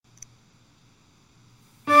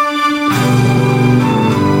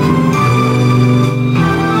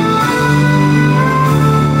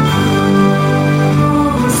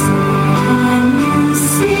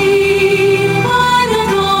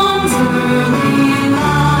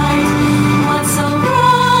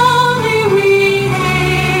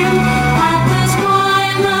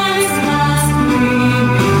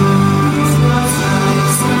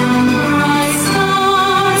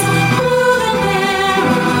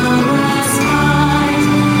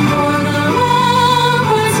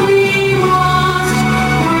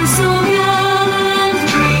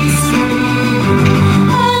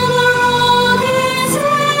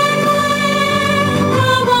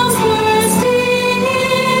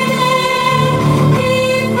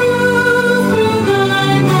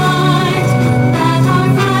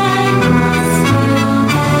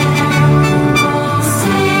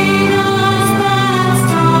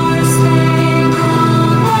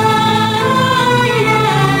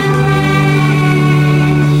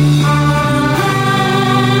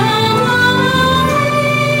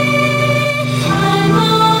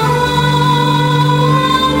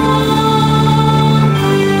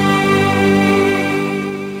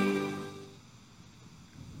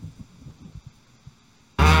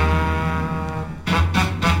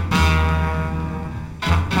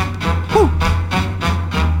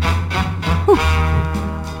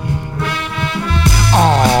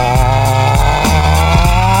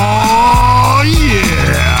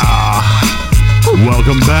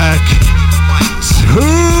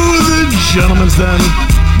boys then.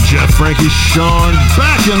 Jeff, Frankie, Sean,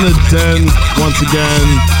 back in the den once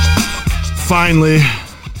again. Finally.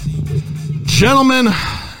 Gentlemen,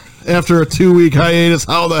 after a 2-week hiatus,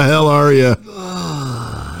 how the hell are you?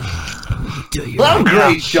 I'm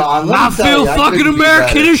great, Sean. I feel fucking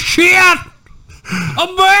American as shit.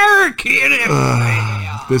 American.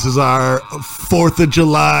 This is our 4th of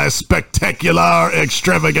July spectacular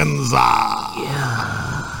extravaganza.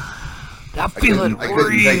 I'm feeling I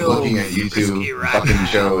couldn't take looking at YouTube fucking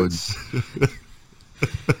shows.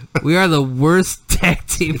 We are the worst tag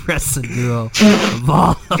team wrestling duo of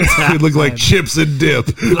all time. We look like chips and dip.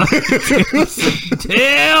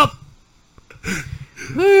 Dip.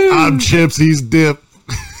 I'm chips, he's dip.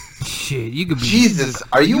 Shit, you could be. Jesus,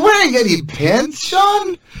 are you wearing any pants,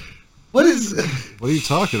 Sean? What are you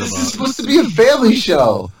talking about? This is supposed to be a family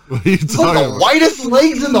show. What are you It's talking like the about? whitest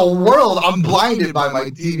legs in the world. I'm blinded by my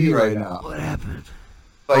TV right now. What happened?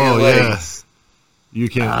 By your legs. You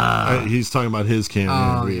can't. He's talking about his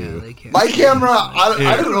camera. Oh yeah, they can't. My camera,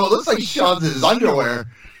 I don't know. It looks like Sean's in his underwear.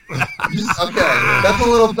 Okay, that's a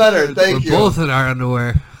little better. Thank you. We're both in our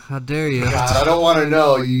underwear. How dare you? God, I don't want to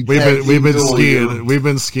know. We've been skiing. We've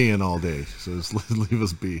been skiing all day, so just leave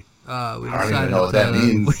us be. We I don't even know what that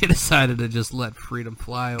means. We decided to just let freedom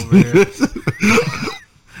fly over here.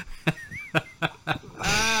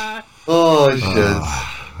 Oh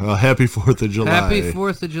shit! Well, happy 4th of July. Happy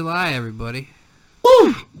 4th of July, everybody.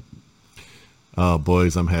 Woo! Oh,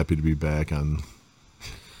 boys, I'm happy to be back on.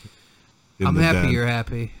 I'm happy den. you're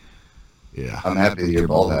happy. Yeah. I'm happy that you're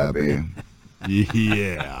both happy.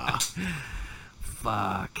 Yeah.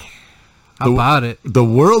 Fuck. How about it? The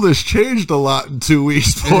world has changed a lot in 2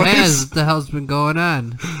 weeks, boys. It has. What the hell's been going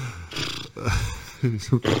on?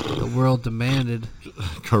 The world demanded.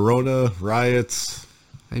 Corona, riots.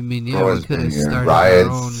 I mean, yeah, Always we could been have here. started Riots.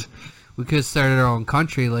 our own. We could have started our own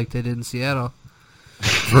country like they did in Seattle.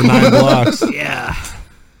 For 9 blocks. Yeah.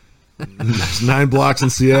 There's 9 blocks in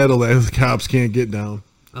Seattle that the cops can't get down.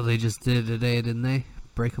 Oh, they just did it today, didn't they?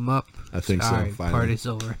 Break them up. I think so, All right, finally. party's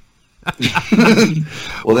over.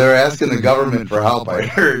 Well, they were asking the government for help. I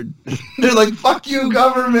heard. They're like, "Fuck you,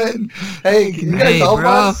 government! Hey, can you guys Hey, help bro,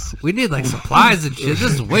 us? we need like supplies and shit. This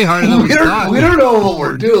is way harder than we thought. We don't know what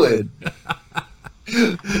we're doing."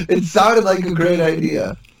 It sounded like a great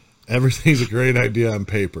idea. Everything's a great idea on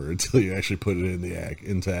paper until you actually put it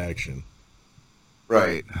into action.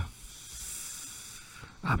 Right.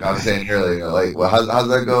 I was saying earlier, like, well, how's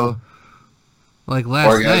that go? Like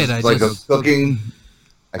last night, I like just a cooking.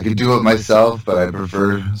 I could do it myself, but I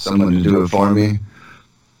prefer someone to do it for me.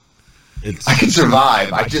 I can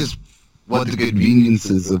survive. I just want the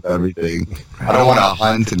conveniences of everything. I don't want to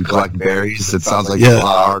hunt and collect berries. It sounds like a lot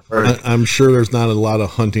of hard work. I'm sure there's not a lot of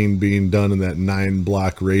hunting being done in that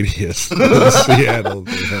 9-block radius of Seattle.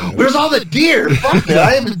 Where's all the deer? Fuck that.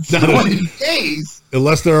 I haven't seen one in days.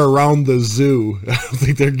 Unless they're around the zoo. I don't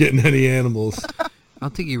think they're getting any animals. I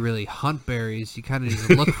don't think you really hunt berries. You kind of need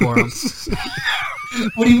to look for them.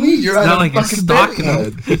 What do you mean? You're not on like a you're fucking stalking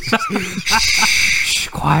berry them. Shh,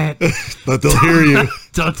 quiet. But they'll hear you.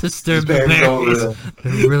 Don't disturb the berries over berries.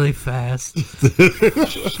 They're really fast.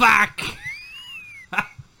 Fuck.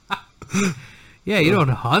 Yeah, you don't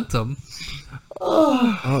hunt them.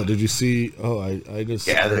 Oh, did you see? Oh, I just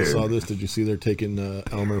Yeah, saw this. Did you see they're taking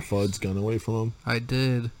Elmer Fudd's gun away from him? I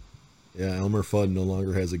did. Yeah, Elmer Fudd no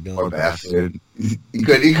longer has a gun. Poor bastard. He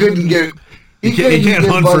couldn't get. He can't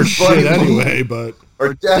hunt for shit anyway, but...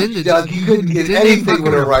 Or Death Duck, he couldn't get Didn't anything fucking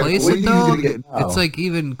with a rifle. replace What do it, you think he's though? going to get now? It's like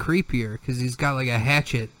even creepier because he's got like a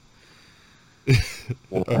hatchet.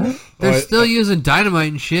 What? They're still using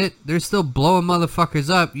dynamite and shit. They're still blowing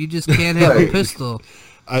motherfuckers up. You just can't have a Right. pistol.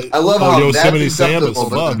 I love how that's Yosemite Sam is acceptable,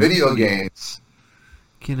 but the fun. video games,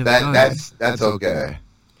 Can't have a gun. that's okay.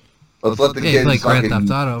 Let's let the Yeah, kids like Grand fucking...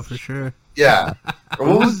 Theft Auto for sure. Yeah. Or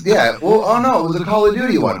what was... Yeah. Well, oh no, it was a Call of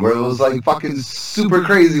Duty one where it was like fucking super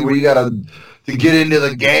crazy where you gotta... To get into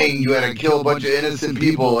the gang, you had to kill a bunch of innocent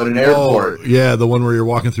people at an airport. Oh, yeah, the one where you're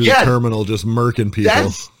walking through the terminal just murking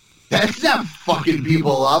people. That's not fucking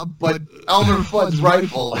people up, but Elmer Fudd's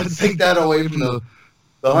rifle. Let's take that away from the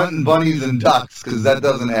hunting bunnies and ducks, because that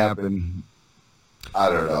doesn't happen. I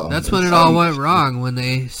don't know. That's when it all went wrong, when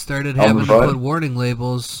they started having to Fudd? put warning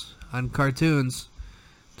labels on cartoons.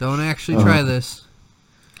 Don't actually try this.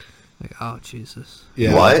 Like, oh, Jesus.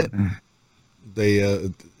 Yeah. What? They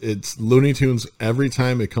it's Looney Tunes. Every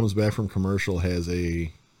time it comes back from commercial, has a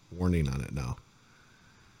warning on it now.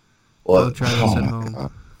 What? Don't try this at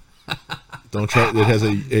home. Don't try. It has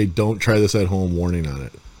a don't try this at home warning on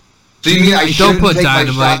it. So you mean I Don't shouldn't put take my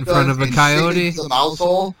dynamite in shotgun front of a and stick coyote? it into the mouse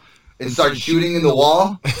hole and start shooting in the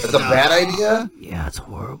wall? That's a bad idea? Yeah, it's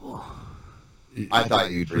horrible. I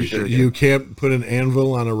thought you'd for sure. You can't put an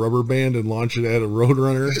anvil on a rubber band and launch it at a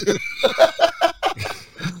roadrunner.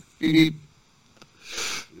 You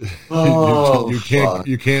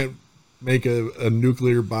can't make a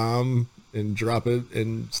nuclear bomb and drop it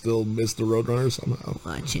and still miss the roadrunner somehow.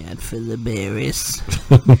 Watch out for the berries.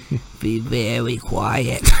 Be very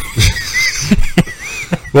quiet.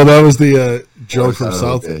 Well, that was the joke from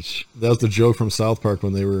South. That was the joke from South Park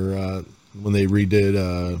when they were when they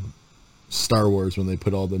redid Star Wars, when they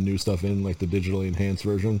put all the new stuff in, like the digitally enhanced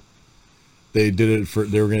version. They did it for.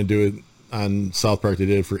 They were going to do it on South Park. They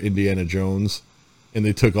did it for Indiana Jones, and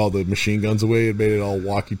they took all the machine guns away and made it all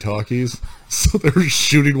walkie-talkies. So they were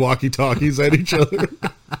shooting walkie-talkies at each other.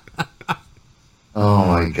 Oh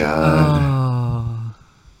my god!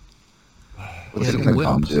 What's it going to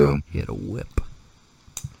come to? He had a whip.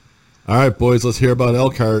 All right, boys, let's hear about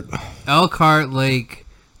Elkhart. Elkhart Lake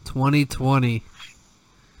 2020.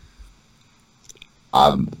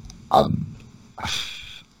 I'm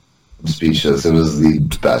speechless. It was the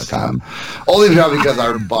best time. Only probably because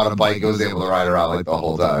I bought a bike and was able to ride around like the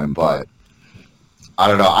whole time. But I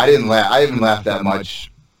don't know. I haven't laughed that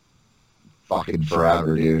much fucking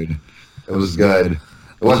forever, dude. It was good.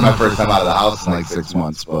 It wasn't my first time out of the house in like 6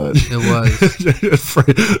 months, but it was.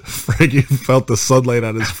 Frankie felt the sunlight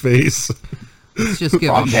on his face. Let's just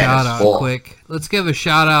give a shout out quick. Let's give a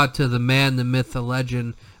shout out to the man, the myth, the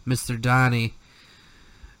legend, Mr. Donnie,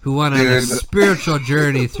 who went on a spiritual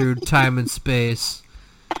journey through time and space,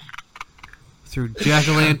 through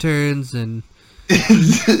jack-o'-lanterns and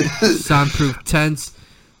soundproof tents.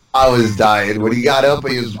 I was dying when he got up.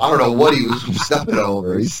 He was—I don't know what he was stepping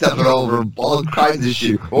over. He's stepping over all kinds of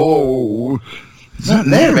shit. Oh, there's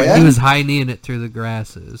nothing there, man. He was high-kneeing it through the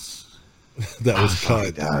grasses. That was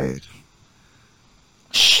cut. Died.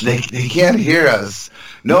 Shh, they can't hear us.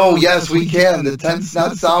 No, yes, we can. The tent's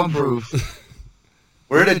not soundproof.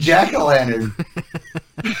 We're in a jack-o'-lantern.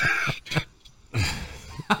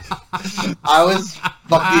 I was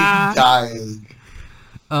fucking dying.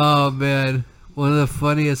 Oh man. One of the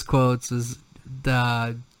funniest quotes is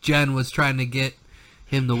Jen was trying to get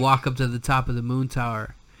him to walk up to the top of the moon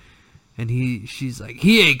tower, and she's like,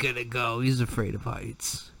 he ain't gonna go. He's afraid of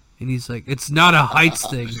heights. And he's like, it's not a heights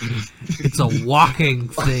thing. It's a walking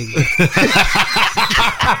thing.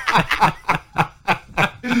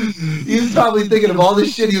 He's probably thinking of all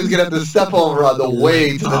this shit he was gonna have to step over on the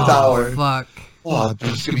way to the tower. Fuck. Oh,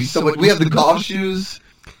 there's gonna be so much. We have the golf shoes.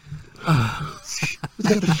 He's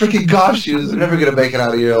got the freaking golf shoes. They're never gonna make it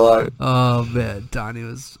out of here alive. Oh man, Donnie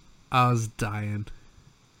I was dying.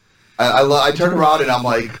 I turned around and I'm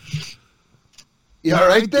like, you all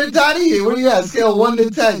right there, Donnie? Where you at? Scale 1 to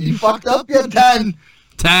 10. You fucked up? Yeah, 10.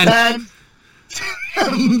 10.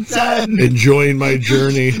 10. Enjoying my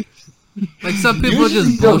journey. Like some people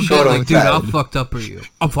just bullshit. Like, dude, how fucked up are you?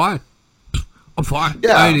 I'm fine.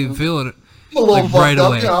 Yeah. I ain't even feeling it. I'm a little like right up,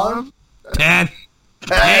 away. You know? 10.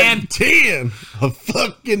 10. A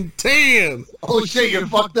fucking 10. Oh shit, you're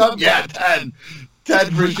fucked up? Yeah, 10.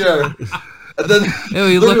 10 for sure. And then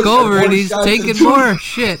we look over and he's taking more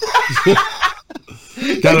shit.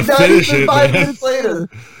 Gotta finish it, 5 man. minutes later.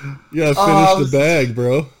 You gotta finish the bag,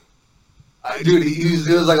 bro. Dude, he was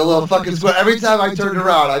like a little fucking square. Every time I turned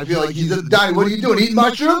around, I feel like he's Donnie, what are you doing? Eating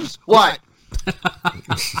mushrooms? What?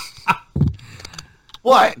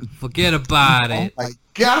 What? Forget about it. Oh my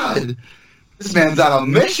god. This man's on a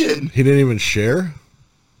mission. He didn't even share?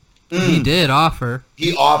 He did offer.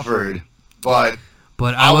 He offered, but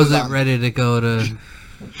I wasn't ready to go to...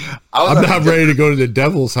 I'm not ready to go to the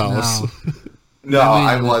devil's house. No,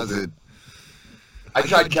 I wasn't. I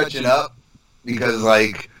tried catching up because,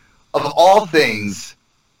 like, of all things,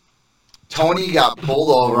 Tony got pulled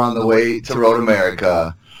over on the way to Road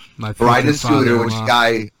America, riding a scooter, which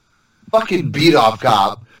guy fucking beat off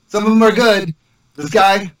cop. Some of them are good. This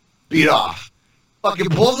guy beat off. Fucking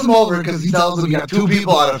pulls him over because he tells him you got 2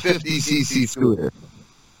 people on a 50cc scooter.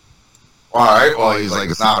 All right, well, he's like,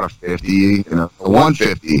 it's not a 50, a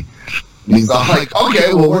 150. And he's all like,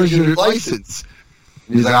 okay, well, where's your license?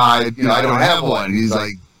 And he's like, I don't have one. And he's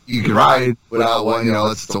like, you can ride without one,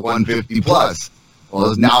 it's a 150 plus.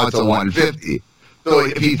 Well, now it's a 150. So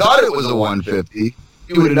if he thought it was a 150,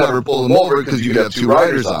 he would have never pulled him over because you'd have 2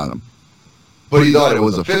 riders on him. But he thought it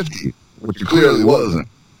was a 50, which it clearly wasn't.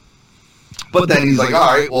 But then he's like,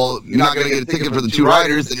 all right, well, you're not going to get a ticket for the 2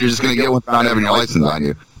 riders, then you're just going to get one without having your license on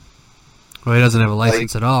you. Well, he doesn't have a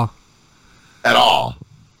license at all. At all.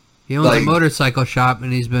 He owns a motorcycle shop,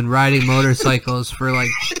 and he's been riding motorcycles for like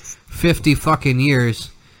 50 fucking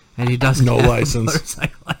years, and he doesn't have license. A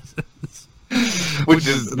motorcycle license. Which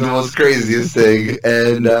is the most craziest thing.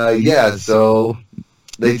 And, so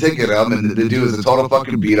they ticketed him, and the dude was a total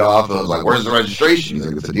fucking beat off. I was like, "Where's the registration?" He's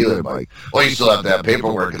like, "It's a dealer bike." Well, you still have to have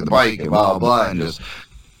paperwork in the bike and blah blah blah, and just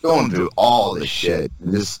going through all this shit.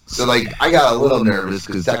 So like, I got a little nervous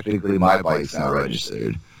because technically my bike's not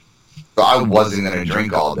registered, so I wasn't gonna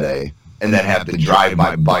drink all day and then have to drive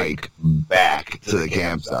my bike back to the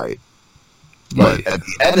campsite. But at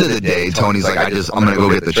the end of the day, Tony's like, I'm gonna go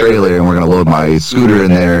get the trailer and we're gonna load my scooter in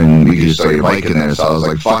there and we can just throw your bike in there. So I was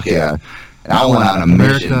like, fuck yeah. And I went on a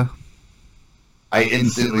mission. I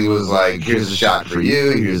instantly was like, here's a shot for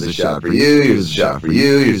you, here's a shot for you, here's a shot for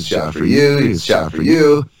you, here's a shot for you, here's a shot for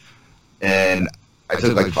you. And I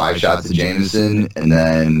took like 5 shots of Jameson and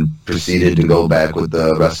then proceeded to go back with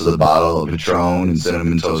the rest of the bottle of Patron and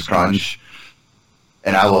Cinnamon Toast Crunch.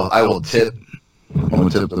 And I will tip. I'm going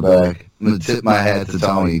to tip the back. I'm going to tip my hat to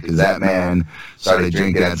Tony because that man started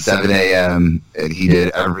drinking at 7 a.m. and he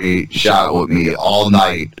did every shot with me all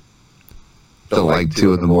night till like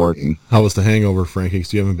 2 in the morning. How was the hangover, Frankie?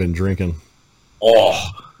 Because you haven't been drinking. Oh,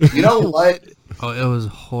 you know what? Oh, it was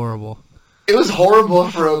horrible. It was horrible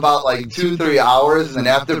for about like 2-3 hours, and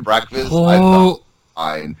then after breakfast, I felt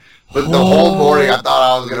fine. But the whole morning, I thought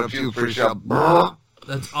I was going to puke for sure.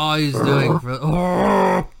 That's all he's doing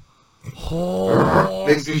for...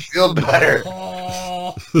 Makes me feel better.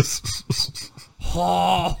 Hey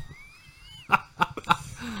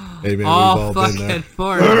man, we've all been there.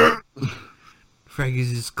 Morning.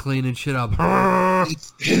 Frankie's just cleaning shit up.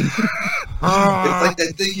 It's like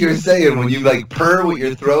that thing you were saying when you like purr with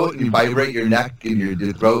your throat and you vibrate your neck and your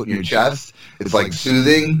throat and your chest. It's like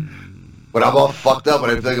soothing. But I'm all fucked up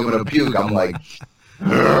and I feel like I'm gonna puke. I'm like,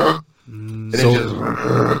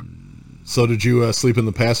 So did you sleep in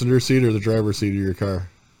the passenger seat or the driver's seat of your car?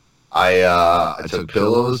 I took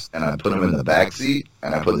pillows and I put them in the back seat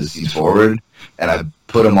and I put the seats forward and I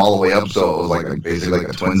put them all the way up so it was like basically like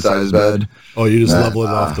a twin size bed. Oh, you just leveled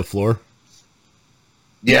it off the floor?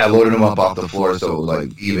 Yeah, I loaded them up off the floor so it was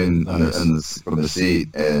like even from the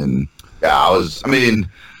seat. And yeah, I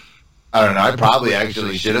don't know, I probably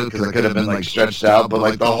actually should have because I could have been like stretched out, but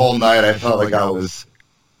like the whole night I felt like I was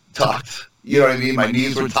tucked. You know what I mean? My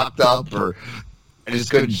knees were tucked up, or I just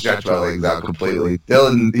couldn't stretch my legs out completely.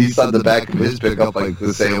 Dylan, he's on the back of his pickup like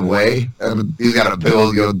the same way. He's got a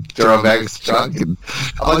pill, Duramax truck, and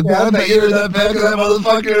I'm like, man, I bet you're in that back of that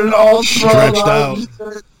motherfucker and all stretched out.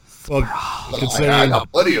 Well, I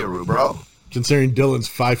got plenty of room, bro. Considering Dylan's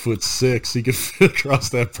 5'6", he could fit across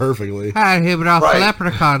that perfectly. Hi, he brought the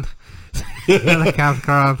leprechaun.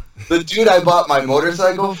 The dude I bought my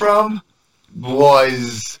motorcycle from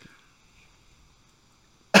was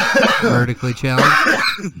vertically challenged.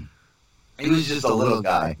 He was just a little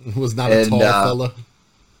guy. He was not a tall fella.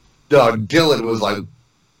 No, Dylan was like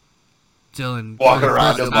walking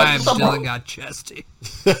around. Dylan got chesty.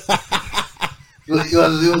 He was a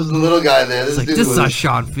little guy there. This is how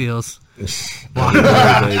Sean feels. Baby.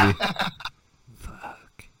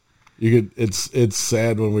 Fuck. It's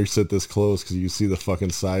sad when we sit this close because you see the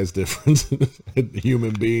fucking size difference in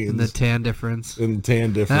human beings. And the tan difference.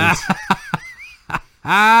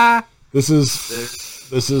 This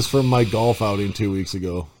is from my golf outing 2 weeks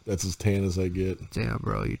ago. That's as tan as I get. Damn,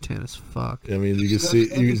 bro, you're tan as fuck. I mean, you can see.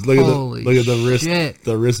 Look at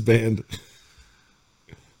the wristband.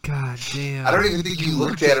 God damn. I don't even think you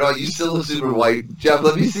looked at it all. You still look super white. Jeff,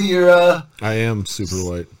 let me see your I am super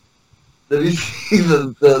white. Let me see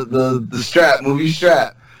the strap. Move your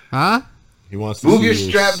strap. Huh? He wants to move your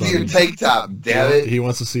strap to your tank top, damn it. He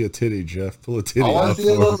wants to see a titty, Jeff. Pull a titty I out. want to see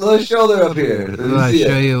a little shoulder up here. Let me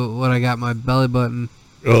show you what I got my belly button.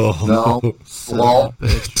 Oh. No. Small.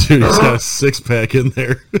 Dude, he's got a 6-pack in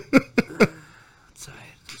there. This side.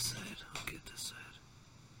 I'll get this side.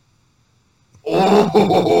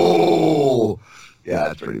 Oh. Yeah,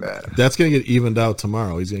 that's pretty bad. That's going to get evened out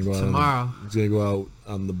tomorrow. He's going to go out. Tomorrow. He's going to go out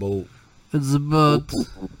on the boat. It's a boat.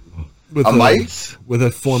 With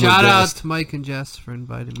a former Shout guest. out to Mike and Jess for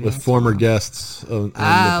inviting me. With former guests on the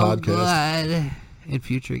podcast. Blood. And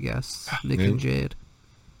future guests, Nick and Jade.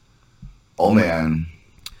 Oh, man.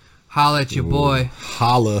 Holla at your boy.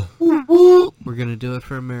 Holla. We're going to do it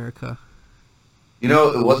for America. You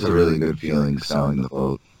know, it was a really good feeling selling the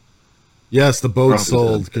boat. Yes, the boat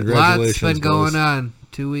sold. Congratulations. Lots been going on.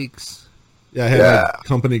 2 weeks. Yeah, I had a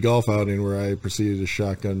company golf outing where I proceeded to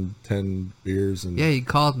shotgun 10 beers. And yeah, he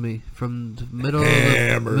called me from the middle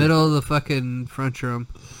of the fucking front room.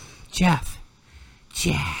 Jeff,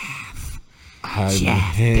 they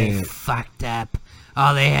fucked up.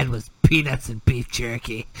 All they had was peanuts and beef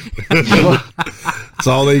jerky. That's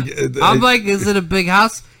all they. I'm like, is it a big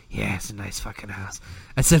house? Yeah, it's a nice fucking house.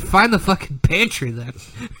 I said, find the fucking pantry then.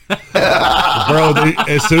 Bro,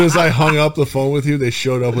 as soon as I hung up the phone with you, they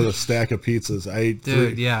showed up with a stack of pizzas. I ate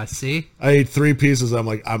Dude, three. yeah, see? I ate 3 pieces. I'm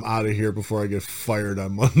like, I'm out of here before I get fired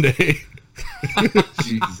on Monday.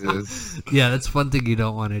 Jesus. Yeah, that's one thing you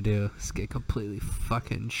don't want to do. Is get completely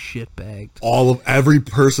fucking shitbagged. Every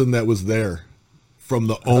person that was there, from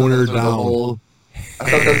the owner down. I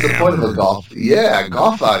thought that's the point of a golf. Yeah,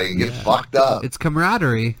 golf outing. Get fucked up. It's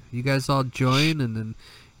camaraderie. You guys all join, and then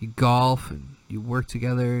you golf, and you work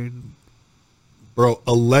together. Bro,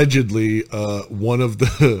 allegedly, one of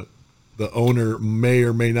the owner may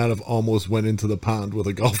or may not have almost went into the pond with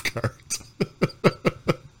a golf cart.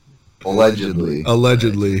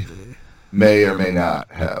 Allegedly. May or may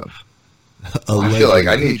not have. Allegedly. I feel like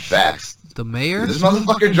I need facts. The mayor? Did this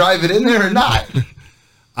motherfucker drive it in there or not?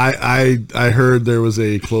 I heard there was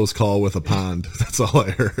a close call with a pond. That's all I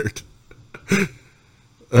heard.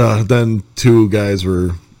 Then 2 guys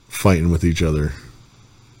were fighting with each other.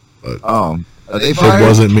 But are they fired? It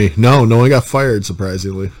wasn't me. No one got fired,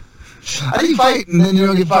 surprisingly. How do you fight and then you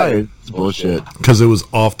don't get fired? It's bullshit. Because it was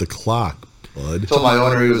off the clock, bud. I told my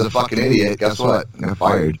owner he was a fucking idiot. Guess what? I got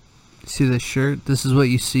fired. See this shirt? This is what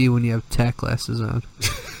you see when you have tack glasses on.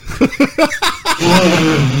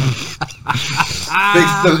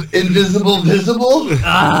 Makes the invisible visible.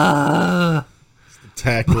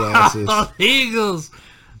 Tack glasses. Eagles.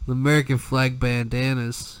 The American flag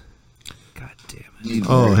bandanas. God damn it.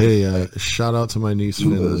 Oh, hey, shout out to my niece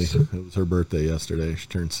Finley. It was her birthday yesterday. She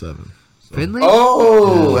turned 7. So. Finley?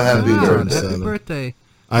 Oh, happy birthday.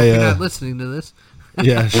 You're not listening to this.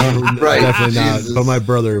 Yeah, right. Definitely Jesus. not. But my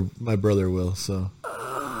brother will. So,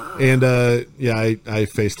 and yeah, I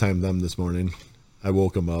FaceTimed them this morning. I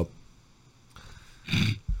woke him up.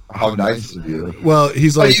 How nice of you. Well,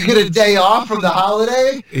 he's like, you get a day off from the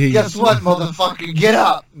holiday? Guess what, motherfucker? Get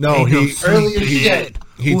up. No, early as shit.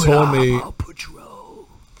 He told me.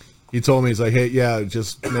 He told me, he's like, hey, yeah,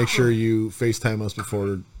 just make sure you FaceTime us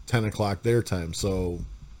before 10 o'clock their time. So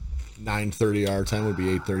 9:30 our time would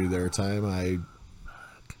be 8:30 their time.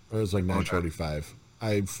 It was like 9:45.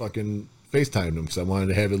 I fucking FaceTimed him because I wanted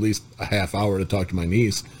to have at least a half hour to talk to my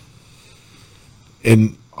niece.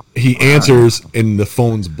 And he answers, and the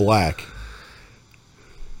phone's black.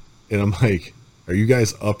 And I'm like, are you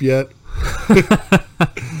guys up yet?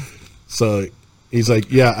 So he's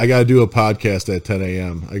like, yeah, I got to do a podcast at 10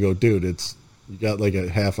 a.m. I go, dude, you got like a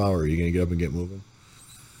half hour. Are you going to get up and get moving?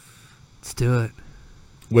 Let's do it.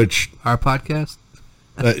 Which? Our podcast?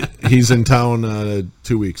 He's in town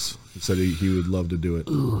 2 weeks. He said he would love to do it.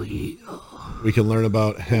 Ooh, yeah. We can learn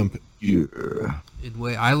about hemp. Yeah.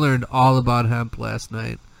 I learned all about hemp last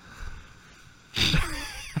night.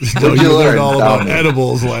 No, you learned all about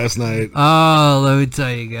edibles last night. Oh, let me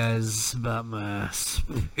tell you guys about my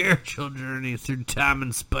spiritual journey through time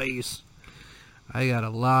and space. I got a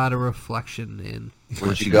lot of reflection in.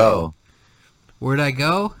 Where'd you go? Where'd I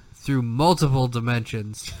go? Through multiple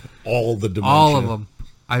dimensions. All the dimensions. All of them.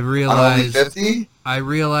 I realized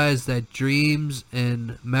that dreams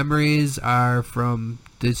and memories are from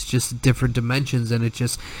it's just different dimensions, and it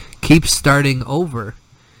just keeps starting over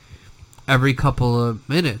every couple of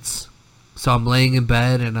minutes. So I'm laying in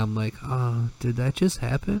bed and I'm like, oh, did that just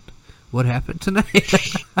happen? What happened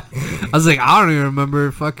tonight? I was like, I don't even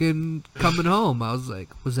remember fucking coming home. I was like,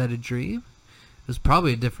 was that a dream? It was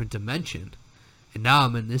probably a different dimension. And now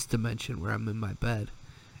I'm in this dimension where I'm in my bed.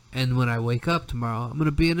 And when I wake up tomorrow, I'm going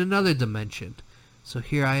to be in another dimension. So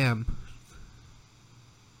here I am.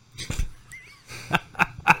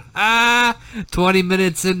 20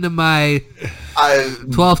 minutes into my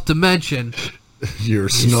 12th dimension. You're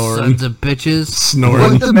snoring. Sons of bitches.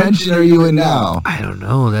 Snoring. What dimension are you in now? I don't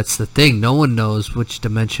know. That's the thing. No one knows which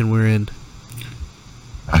dimension we're in.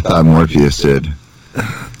 I thought Morpheus did.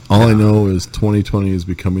 All I know is 2020 is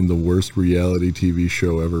becoming the worst reality TV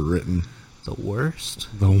show ever written. The worst?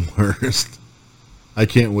 The worst. I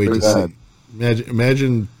can't wait to see.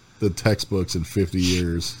 Imagine the textbooks in 50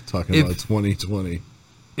 years talking about 2020.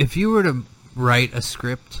 If you were to write a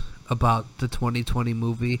script about the 2020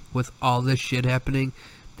 movie with all this shit happening,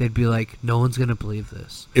 they'd be like, no one's going to believe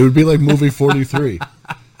this. It would be like movie 43.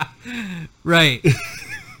 Right.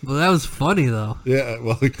 Well, that was funny, though. Yeah,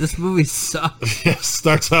 well... This movie sucks. Yeah,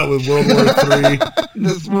 starts out with World War III.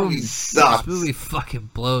 This movie sucks. This movie fucking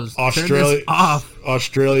blows. Turn this off.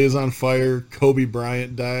 Australia's on fire. Kobe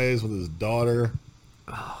Bryant dies with his daughter.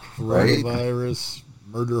 Oh, coronavirus. Right?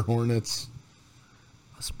 Murder hornets.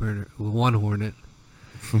 One hornet.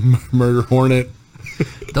 Murder hornet.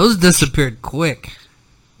 Those disappeared quick.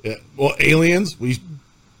 Yeah. Well, aliens. We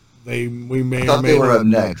may. I thought they were up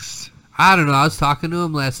next. I don't know. I was talking to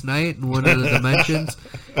them last night in one of the dimensions,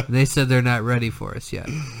 and they said they're not ready for us yet.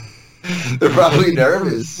 They're probably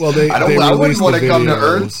nervous. Well, I wouldn't want to come to videos.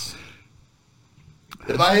 Earth.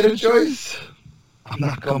 If I had a choice, I'm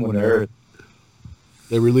not coming to Earth.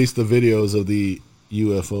 They released the videos of the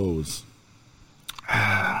UFOs.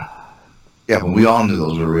 Yeah, but we all knew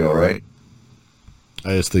those were real, right? I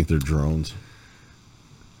just think they're drones.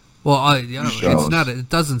 Well, it's not. It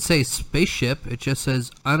doesn't say spaceship. It just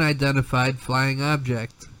says unidentified flying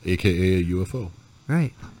object, AKA a UFO.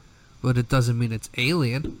 right? But it doesn't mean it's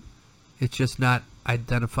alien. It's just not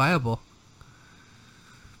identifiable.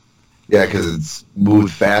 Yeah, because it's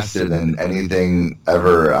moved faster than anything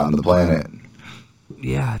ever on the planet.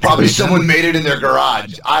 Yeah, Probably someone made it in their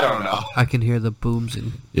garage. I don't know. I can hear the booms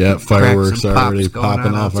and Yeah, fireworks and are already pops going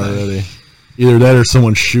popping on off outside. already. Either that or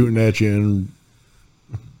someone shooting at you. And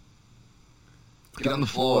Get on the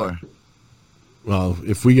floor. well,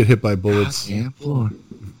 if we get hit by bullets, Floor.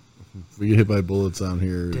 if we get hit by bullets down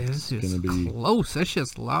here, Damn, it's this is gonna be close. That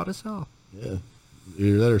shit's loud as hell. yeah.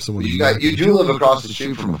 Either that or someone. You do live across the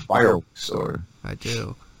street from a fireworks store. I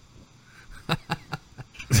do.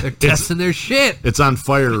 They're testing their shit. It's on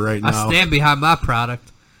fire right I now. stand behind my product.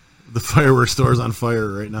 The fireworks store's on fire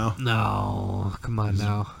right now. No, come on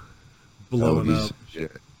now, Blowing up. Shit.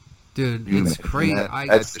 dude. You It's know, crazy.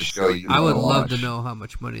 that's the show you I would wanna love to watch. know how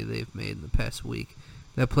much money they've made in the past week.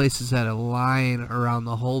 That place has had a line around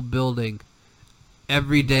the whole building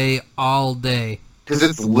every day, all day. Because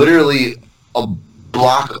it's literally a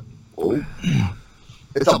block. Oh.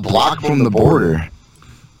 It's a block from the border.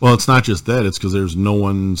 Well, it's not just that. It's because there's no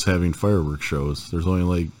one's having fireworks shows. There's only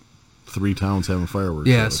like 3 towns having fireworks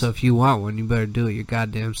Yeah, shows. so if you want one, you better do it your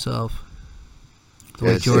goddamn self. The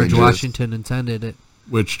way It's George dangerous. Washington intended it.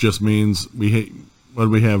 Which just means when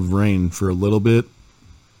we have rain for a little bit,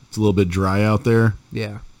 it's a little bit dry out there.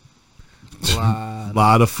 Yeah. A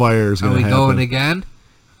lot of fires Are going we to happen. going again?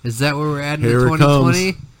 Is that where we're at in Here it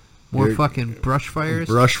 2020? comes. More Here- fucking brush fires?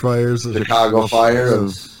 Brush fires. Chicago fire of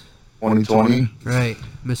 2020. Right.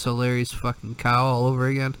 Miss O'Leary's fucking cow all over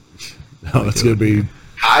again. No, it's going to be...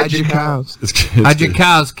 Hide your cows. It's Hide your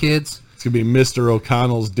cows, kids. It's going to be Mr.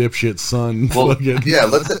 O'Connell's dipshit son. Well, fucking yeah,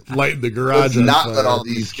 let's lighting the garage let's on not fire. let all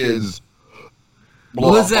these kids blow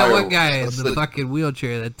Who was up that one fireworks. guy in Let's the let- fucking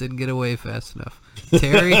wheelchair that didn't get away fast enough?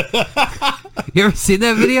 Terry? You ever seen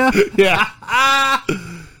that video? Yeah.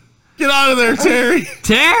 Get out of there, Terry.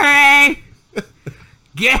 Terry!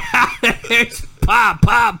 Get out of there! Pop,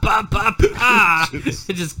 pop, pop, pop, pop! It's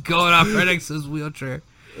just going off right next to his wheelchair.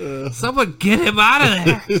 Someone get him out of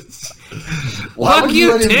there! Why Fuck would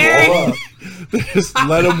you, let him Terry! blow up? Just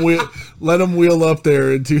let him wheel up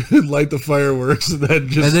there and light the fireworks, and then And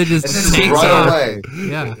then just And just then takes run off. away.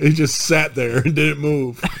 Yeah. he just sat there and didn't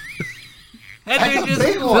move. And That's they're a just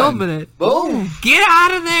big one. filming it. Boom. Get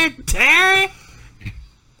out of there, Terry!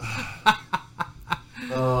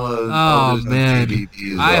 Oh, there's no man.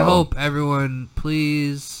 DVDs, I though. hope everyone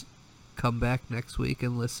please come back next week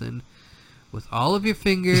and listen with all of your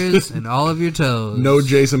fingers and all of your toes. No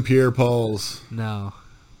Jason Pierre-Paul's. No.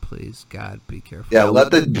 Please, God, be careful. Yeah,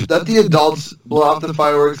 let the adults blow off the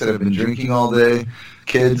fireworks that have been drinking all day.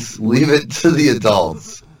 Kids, leave it to the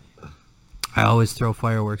adults. I always throw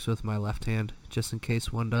fireworks with my left hand, just in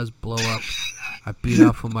case one does blow up. I beat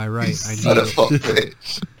off with my right. I Son need of it. a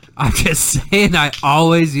bitch. I'm just saying, I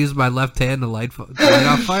always use my left hand to light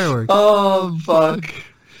off fireworks. Oh, fuck.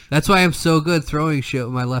 That's why I'm so good throwing shit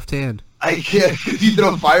with my left hand. I can't. You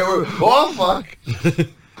throw fireworks. Oh, fuck.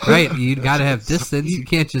 Right? You gotta have distance. You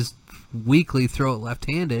can't just weakly throw it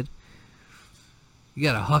left-handed. You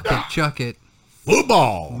gotta huck it, chuck it.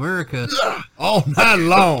 Football America. all night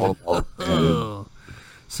long. Ugh.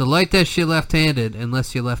 So light that shit left-handed.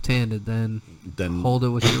 Unless you're left-handed, then Then hold it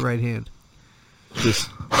with your right hand. just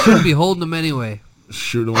Shouldn't be holding them anyway.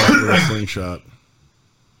 shoot him with a slingshot.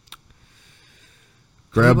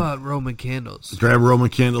 What Grab about Roman candles? Roman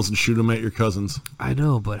candles and shoot them at your cousins. I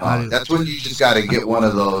know, but how do That's when you just got to get one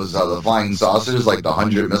of those the flying saucers, like the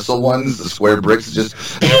 100 missile ones, the square bricks. Just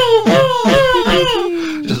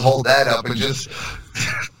hold that up and just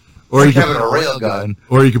Or you having could, a rail gun.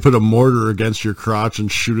 or you could put a mortar against your crotch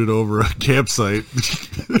and shoot it over a campsite.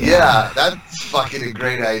 Yeah, that's fucking a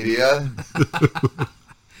great idea.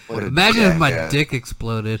 What a Imagine if my jackass. dick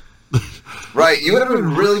exploded. Right, you would have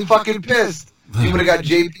been really fucking pissed. You would have got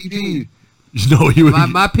JPP. You know, you would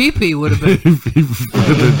My pee-pee would have been...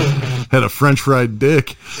 had a French fried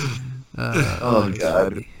dick. Oh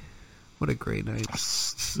god, What a great night. that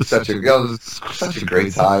was such a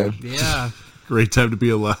great time. Yeah. Great time to be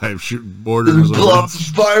alive. Shooting mortars. Blow up the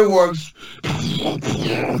fireworks.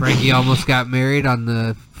 Frankie almost got married on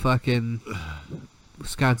the fucking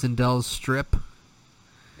Wisconsin Dells strip.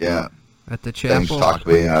 Yeah. At the Thanks chapel. talked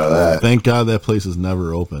me out of that. Thank God that place is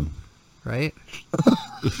never open. Right?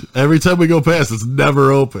 Every time we go past, it's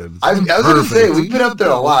never open. I was going to say, we've been up there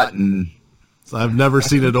a lot, and So I've never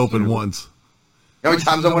seen it open once. how many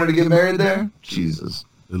times I wanted to get married there? Jesus.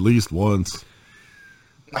 At least once.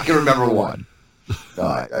 I can remember one.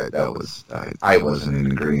 No, I wasn't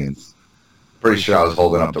in agreement. Pretty sure I was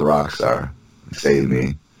holding up the rock star. Saved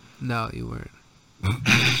me. No, you weren't.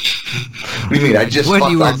 What do you mean? I just When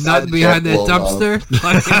fucked you were outside not the behind that chapel, dumpster?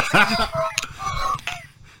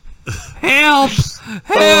 Help!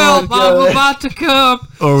 Help! God. I'm about to come.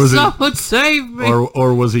 Or was Someone save me!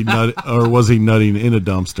 or was he nutting in a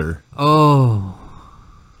dumpster? Oh,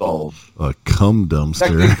 Both. A cum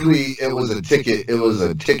dumpster. Technically, it was a ticket. It was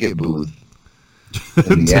a ticket booth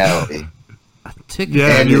in the alley, a ticket.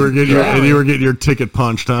 Yeah, and you were getting Yeah. your ticket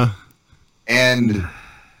punched, huh? and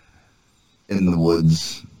in the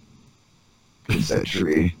woods. Is that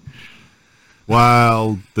tree?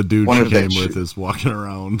 While the dude One she of that came with shit. is walking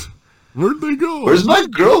around. Where'd they go? Where's my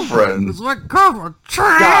girlfriend? It's like cover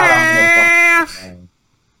God, I'm trash. gonna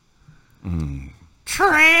fucking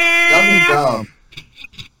Trash. dumb.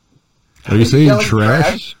 Are you saying Yelling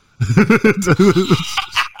trash?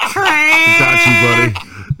 Trash. Got you, buddy.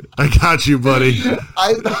 I got you, buddy.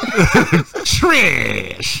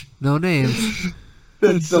 Trash. No names.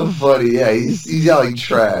 That's so funny. Yeah, he's yelling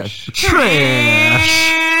trash.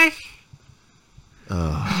 Trash.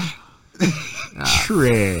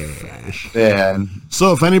 Trash. Man,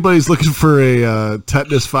 So if anybody's looking for a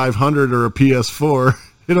Tetanus 500 or a PS4,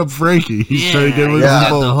 hit up Frankie. He's trying to get rid Yeah. of Got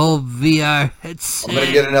them the both. whole VR headset. I'm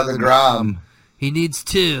gonna get another gram. He needs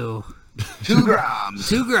 2. 2 grams.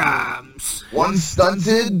 2 grams. One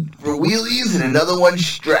stunted for wheelies and another one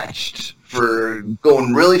stretched for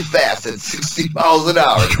going really fast at 60 miles an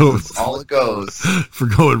hour. That's all it goes. For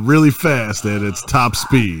going really fast at its top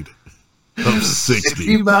speed of 60.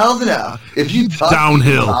 60 miles an hour. If you touch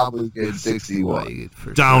Downhill. you probably get 61.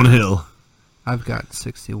 Downhill. I've got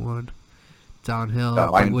 61. Downhill.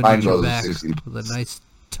 No, mine- wood mine in your goes back 60. with a nice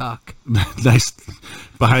tuck. Nice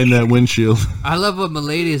behind that windshield. I love when my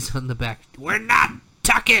lady's on the back. We're not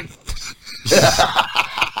tucking.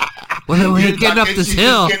 When we're getting up this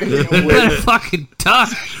hill, you better fucking tuck.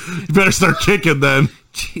 You better start kicking then.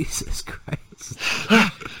 Jesus Christ.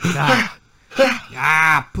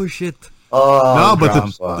 Push it. Oh, No, but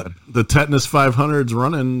gram fun. the Tetanus 500's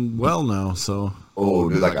running well now, so. Oh,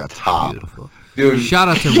 dude, like a top. Beautiful. Dude, Shout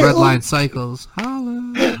out to Redline Cycles.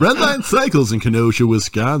 Holla. Redline Cycles in Kenosha,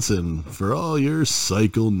 Wisconsin for all your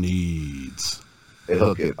cycle needs. they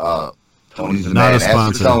hook it up. Tony's the Not man. a Ask for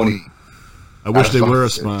sponsor. Tony. I wish a they were a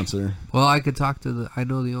sponsor. sponsor. Well, I could talk to I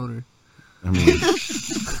know the owner. I mean,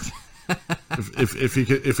 if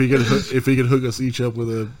he could hook us each up with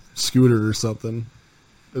a scooter or something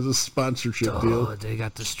as a sponsorship Oh, deal. they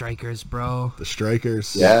got the strikers, bro. The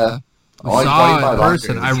Strikers. Yeah. I Only saw it in 25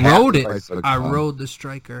 person. It's I half rode the it. price of a I gram. rode the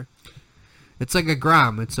striker. It's like a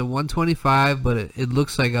Grom. It's a 125, but it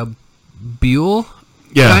looks like a Buell.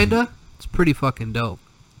 Yeah. Kinda. It's pretty fucking dope.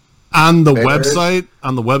 On the Bears. website,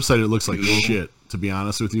 it looks like Beautiful. shit. To be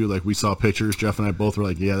honest with you, like we saw pictures. Jeff and I both were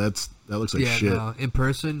like, "Yeah, that looks like yeah, shit." no. In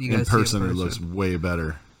person, you In guys person, see it looks way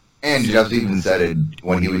better. And Jeff even said it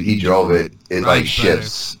when he drove it. It Right, like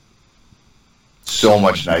shifts so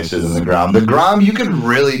much nicer than the Grom. The Grom, you can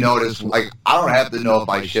really notice. Like, I don't have to know if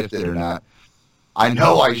I shifted or not. I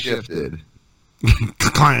know I shifted.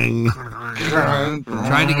 Clang.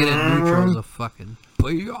 Trying to get it neutral is a fucking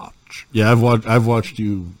biatch. Yeah, I've watched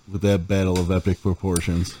you with that battle of epic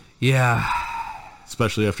proportions, Yeah.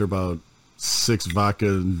 especially after about 6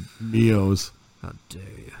 vodka Mios. How dare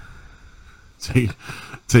you?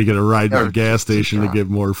 Taking a ride to the gas station to get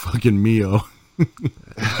more fucking Mio.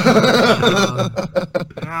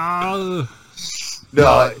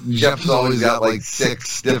 No, Jeff's always got like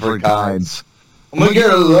 6 different kinds. I'm gonna get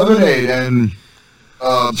a lemonade and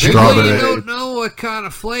Strawberry. Well, you lemonade. don't know what kind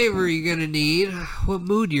of flavor you're gonna need, what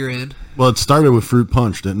mood you're in. Well, it started with fruit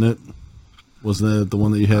punch, didn't it? Wasn't that the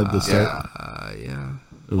one that you had to start? Yeah.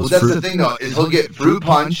 It Well, was that's fruit. the thing though, is he'll get fruit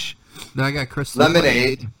punch, No, I got crystal.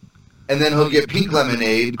 lemonade, and then he'll get pink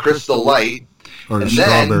lemonade, crystal light, Or and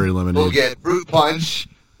strawberry then lemonade. We'll get fruit punch,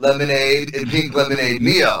 lemonade, and pink lemonade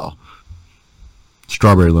Mio.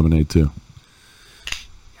 Strawberry lemonade, too.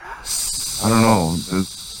 I don't know.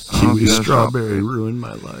 Kiwi strawberry ruined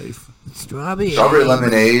my life. Strawberry. Strawberry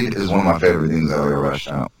lemonade is one of my favorite things out of a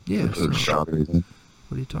restaurant. Yeah. The strawberry thing.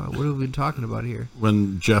 What are you talking? What have we been talking about here?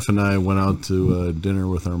 When Jeff and I went out to dinner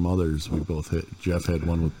with our mothers, we both Jeff had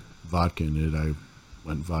one with vodka in it. I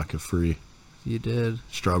went vodka free. You did.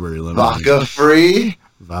 Strawberry lemonade. Vodka free.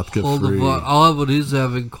 Vodka Hold free. all of it is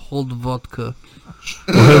having cold vodka.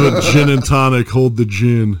 We'll have a gin and tonic. Hold the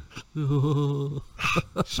gin.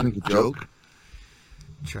 Just make a joke.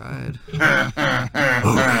 Tried.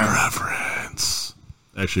 Reference.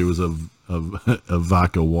 Actually, it was a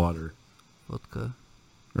vodka water Vodka.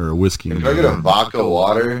 or a whiskey. If I get a vodka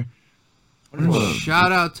water.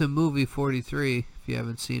 Shout out to movie 43. If you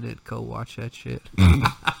haven't seen it, go watch that shit.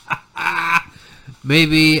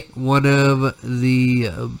 Maybe one of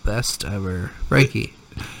the best ever. Frankie,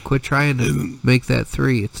 quit trying to make that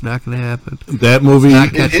 3. It's not going to happen. That movie,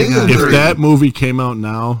 Not catching on. if that movie came out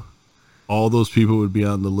now, all those people would be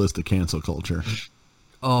on the list of cancel culture.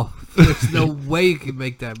 Oh, there's no way you can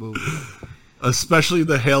make that movie. Especially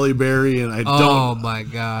the Halle Berry, and Oh my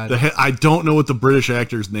god. I don't know what the British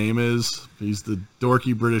actor's name is. He's the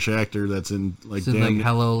dorky British actor that's in It's in like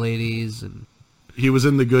Hello Ladies and He was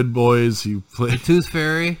in The Good Boys. He played. The Tooth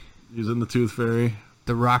Fairy. He was in The Tooth Fairy.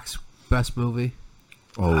 The Rock's best movie.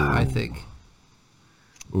 Oh, I think.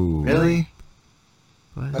 Ooh. Really?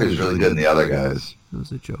 What? I thought he was really good in the other guys. It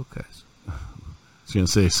was a joke, guys. I was gonna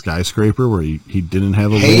say Skyscraper, where he didn't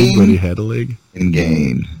have a Pain leg, but he had a leg. And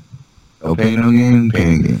gain. No pain, no gain.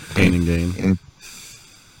 Pain and gain. Pain and Gain.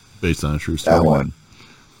 Based on a true story. That one.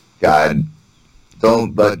 God,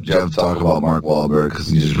 don't let Jeff talk about Mark Wahlberg because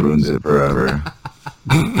he just ruins it forever.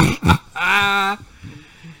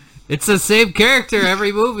 It's the same character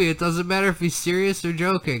every movie. It doesn't matter if he's serious or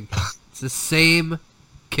joking. It's the same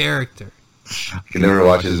character. I can never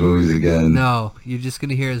watch his movies again. No, you're just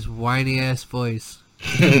gonna hear his whiny ass voice.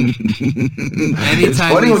 It's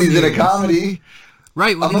funny when he's in a comedy.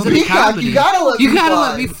 Right, when I'm he's a in a peacock, comedy. you gotta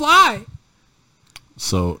let me fly.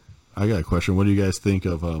 So I got a question. What do you guys think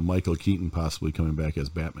of Michael Keaton possibly coming back as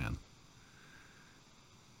Batman?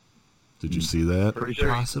 Did you see that? Pretty sure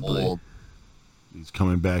Possibly. old. He's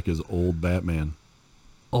coming back as old Batman.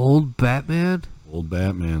 Old Batman? Old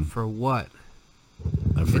Batman. For what?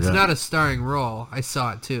 I forgot. It's not a starring role. I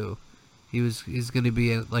saw it too. He's going to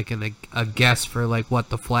be a guest for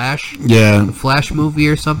the Flash? Yeah. The Flash movie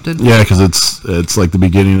or something? Yeah, because it's like the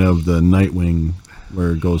beginning of the Nightwing,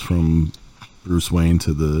 where it goes from Bruce Wayne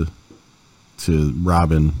to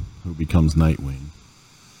Robin, who becomes Nightwing.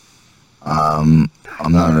 I'm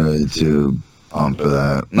not really too pumped for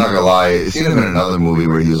that. I'm not gonna lie, I've seen him in another movie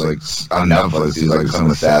where he was like on Netflix. He was like some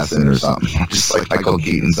assassin or something, just like Michael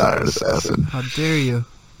Keaton's not an assassin. How dare you?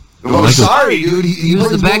 Well, sorry, dude. He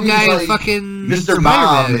was the plays bad movies guy in like fucking Mr.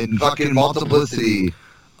 Mom Spider-Man. and fucking Multiplicity. He's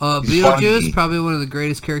Beetlejuice, funny. probably one of the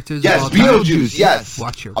greatest characters Yes, of all time. Beetlejuice. Yes.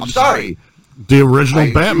 Watch your. I'm sorry. The original I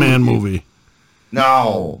agree Batman with you. movie.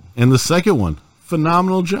 No, And the second one.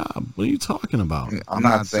 Phenomenal job. What are you talking about? I'm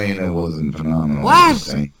not saying it wasn't phenomenal. What? I'm just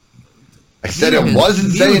saying- I said it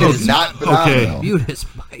wasn't saying it's not phenomenal. Okay. Mute his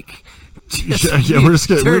mic. Yeah, we're just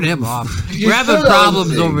gonna Turn him off. You We're having still problems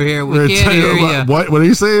listening. over here. We're We can't telling hear you. What are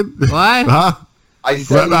you saying? What? Huh? I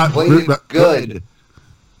said he played it good,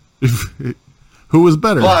 Who was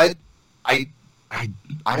better? but I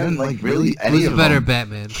didn't like really any Who's of a better them.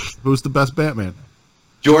 Batman? Who's the best Batman?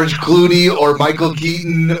 George Clooney or Michael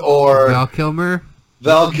Keaton or Val Kilmer?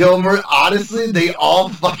 Val Kilmer. Honestly, they all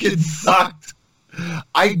fucking sucked.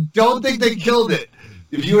 I don't think they killed it.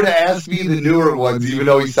 If you were to ask me the newer ones, even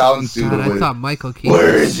though he sounds God, stupid, I thought Michael Keaton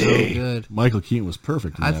Where was is so he? good. Michael Keaton was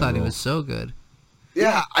perfect. In I that thought he role. was so good.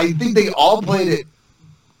 yeah, I think they all played it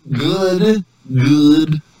good.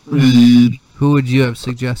 Who would you have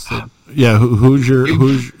suggested? Yeah, who should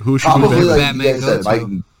be Probably Batman? like Batman you guys said,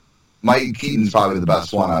 go-to. Mike Keaton's probably the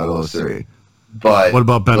best one out of those three. But What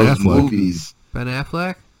about Ben those Affleck? movies? Ben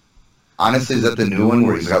Affleck? Honestly, is that the new one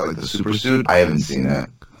where he's got like the super suit? I haven't seen it.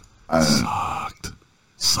 Sucked.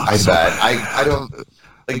 I bet. I don't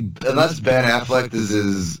like unless Ben Affleck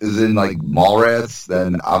is in like Mallrats,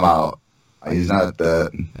 then I'm out. He's not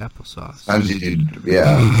that. Applesauce. Sometimes you do,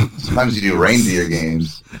 yeah. Sometimes you do reindeer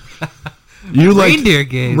games. You like Reindeer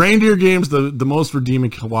Games. Reindeer Games. The most redeeming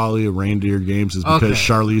quality of Reindeer Games is because Okay.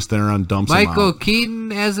 Charlize Theron dumps him Michael out.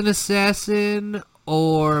 Keaton as an assassin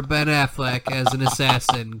or Ben Affleck as an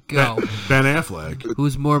assassin? Go. Ben Affleck.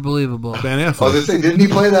 Who's more believable? Ben I was Affleck. gonna say, didn't he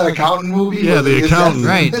play that accountant movie? Yeah, Was The he Accountant.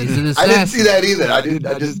 Right, he's an I didn't assassin. see that either. I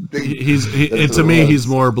just think that's To what me, it was. he's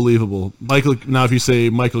more believable. Michael. Now, if you say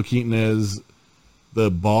Michael Keaton as the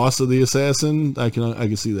boss of the assassin, I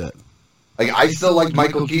can see that. Like, I still like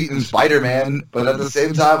Michael Keaton in Spider-Man, but at the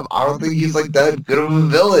same time, I don't think he's like that good of a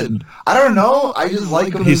villain. I don't know. I just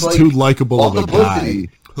like him. He's as, like, too likable of a guy. multiplicity.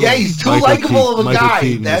 Yeah, he's too Michael likable of a Michael guy.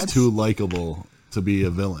 Keaton That's is too likable to be a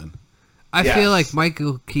villain. I Yes. feel like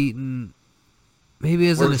Michael Keaton, maybe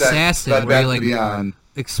as an Where's that assassin, Bed where he Bath like & Beyond?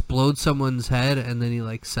 explode someone's head, and then he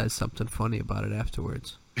like says something funny about it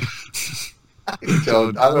afterwards. I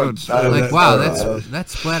don't Like, wow,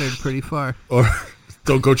 that's splattered pretty far. Or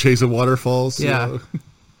don't go chasing waterfalls. Yeah. You know?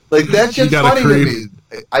 Like, that shit's funny to create- me.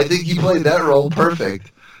 I think he played that role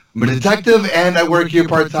perfect. I'm a detective, and I work here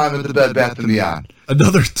part-time at the Bed Bath & Beyond.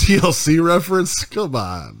 Another TLC reference? Come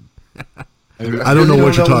on. I don't know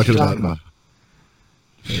what you're talking about.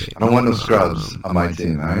 I don't want no scrubs on my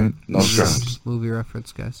team, all right? No scrubs. Movie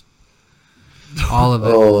reference, guys. All of it.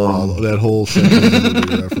 Oh, that whole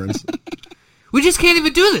movie reference. We just can't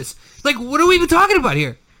even do this. Like, what are we even talking about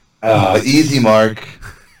here? Easy, Mark.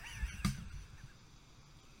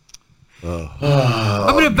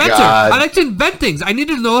 I'm an inventor. I like to invent things. I need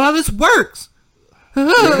to know how this works.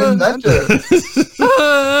 You're an inventor.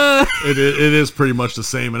 It is pretty much the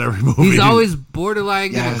same in every movie. He's always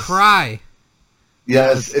borderline gonna cry.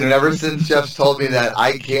 Yes, and ever since Jeff's told me that,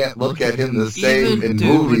 I can't look at him the same Even in dude,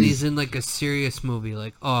 movies. when he's in like a serious movie,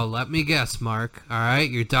 like, oh, let me guess, Mark. All right,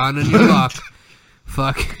 you're down on your luck.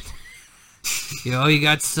 Fuck. You know, he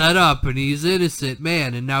got set up, and he's innocent,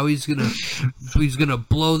 man, and now he's gonna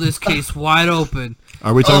blow this case wide open.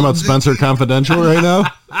 Are we talking about Spencer Confidential right now?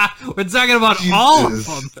 We're talking about all of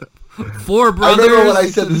them. 4 brothers. I remember when I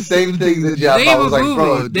said the same thing to Jeff. I was like,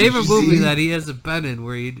 bro, name a movie see? that he hasn't been in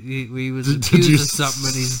where he was accused of something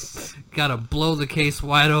and he's got to blow the case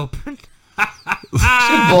wide open.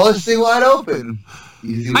 Should blow this thing wide open.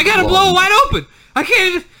 I got to blow it wide open. I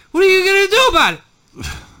can't. What are you going to do about it?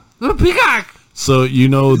 Little peacock. So you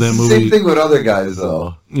know that movie. Same thing with other guys,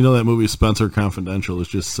 though. You know that movie Spencer Confidential is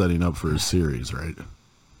just setting up for a series, right?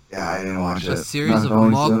 Yeah, I didn't watch it. A series of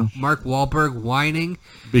Mark Wahlberg whining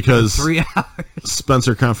because for 3 hours.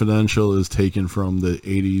 Spencer Confidential is taken from the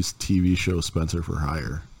 80s TV show Spencer for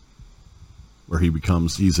Hire, where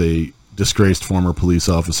he's a disgraced former police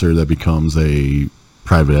officer that becomes a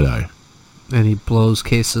private eye. And he blows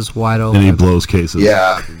cases wide open. Wide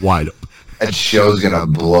open. That show's gonna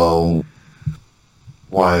blow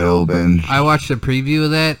wide open. I watched a preview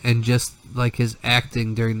of that, and just like his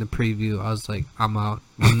acting during the preview, I was like, I'm out.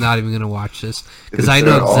 I'm not even going to watch this. Because I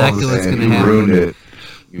know exactly what's going to happen.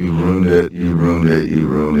 You ruined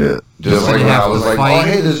it. Just like when I was like, oh,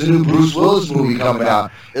 hey, there's a new Bruce Willis movie coming out.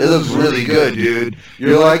 It looks really good, dude.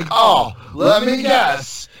 You're like, oh, let me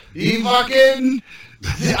guess. He fucking...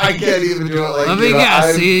 I can't even do it like Let me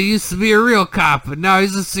guess. He used to be a real cop, but now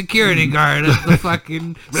he's a security guard at the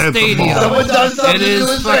fucking stadium. Someone does something to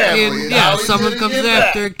his family. Yeah, someone comes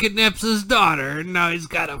after and kidnaps his daughter, and now he's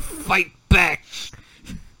got to fight back.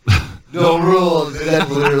 No rules. And that's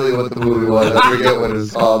literally what the movie was. I forget what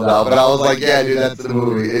it's called now. But I was like, yeah, dude, that's the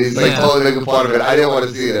movie. And he's like totally making fun of it. I didn't want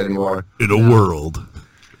to see it anymore. In a world.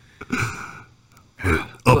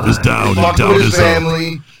 Up is down and down with his is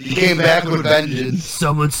family. up. He came back with vengeance.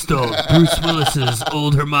 Someone stole Bruce Willis's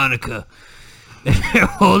old harmonica. And they're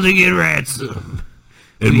holding it ransom.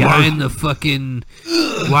 And behind the fucking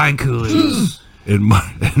wine coolers. And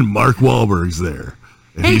Mark Wahlberg's there.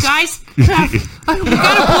 And hey guys, we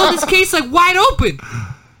gotta blow this case like wide open.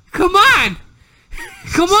 Come on,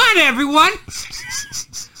 everyone.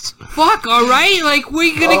 Fuck, all right. Like,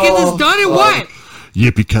 we gonna get this done or what?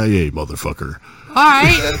 Yippee-ki-yay, motherfucker. All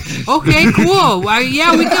right. Okay, cool.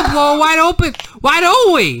 Yeah, we can blow it wide open. Why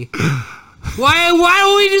don't we? Why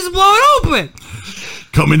don't we just blow it open?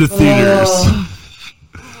 Coming to theaters.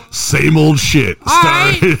 Same old shit.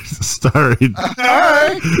 Starring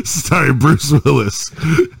Bruce Willis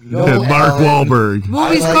and Mark Wahlberg.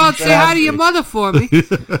 Movie's called Say Hi to Your Mother for Me.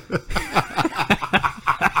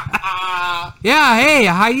 Yeah, hey,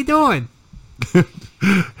 how you doing?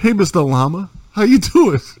 Hey, Mr. Llama. How you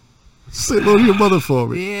doing? Say hello to your mother for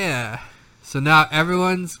me. Yeah. So now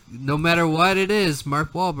everyone's, no matter what it is,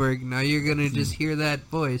 Mark Wahlberg, now you're going to just hear that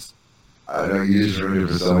voice. I know you just ruined it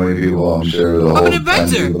for so many people, I'm sure. I'm an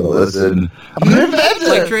inventor. Listen. I'm an inventor.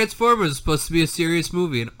 Like Transformers was supposed to be a serious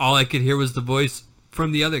movie, and all I could hear was the voice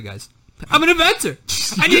from the other guys. I'm an inventor.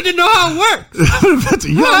 I need to know how it works. I'm an inventor.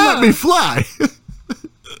 You don't let me fly.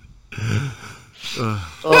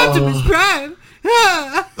 Optimus Prime.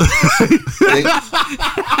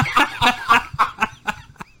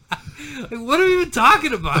 What are we even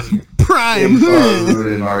talking about here? Prime.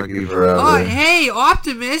 Oh, hey,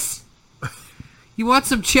 Optimus. You want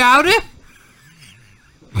some chowder?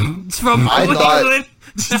 It's from New England.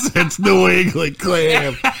 It's New England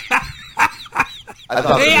clam.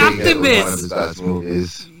 Hey, Optimus.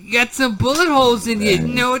 You got some bullet holes in you. You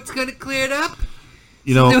know what's going to clear it up?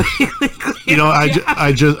 I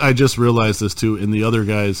just realized this too. In the other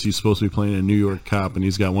guys, he's supposed to be playing a New York cop, and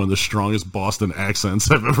he's got one of the strongest Boston accents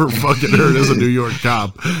I've ever fucking heard as a New York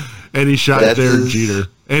cop. And he shot Derek Jeter.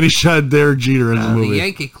 And he shot Derek Jeter in the movie. The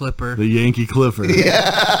Yankee Clipper. The Yankee Clipper. Yeah.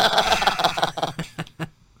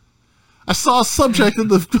 I saw a subject in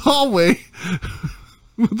the hallway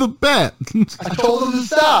with a bat. I told him to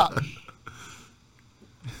stop.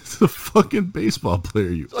 It's a fucking baseball player,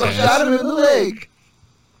 you So I shot him in the leg.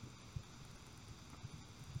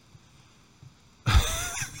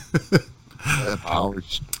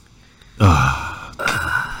 Powers.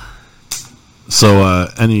 So,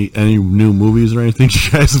 any new movies or anything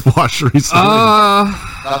you guys have watched recently?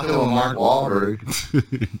 Nothing with Mark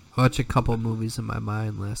Wahlberg. Watch a couple movies in my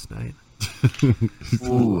mind last night.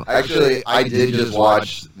 Ooh, actually, I did just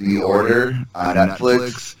watch The Order on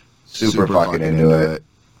Netflix. Super fucking into it.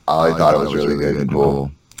 I thought it was really good and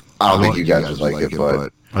cool. I don't think you guys would like it,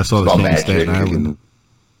 but I saw the King of Staten Island.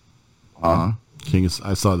 Huh?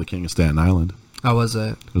 I saw the King of Staten Island. How was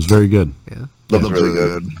it? It was very good. Yeah. Looked really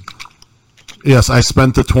good. Yes, I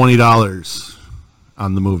spent the $20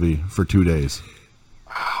 on the movie for 2 days.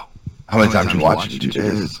 Wow. How many times did you watch it in 2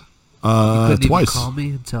 days? Couldn't Twice. Even call me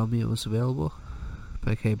and tell me it was available.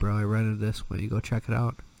 Like, hey, bro, I rented this. Why don't you go check it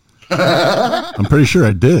out? I'm pretty sure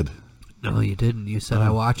I did. No, you didn't. You said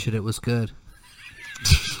I watched it. It was good.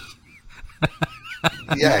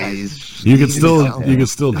 Yeah, you could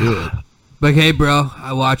still do it. Like, hey, bro,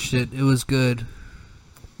 I watched it. It was good.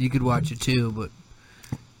 You could watch it too, but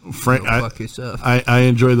Frank, fuck yourself. I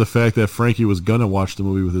enjoy the fact that Frankie was gonna watch the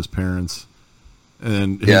movie with his parents,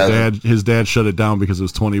 and his dad shut it down because it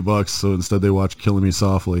was $20. So instead, they watched "Killing Me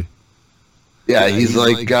Softly." Yeah, he's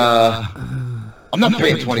like, I'm not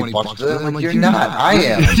paying $20 for that. I'm like, you're not. I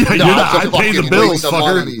am. You're not. I pay the bills,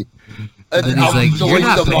 fucker. And he's like, so you're waste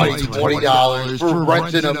not of money, paying $20 for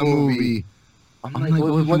renting a movie. I'm like,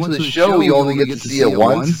 well, we went to the show. You only get to see it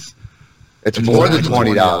once. It's more than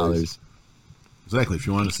 $20. Exactly. If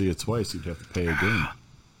you wanted to see it twice, you'd have to pay again.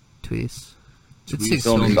 Tweets. It's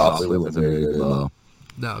only Softly was very good, though.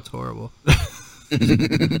 No, it's horrible. I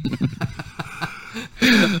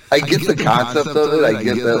get the concept of it. I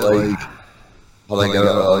get that, like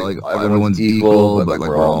everyone's equal, but like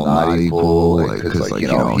we're all not equal. Because they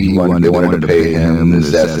wanted to pay him the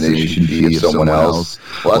assassination fee of someone else.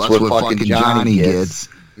 Well, that's what fucking Johnny gets.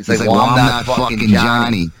 He's like, well, I'm not fucking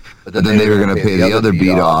Johnny. But then they were gonna pay the other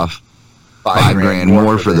beat off $5,000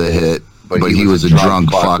 more for the hit. But he was a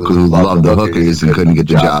drunk fuck who loved the hookers and couldn't get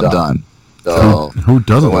the job done. So who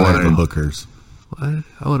doesn't like the hookers? What?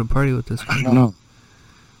 I want to party with this guy. I don't know.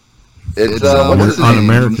 It's what's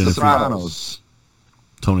un-American. Sopranos.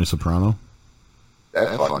 Tony Soprano.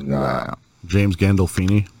 That fucking guy. James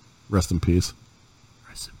Gandolfini. Rest in peace.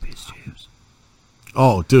 Rest in peace, James.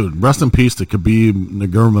 Oh, dude. Rest in peace to Khabib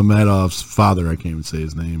Nurmagomedov's father. I can't even say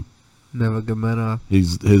his name. Nurmagomedov.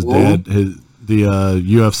 He's his dad. The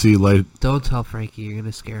UFC light. Don't tell Frankie. You're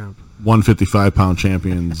gonna scare him. 155-pound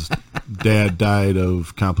champion's dad died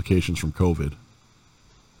of complications from COVID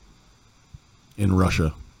in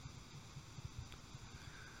Russia.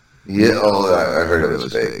 Yeah, I heard it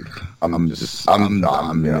was fake.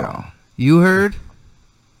 You heard?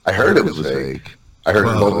 I heard it was fake. I heard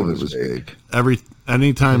COVID was fake.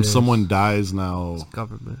 Anytime someone dies now, It's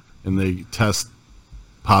government. and they test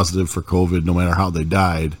positive for COVID, no matter how they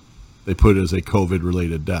died, they put it as a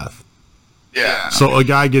COVID-related death. Yeah. So a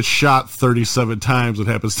guy gets shot 37 times and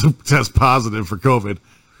happens to test positive for COVID.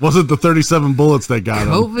 Wasn't the 37 bullets that got him.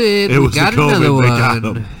 COVID. It was the got COVID another that got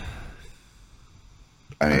one. him.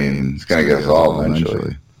 I mean, it's gonna get us all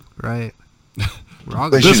eventually. Right. We're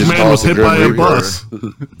all They gonna- should This just man call was it hit the by a Grim bus.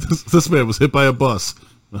 This man was hit by a bus.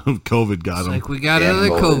 COVID got It's him. like we got Yeah, another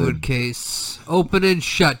COVID. COVID case. Open and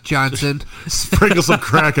shut, Johnson. Sprinkle some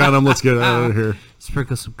crack on him. Let's get out of here.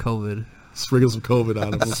 Sprinkle some COVID. Sprinkle some COVID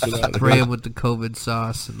on him. Let's get out of Spray here. him with the COVID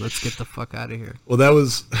sauce and let's get the fuck out of here. Well, that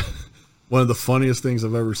was one of the funniest things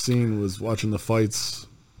I've ever seen was watching the fights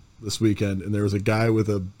this weekend, and there was a guy with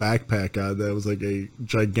a backpack on that was like a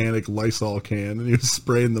gigantic Lysol can, and he was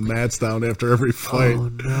spraying the mats down after every fight. Oh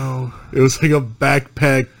no. It was like a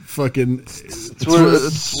backpack fucking... It's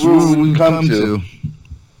where we come to.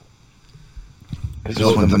 I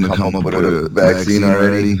just want them to come up with a vaccine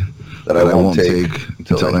already that I won't take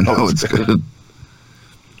until I know it's good.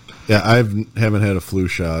 Yeah, haven't had a flu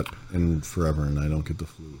shot in forever, and I don't get the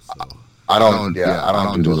flu, so... I don't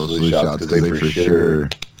do those flu shots because they for sure...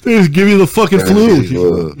 They just give you the fucking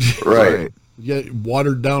flu. Right. Yeah,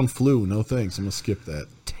 watered down flu. No thanks. I'm gonna skip that.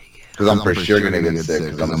 Take Because I'm for sure going to get sick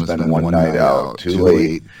because I'm going to spend one night out too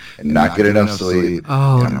late and not get enough sleep.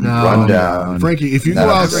 Oh, and no. Run down. Frankie, if you go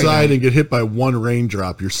outside and get hit by one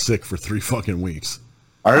raindrop, you're sick for 3 fucking weeks.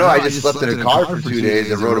 I don't know. I just slept in a car for 2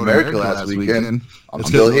 days at Road America last weekend. I'm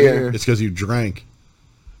still here. It's because you drank.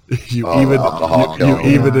 You alcohol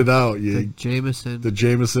evened it out. The Jameson. The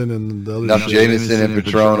Jameson and the other Enough Jameson and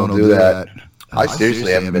Patron will do that. I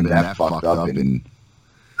seriously haven't been that fucked up in...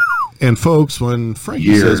 And folks, when Frankie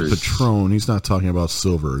years. says Patron, he's not talking about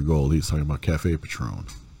silver or gold. He's talking about Cafe Patron.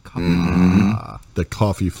 The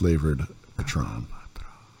coffee-flavored Patron.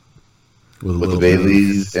 With the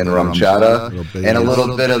Baileys and rum chata. And a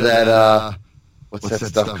little bit of that, what's that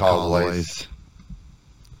stuff called, boys?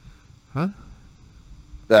 Huh?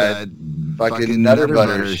 That fucking Nutter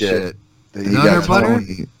Butter shit. Nutter Butter?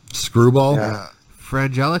 Screwball? Yeah.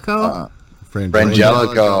 Frangelico?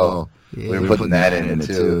 Frangelico. Yeah. We were putting that in it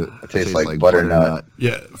too. It tastes like butternut.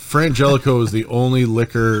 Yeah, Frangelico is the only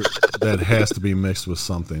liquor that has to be mixed with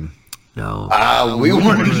something. No. We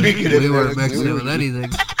weren't drinking it. We weren't mixing it with anything.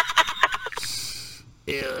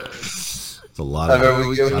 Yes. It's a lot of It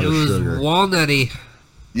was sugar. walnutty.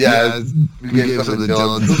 Yeah, we gave some to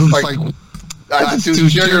Dylan. It was like, that's too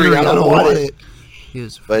sugary. I don't want it.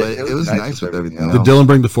 But it was nice with everything else. Did Dylan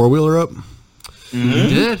bring the four-wheeler up? He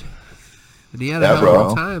did. And he had a hell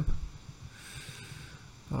of a time.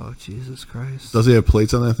 Oh, Jesus Christ. Does he have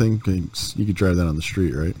plates on that thing? You could drive that on the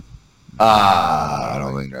street, right? I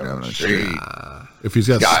don't think driving on the street. If he's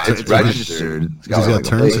got... It's registered. He's got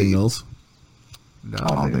turn signals. No, I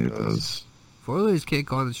don't think it does. Four-wheelers can't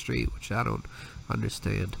go on the street, which I don't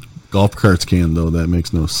understand. Golf carts can, though. That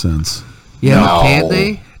makes no sense. Yeah, No. can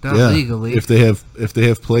they? Not legally. If they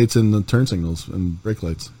have plates and the turn signals and brake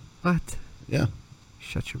lights. What? Yeah.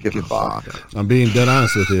 Shut your Give a mouth. fuck. I'm being dead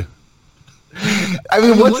honest with you. I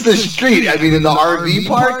mean, what's the street? I mean, in the RV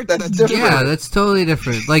park? That's different. Yeah, that's totally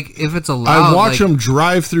different. Like, if it's allowed. I watch them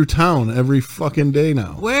drive through town every fucking day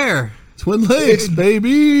now. Where? Twin Lakes,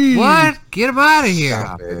 baby. What? Get them out of here.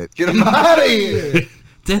 Stop it. Get them out of here.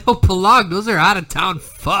 They don't belong. Those are out-of-town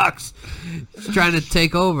fucks. Just trying to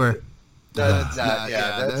take over. That's not,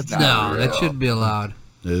 that's not No, real. that shouldn't be allowed.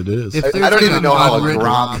 It is. If there's I don't like even an know how a unwritten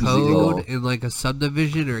Grom's legal. code in like a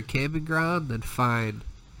subdivision or a camping ground, then fine.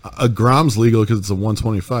 A Grom's legal because it's a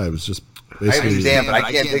 125. It's just I basically... understand, but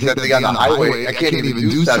I can't take that thing on the highway. I can't even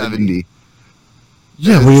do 70.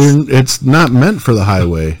 Yeah, well, it's not meant for the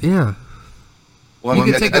highway. Yeah. Well,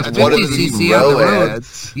 You can take a that's one of 50cc on the road.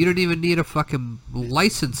 ads. You don't even need a fucking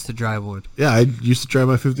license to drive one. Yeah, I used to drive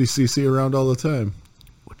my 50cc around all the time.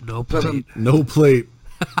 With no plate. No plate.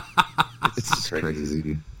 It's just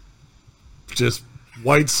crazy. Just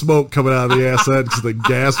white smoke coming out of the ass end because the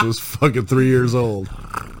gas was fucking 3 years old.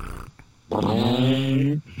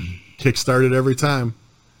 Kick-started every time.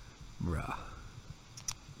 Bruh.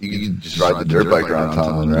 You can just ride the dirt bike around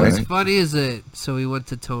town, What's right? funny is that, so we went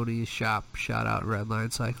to Tony's shop, shout out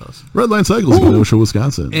Redline Cycles. Redline Cycles in Kenosha,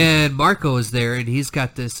 Wisconsin. And Marco is there, and he's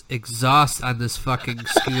got this exhaust on this fucking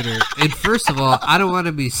scooter. And first of all, I don't want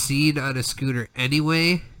to be seen on a scooter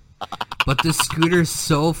anyway, but this scooter's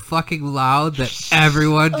so fucking loud that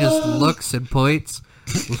everyone just looks and points.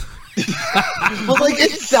 Well, like,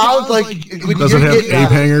 it sounds like... when Does you're it have getting ape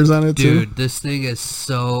out- hangers on it, too? Dude, this thing is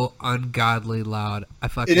so ungodly loud. I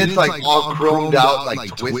fucking... And it's like all chromed out,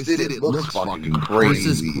 like twisted. It looks fucking There's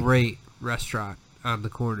this crazy. great restaurant on the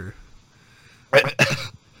corner.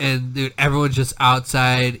 And, dude, everyone's just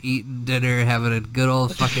outside eating dinner, having a good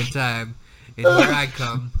old fucking time. And here I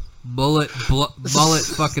come, mullet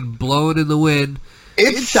fucking blowing in the wind.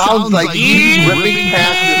 It sounds like he's ripping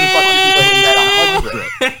past this fucking plane at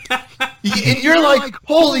 100. And you're like,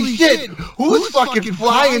 holy shit, who's fucking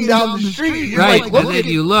flying down the street? You're Right, like, and look then at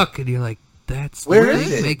you look, and you're like, that's Where the is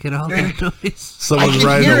thing it? making all that noise. I Someone's can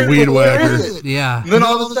riding hear a it, weed but where whacker. is it? Yeah. And then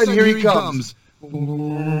all of a sudden, here he comes. At like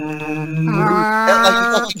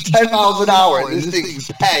fucking 10 miles an hour. This thing's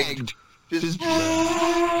pegged. Just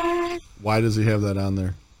Why does he have that on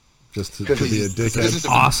there? Just to be a dickhead?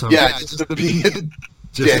 Awesome. yeah, just to be a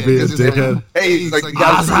Just to be a dickhead? Hey, he's like, you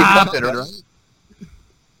gotta see something, right?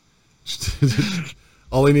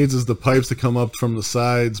 All he needs is the pipes to come up from the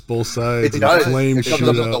sides, both sides, It and does. flames It comes shoot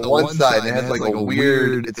up on out. the one side and it has like a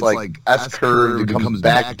weird, it's like S-curved, it comes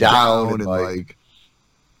back down and like,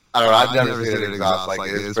 I don't know, I've never seen an exhaust like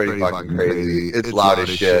it. It's pretty fucking crazy. It's loud as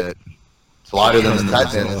shit. It's louder than the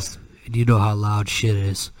Titans. And you know how loud shit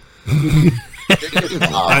is.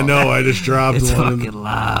 I know, I just dropped It's one. fucking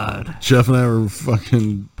loud. Jeff and I were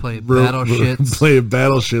fucking Playing battle shits. playing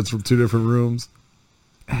battle shits from two different rooms.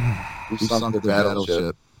 We sunk the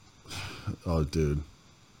battleship. Oh, dude,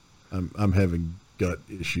 I'm having gut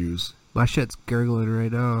issues. My shit's gurgling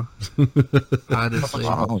right now. Honestly.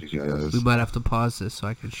 We might have to pause this so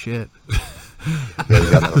I can shit.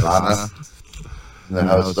 Then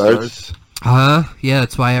how it starts? Yeah,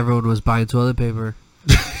 that's why everyone was buying toilet paper.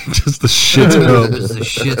 Just the shit's come. The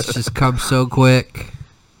shits just come so quick.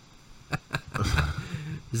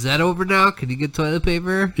 Is that over now? Can you get toilet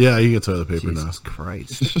paper? Yeah, you get toilet paper Jesus now.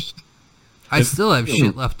 Christ. I still have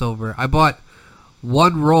shit left over. I bought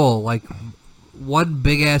one roll, like one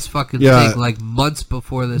big ass fucking thing, like months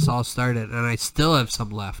before this all started, and I still have some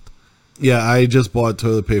left. Yeah, I just bought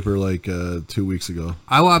toilet paper like 2 weeks ago.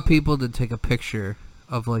 I want people to take a picture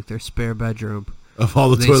of like their spare bedroom of all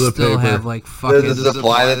the toilet paper. They still have like fucking the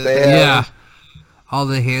supply that they have. Yeah. All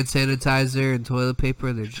the hand sanitizer and toilet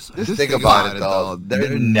paper, they're just like... Just think about it, though.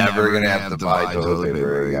 They're never going to have to buy toilet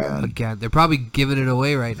paper again. Again, they're probably giving it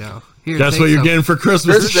away right now. Here, that's what you're getting for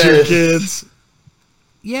Christmas this year, kids.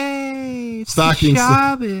 Yay! Stocking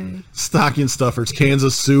stuffers, cans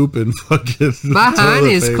of soup, and fucking my hind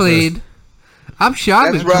is clean. I'm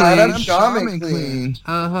Charmin clean. That's right, I'm Charmin clean.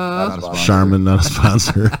 Charmin, not a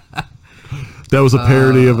sponsor. That was a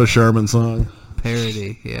parody of a Charmin song.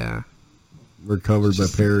 Parody, yeah. We're covered by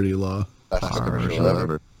parody law.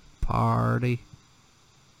 Party.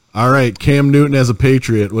 All right, Cam Newton as a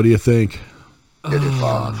Patriot. What do you think? Get it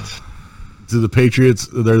fucked. Do the Patriots?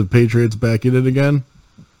 Are the Patriots back in it again?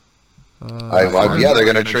 Yeah, they're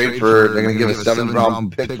going to trade for. They're going to give a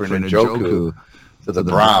 7th-round pick for Njoku to the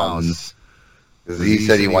Browns because he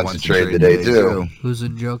said he wants to trade today too. Who's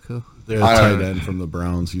Njoku? They're a tight end from the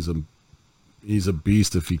Browns. He's a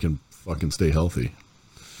beast if he can fucking stay healthy.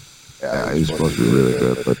 Yeah, he's supposed to be really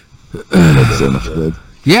good, but that's good.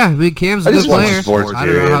 Yeah, I mean, Cam's a good player. I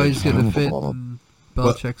don't know how he's going to fit in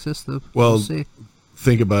Belichick's system. Well, we'll see.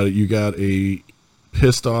 Think about it. You got a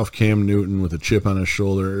pissed off Cam Newton with a chip on his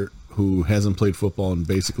shoulder who hasn't played football in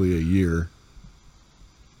basically a year.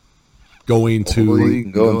 Going to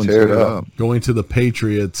the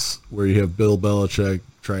Patriots where you have Bill Belichick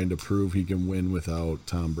trying to prove he can win without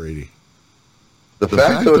Tom Brady. The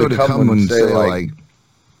fact though to come and say like,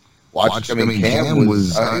 Cam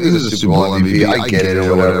was he was a Super Bowl MVP. I get it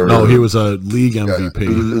or whatever. No, he was a league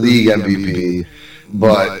MVP. League MVP,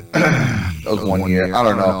 but that was 1 year. I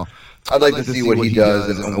don't know. I'd like to see what he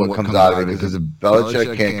does and what comes out of it because if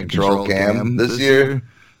Belichick can't control Cam this year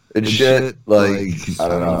and shit, like I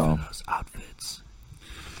don't know. Those outfits.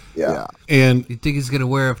 Yeah. And you think he's gonna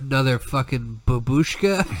wear another fucking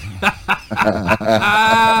babushka?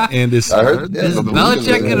 And is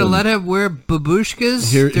Belichick gonna let him wear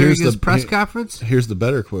babushkas during his press conference? Here's the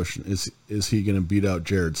better question: Is he gonna beat out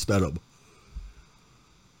Jared Stidham?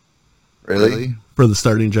 Really? For the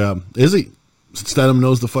starting job? Is he? Stidham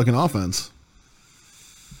knows the fucking offense.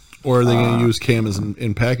 Or are they going to use Cam as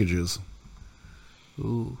in packages?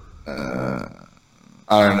 Ooh. I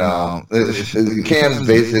don't know. Cam's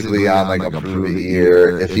basically on like a prove it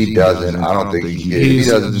year. If he doesn't, I don't think he's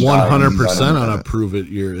 100% on a prove it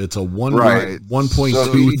year. It's a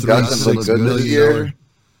 1.236 million.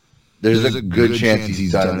 There's a good chance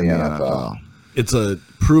he's done in the NFL. It's a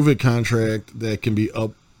prove it contract that can be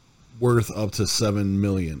worth up to $7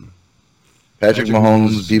 million. Patrick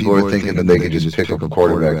Mahomes, people are thinking that they could just pick up a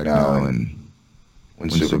quarterback now and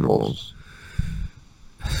win Super Bowls.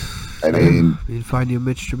 I mean, you'd find you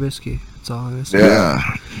Mitch Trubisky. That's all I'm saying. Yeah.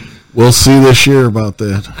 We'll see this year about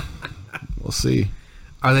that. We'll see.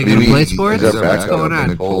 Are they going to play sports? What's going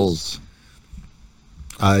on?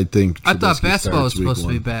 I think. I thought basketball was supposed to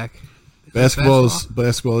be back. Baseball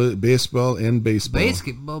and baseball.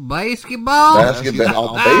 Basketball.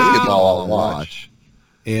 I'll watch.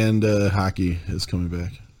 And hockey is coming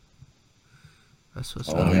back. That's what's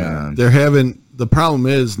up. Man. They're having the problem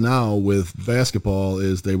is now with basketball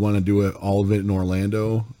is they want to do it all of it in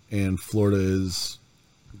Orlando, and Florida is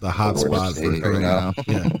the hot spot for it right now.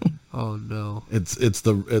 Yeah. Oh no! It's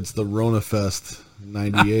the Rona Fest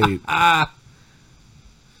 '98.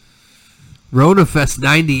 Rona Fest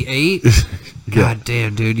 '98. God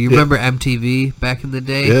damn, dude! You remember MTV back in the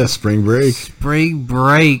day? Yeah, Spring Break. Spring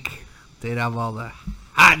Break. They'd have all the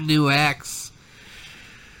hot new acts.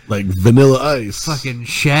 Like Vanilla Ice. Fucking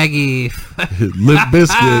Shaggy. Limp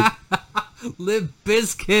Bizkit. Limp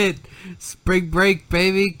Bizkit. Spring Break,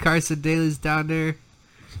 baby. Carson Daly's down there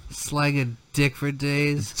slanging dick for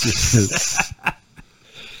days.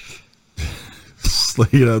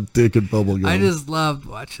 Slanging out dick and bubblegum. I just loved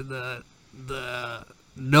watching the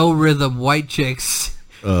no rhythm white chicks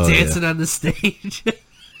dancing on the stage.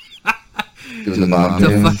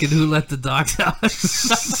 The fucking Who Let the Dogs Out.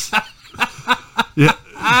 Yeah.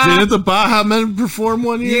 Didn't the Baha Men perform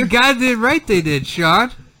one year? You goddamn right they did,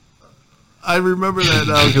 Sean. I remember that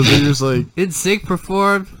now because they're just like... NSYNC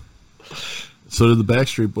performed. So did the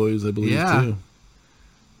Backstreet Boys, I believe, too.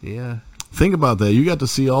 Yeah. Think about that. You got to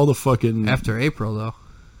see all the fucking... After April, though.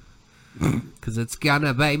 Because it's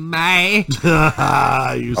gonna be May.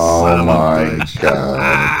 You son of a bitch.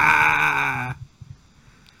 God.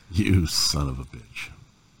 You son of a bitch.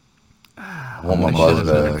 I want my buzz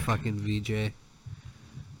back. Fucking VJ.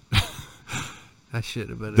 I should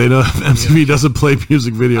have been. They know MTV doesn't play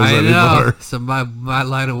music videos anymore. So my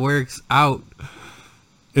line of work's out.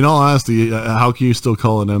 In all honesty, how can you still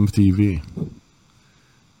call it MTV?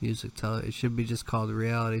 Music television. It should be just called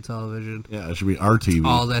reality television. Yeah, it should be RTV.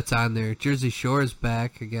 All that's on there. Jersey Shore's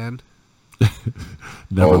back again.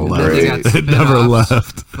 Never left. It never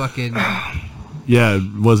left. Fucking. Yeah,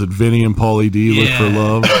 was it Vinny and Pauly D look for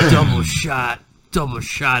love? Double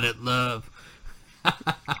shot at love.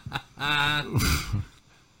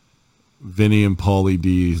 Vinny and Pauly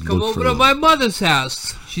D Come over to my mother's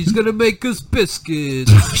house. She's gonna make us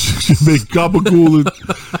biscuits. She make gabagool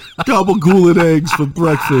and eggs for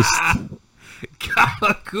breakfast.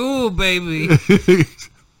 Gabagool, baby.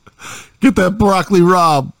 Get that broccoli,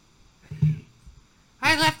 Rob.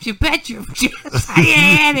 I left your bedroom, Jess. I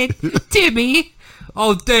had it, Timmy.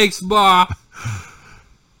 Oh, thanks, Ma.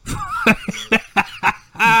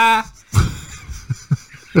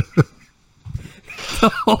 The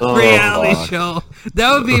whole reality show.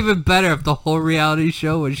 That would be even better if the whole reality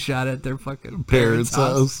show was shot at their fucking parents'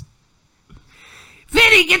 house.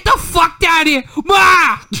 Vinny, get the fuck down here!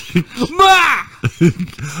 Ma! Ma!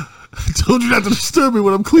 I told you not to disturb me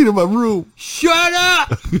when I'm cleaning my room. Shut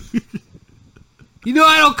up! You know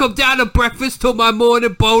I don't come down to breakfast till my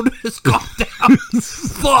morning bonus gone down.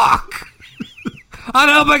 Fuck! How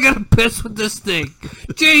the hell am I gonna piss with this thing?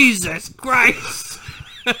 Jesus Christ!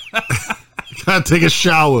 Gotta take a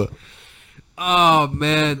shower. Oh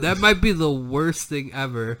man, that might be the worst thing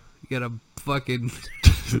ever. You got a fucking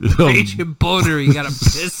raging boner. You gotta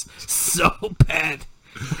piss so bad.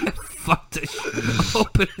 Fuck the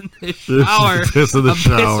open in the shower. Piss in the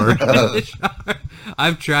shower.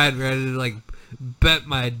 I've tried, right? To like bent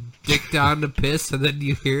my dick down to piss, and then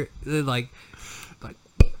you hear like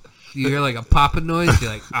you hear like a popping noise.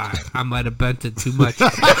 You're like, all right, I might have bent it too much.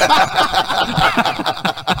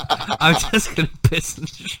 I'm just gonna piss in the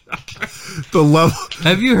shower. The level.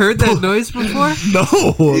 Have you heard that noise before? No.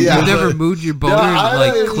 Yeah. You've never moved your boner and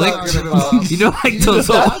like clicked. You know, like those.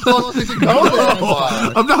 I'm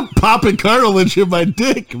not popping cartilage in my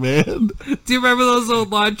dick, man. Do you remember those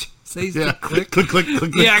old launch? Yeah, click, click, click,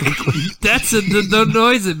 click. Yeah, click. that's the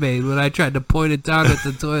noise it made when I tried to point it down at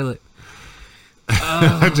the toilet.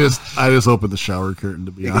 I just opened the shower curtain,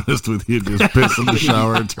 to be honest with you. Just piss in the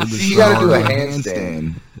shower and turn the shower. You gotta do a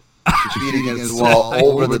handstand. Feet against the wall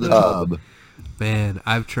over the tub. Man,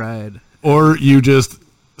 I've tried. Or you just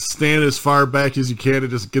stand as far back as you can and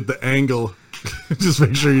just get the angle. Just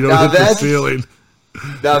make sure you don't hit the ceiling.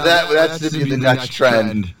 Now that's to be the next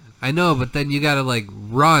trend. I know, but then you gotta like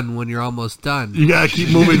run when you're almost done. You gotta keep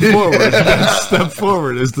moving forward. You gotta step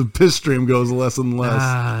forward as the piss stream goes less and less.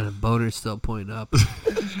 The boner's still pointing up.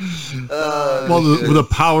 Well, the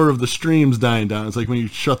power of the stream's dying down. It's like when you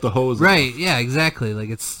shut the hose. Right? Yeah, exactly.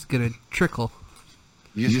 Like it's gonna trickle.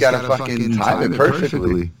 You just gotta fucking time it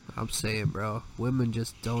perfectly. I'm saying, bro, women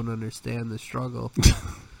just don't understand the struggle.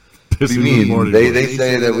 What do you mean? They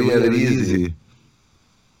say that we have it easy.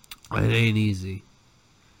 It ain't easy.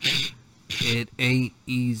 It ain't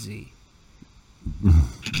easy.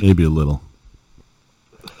 Maybe a little.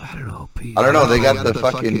 I don't know, Pete. I don't know. They got the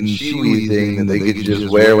fucking shiwi thing that they could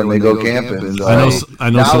just wear when they go camping. So I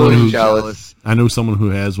know someone who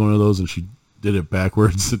has one of those, and she did it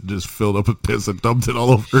backwards and just filled up with piss and dumped it all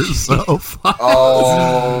over herself.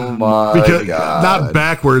 Oh my god! Not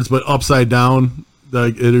backwards, but upside down.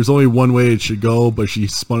 Like there's only one way it should go, but she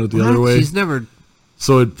spun it the other way. She's never.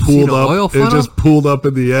 So it pooled up. It just pooled up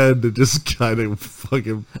in the end. It just kind of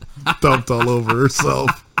fucking dumped all over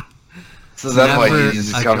herself. So that's why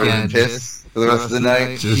she's just covered in piss for the rest of the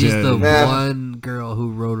night. She's the one girl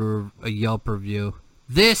who wrote a Yelp review.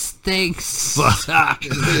 This thing sucks.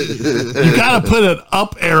 You gotta put an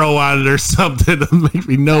up arrow on it or something to make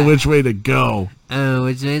me know which way to go. Oh,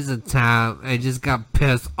 which is the top? I just got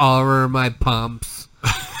piss all over my pumps.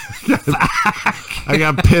 I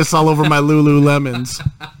got piss all over my Lululemons.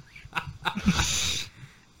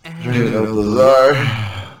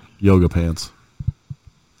 Yoga pants.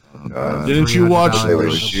 Oh, God. Didn't you watch? They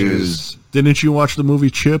wear shoes. Didn't you watch the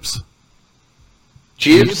movie Chips?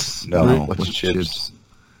 Chips? No. What's Chips?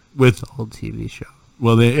 With old TV show.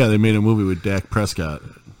 Well, they made a movie with Dak Prescott.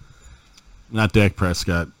 Not Dak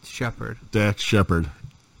Prescott. Shepard. Dak Shepard.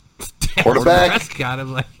 Quarterback? Prescott.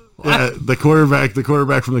 I'm like, what? Yeah, the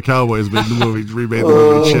quarterback from the Cowboys made the movie, remade the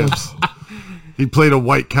movie Chips. He played a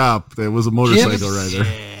white cop that was a motorcycle rider.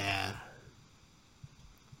 Yeah.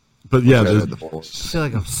 But yeah, I feel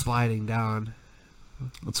like I'm sliding down.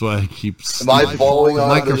 that's why I keep. Am I falling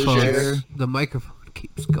on the chair? The microphone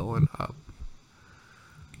keeps going up.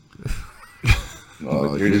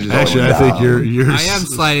 Oh, you're just Actually, I think you're. I am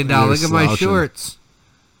sliding down. Look at my shorts.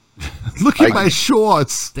 Look at my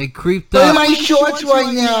shorts. They creeped Look at up. my shorts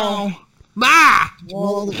right now. Ma!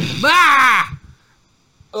 Ma!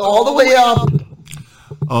 All the way up.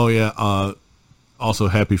 Oh yeah. Also,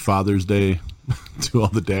 happy Father's Day to all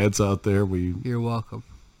the dads out there. You're welcome.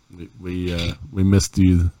 We missed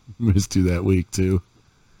you that week too.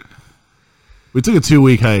 We took a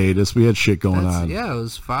 2-week hiatus. We had shit going on. Yeah, it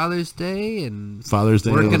was Father's Day and Father's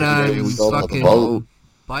Day. working on sold the fucking boat.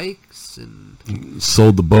 bikes and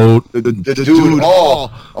Sold the boat. The dude,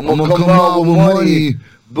 I'm gonna come out with money.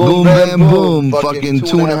 Boom, bam, boom. Fucking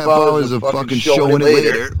 2.5 hours of fucking showing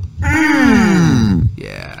later.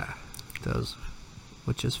 yeah, those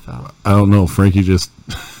what just fell. I don't know. Frankie just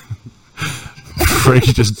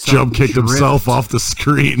jump kicked dripped. himself off the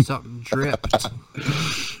screen. Something dripped.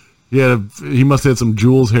 He must have had some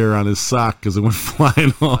Jules hair on his sock because it went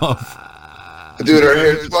flying off. Dude, her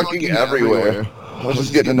hair's fucking everywhere. Let's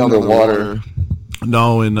just get another water.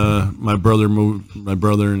 No, and my brother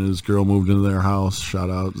and his girl moved into their house. Shout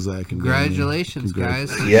out Zach and Congratulations,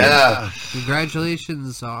 guys. Yeah.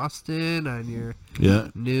 Congratulations, Austin, on your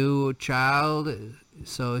new child.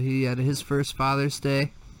 So he had his first Father's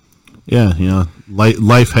Day. Yeah.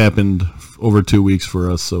 Life happened over 2 weeks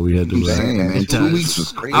for us, so we had to. Man, 2 weeks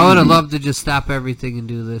was crazy. I would have loved to just stop everything and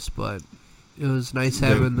do this, but it was nice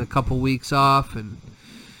having a couple weeks off, and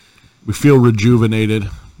we feel rejuvenated.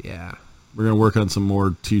 yeah. We're gonna work on some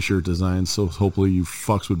more T-shirt designs, so hopefully you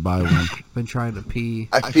fucks would buy one. Been trying to pee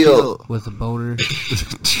I feel with a boner,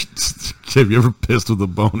 Have you ever pissed with a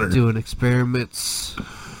boner? doing experiments.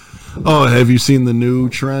 Oh, have you seen the new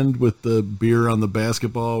trend with the beer on the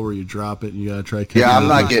basketball where you drop it and you gotta try? Yeah, I'm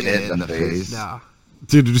not getting it in the face. Nah.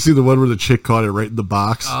 Dude, did you see the one where the chick caught it right in the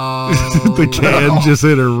box? Oh, The can just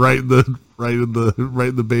hit her right in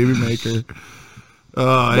the baby maker. Oh,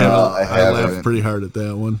 I laughed pretty hard at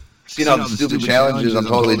that one. Seen all the stupid challenges I'm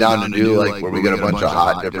totally down to do, like where we get a bunch of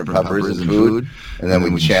hot different peppers and food, and then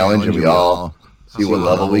we challenge and we all see what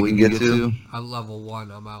level we can get to. I'm level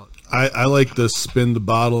 1. I'm out. I like to spin the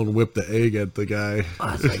bottle and whip the egg at the guy. Oh,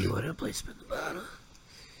 I thought you wanted to play spin the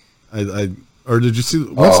bottle. Or did you see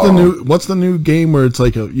what's the new game where it's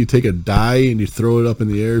like you take a die and you throw it up in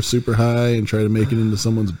the air super high and try to make it into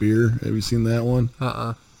someone's beer? Have you seen that one?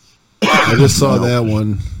 I just saw that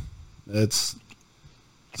one. That's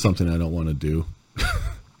something I don't want to do.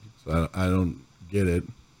 So I don't get it.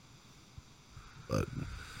 But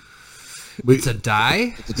It's a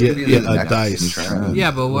die? a dice.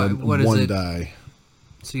 Yeah, but what is one it? die.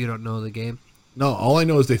 So you don't know the game? No, all I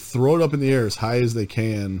know is they throw it up in the air as high as they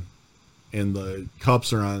can, and the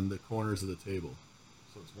cups are on the corners of the table.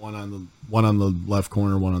 So it's one on the left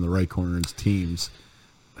corner, one on the right corner. It's teams,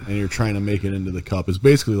 and you're trying to make it into the cup. It's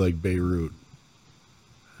basically like Beirut.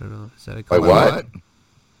 I don't know. Is that a Like country? what?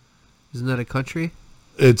 Isn't that a country?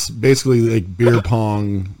 It's basically like beer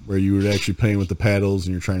pong, where you were actually playing with the paddles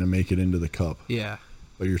and you're trying to make it into the cup. Yeah.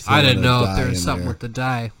 But you're I didn't a know die if there was in something there. with the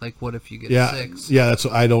die. Like, what if you get 6? Yeah, that's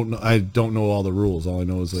what I don't know. I don't know all the rules. All I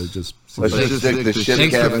know is I just. Let's just stick the ship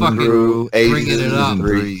Thanks for cabin fucking crew, bringing aces it up. and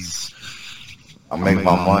threes. I'll make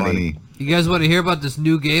my money. You guys want to hear about this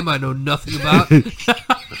new game I know nothing about?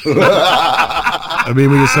 I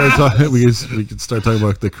mean, we can start talking. We can start talking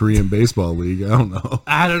about the Korean baseball league. I don't know.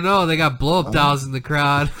 I don't know. They got blow-up dolls in the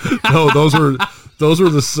crowd. No, those were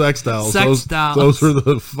the sex dolls. Sex dolls. Those were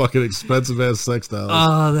the fucking expensive ass sex dolls.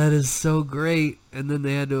 Oh, that is so great. And then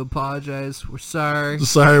they had to apologize. We're sorry.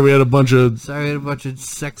 Sorry, we had a bunch of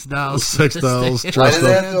sex dolls. sex dolls Why dressed did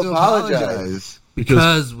they up have to apologize?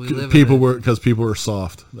 Because we live people in were people were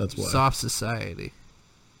soft. That's a why. soft society.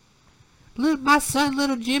 My son,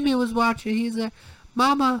 little Jimmy, was watching. He's like,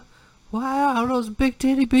 Mama, why are those big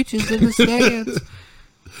titty bitches in the stands?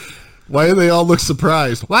 Why do they all look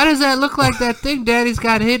surprised? Why does that look like that thing Daddy's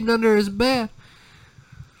got hidden under his bed?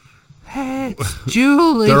 Hey, it's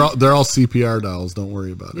Julie. They're all CPR dolls. Don't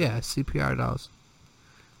worry about it. Yeah, CPR dolls.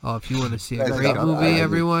 Oh, if you want to see a great movie,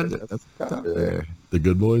 everyone, The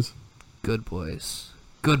Good Boys. Good Boys.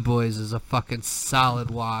 Good Boys is a fucking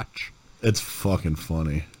solid watch. It's fucking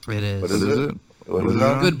funny. It is. What is it? What is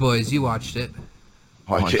it? Good Boys, you watched it.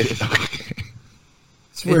 Watch it. Okay.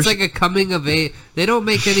 It's like a coming of age. They don't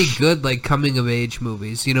make any good like coming of age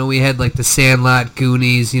movies. You know, we had like The Sandlot,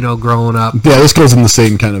 Goonies. You know, growing up. Yeah, this goes in the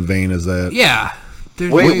same kind of vein as that. Yeah.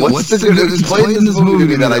 Wait, what's the good? Explain this movie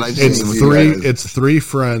to me that I've seen. It's three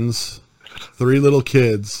friends, three little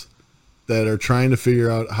kids that are trying to figure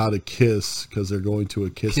out how to kiss because they're going to a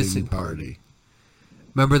kissing party.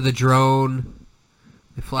 Remember the drone?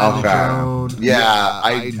 They fly the drone. Yeah,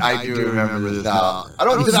 I do remember this now.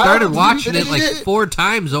 We started watching it like 4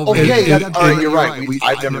 times over. Okay, all right, you're right.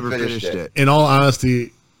 I've never finished it. In all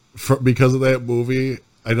honesty, because of that movie,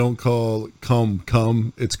 I don't call cum.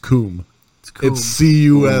 It's coom. It's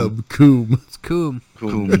C-U-M. Coom. It's coom.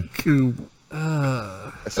 Coom.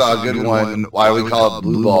 I saw a good one. Why we call it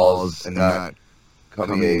blue balls and not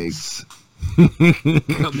cummy eggs?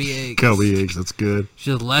 Cummy eggs. Cummy eggs. That's good.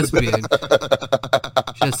 She's a lesbian.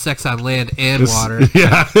 She has sex on land and water.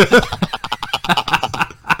 Yeah.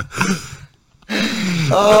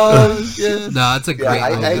 Oh shit! No, it's a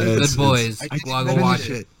great movie. Good boys. I'll go watch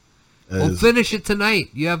it. We'll finish it tonight.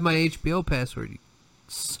 You have my HBO password. You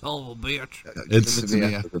son of a bitch.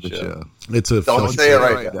 It's a. Don't say it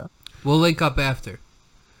right now. We'll link up after.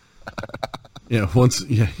 Yeah. What do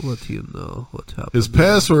you know? What's happening? His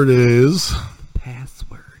password is.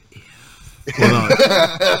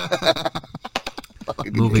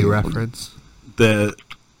 Movie reference. The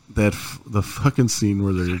fucking scene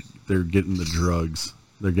where they're getting the drugs,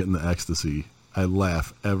 they're getting the ecstasy. I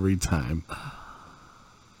laugh every time.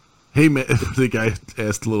 Hey man, the guy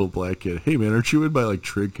asked the little black kid, "Hey man, aren't you in my like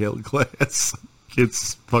trig class?"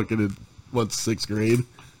 Kid's fucking in 6th grade.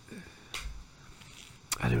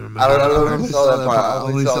 I didn't remember. I don't saw that part. I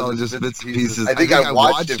only saw just bits and pieces. I think I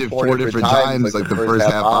watched it 4 different times, like the first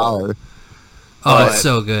half hour. Oh, it's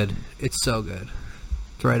so good. It's so good.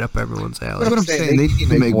 It's right up everyone's alley. That's what I'm saying. They need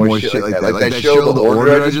to make more shit like that. Like that show, The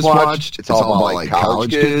Order I just watched, it's all about like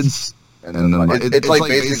college kids. And then it's like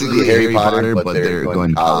basically Harry Potter, but they're going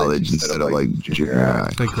to college instead of like junior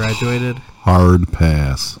high. They graduated. Hard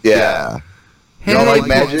pass. Yeah. You know, like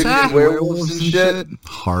magic and werewolves and shit?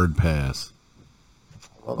 Hard pass.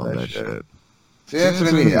 Love that shit. See, that's what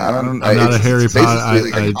I mean. I'm not a Harry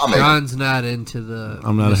Potter. John's not into the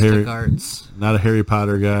I'm not mystic arts. Not a Harry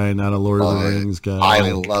Potter guy. Not a Lord of the Rings guy.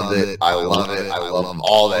 I love it. I love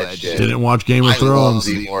all that shit. Didn't watch Game of Thrones.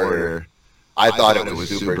 The Order. I thought it was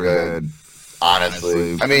super good.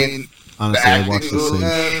 Honestly, I mean, honestly, I watched the same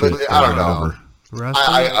shit. But I don't know.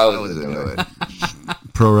 I was into it.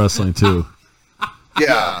 Pro wrestling too.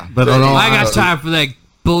 Yeah, but I got time for that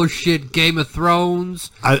bullshit Game of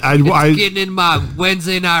Thrones. It's getting in my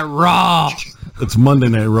Wednesday Night Raw. It's Monday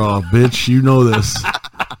Night Raw, bitch. You know this.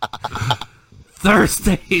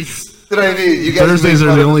 Thursdays. Thursdays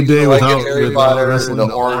are the only day without Harry Potter and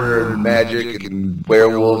the Order and magic and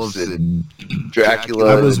werewolves and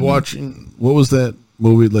Dracula. I was watching. What was that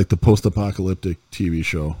movie? Like the post-apocalyptic TV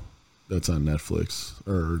show that's on Netflix,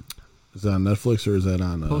 or is that on Netflix or is that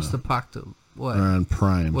on post-apocalyptic? What? Or on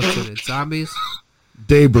Prime? What's it? Zombies.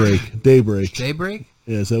 Daybreak. Daybreak.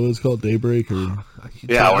 Yeah, is that what it's called? Daybreak or?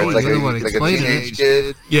 Yeah, or it's like a teenage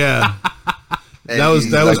kid. Yeah. That was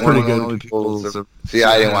pretty good. See,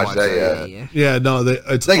 I didn't watch that yet. Yeah, no,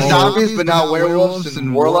 it's like zombies, but not werewolves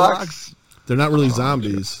and warlocks. They're not really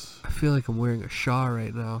zombies. I feel like I'm wearing a shawl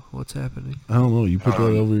right now. What's happening? I don't know. You put that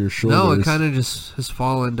over your shoulders. No, it kind of just has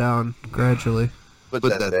fallen down gradually. Put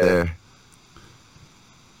that there.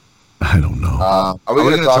 I don't know. Are we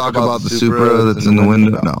going to talk about the Supra that's in the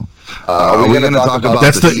window? No. Are we going to talk about the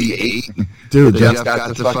C8? Dude, Jeff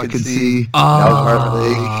got to fucking see.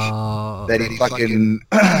 That he fucking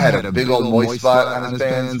had a big old moist spot on his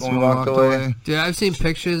pants when we walked away. Dude, I've seen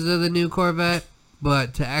pictures of the new Corvette,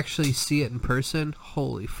 but to actually see it in person,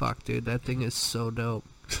 holy fuck, dude, that thing is so dope.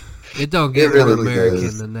 It don't get more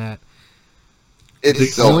American than that. It's the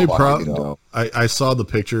so only problem. Dope. I saw the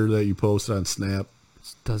picture that you posted on Snap.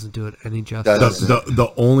 Doesn't do it any justice.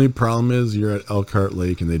 The only problem is you're at Elkhart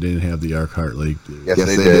Lake and they didn't have the Elkhart Lake. Dude. Yes,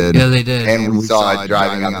 they did. Yeah, they did. And we saw it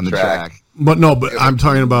driving on the track. But I'm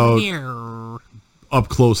talking about up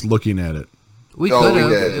close looking at it. We could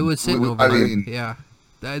have. It was sitting over there. Yeah.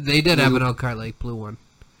 They did have an Elkhart Lake blue one.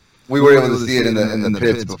 We were able to see it in the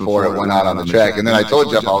pits before it went out on the track. And then I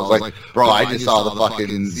told Jeff, I was like, bro, I just saw the fucking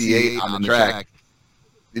C8 on the track.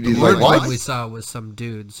 And he's like, what? We saw was some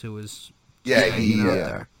dudes who was...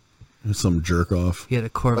 Yeah. Some jerk off. He had a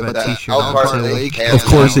Corvette t-shirt on too. Of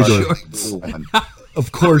course he did.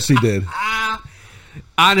 Of course he did.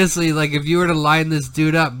 Honestly, like if you were to line this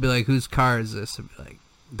dude up and be like, whose car is this? I'd be like,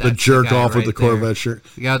 the jerk off with the Corvette shirt.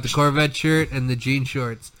 You got the Corvette shirt and the jean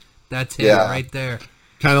shorts. That's him right there.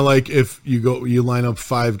 Kind of like if you line up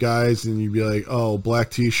 5 guys and you'd be like, oh,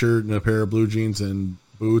 black T-shirt and a pair of blue jeans and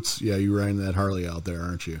boots. Yeah, you riding that Harley out there,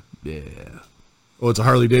 aren't you? Yeah. Oh, it's a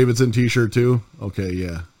Harley Davidson T-shirt too. Okay,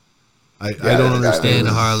 yeah. I don't understand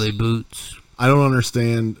Harley boots. I don't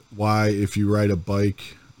understand why if you ride a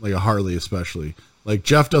bike like a Harley, especially like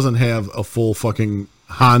Jeff doesn't have a full fucking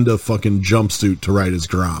Honda fucking jumpsuit to ride his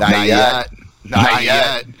Grom. Not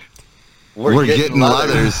yet. We're getting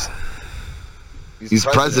leathers. He's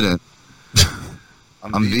president.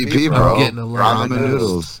 I'm VP, bro. I'm getting a ramen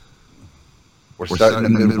noodles. We're starting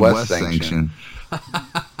the Midwest sanction.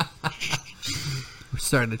 We're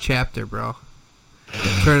starting a chapter, bro.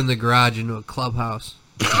 Turning the garage into a clubhouse.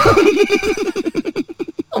 I'm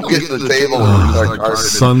getting the table.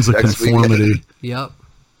 Sons of conformity. Yep.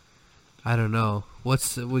 I don't know.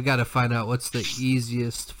 We got to find out what's the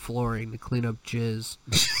easiest flooring to clean up jizz.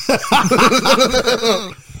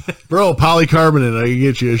 Bro, polycarbonate. I can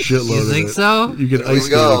get you a shitload. You think so? You can ice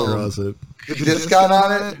skate across it. Discount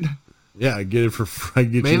on it? Yeah, I get it for.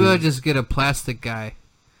 Maybe I'll just get a plastic guy.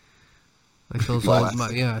 Like those old,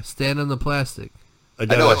 stand on the plastic. I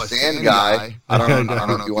know a sand guy. I don't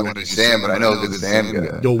know if you want to do sand, but I know a good sand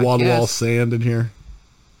guy. Go wall-to-wall sand in here.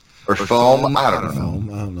 Or foam. I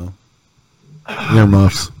don't know. Yeah,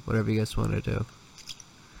 muffs. Whatever you guys want to do.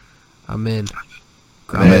 I'm in.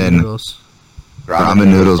 Ramen noodles. Ramen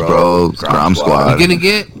noodles, bro. Grom squad. You gonna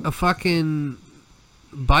get a fucking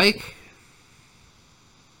bike?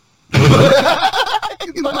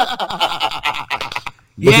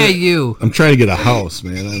 Yeah, you. I'm trying to get a house,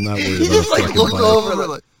 man. I'm not worried about a fucking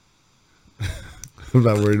bike. I'm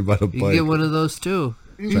not worried about a bike. You can get one of those too.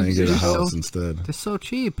 Trying to get a house instead. They're so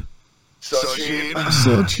cheap. So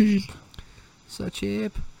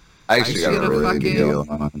cheap. I actually got a really good deal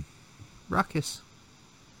on Ruckus.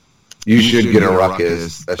 You should get a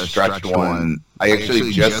Ruckus, a stretched one. I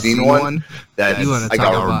actually just seen one that you want to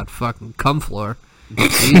talk about fucking cum floor.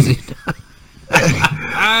 Easy.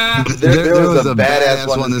 there was a badass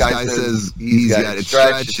one. This guy says he's got it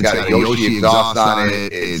stretched. It's got a Yoshi exhaust on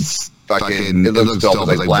it. It's fucking. It looks dope.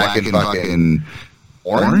 It's like black and fucking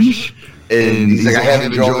orange. And he's like, I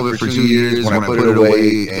haven't drove it for 2 years. When I put it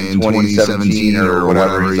away in 2017 or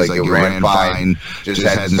whatever, he's like, it ran fine. Just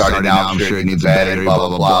hadn't started out. I'm sure it needs a battery. Blah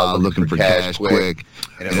blah blah. Looking for cash quick.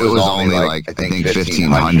 And it was only like I think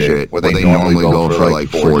 1,500, where they normally go for like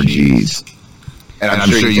 4 Gs. And I'm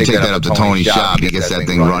sure you take that up to Tony's shop, he gets that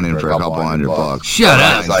thing running for a couple $100. Shut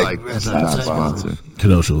up! That's not sponsored.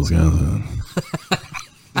 Kenosha, Wisconsin.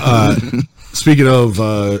 Speaking of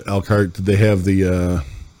Elkhart, did they have the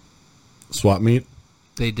swap meet?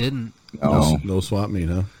 They didn't. No swap meet,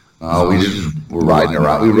 huh? We just were riding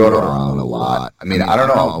around. We rode around a lot. I mean, I don't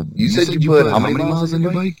know. You said you put how many miles on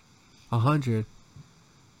your bike? 100.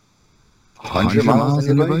 100 miles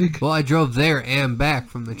on your bike? Well, I drove there and back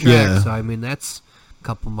from the track, so I mean that's a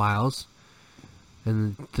couple miles.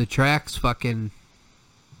 And the track's fucking.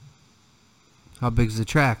 How big's the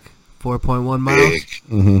track? 4.1 miles.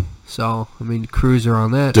 Mm-hmm. So I mean, cruiser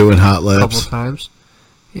on that. Doing hot laps a couple times.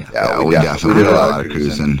 Yeah, we definitely did a lot of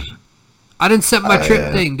cruising. I didn't set my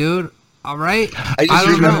trip thing, dude. All right. I just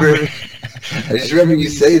remember you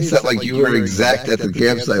saying something like you were exact at the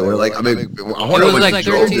campsite. Where like, I mean, I wonder it was what like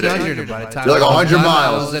you drove 1,300 by the time. You're like 100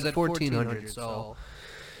 miles. I was at 1,400, so.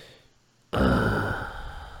 Math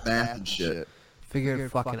and shit.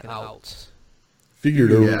 Figured fucking out.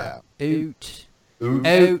 Figured out. Out.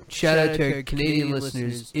 Shout out to our Canadian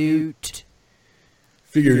listeners. Out.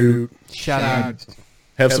 Figured out. Shout out.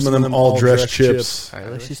 Have some of them all dressed chips. All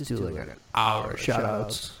right, let's just do like an hour shout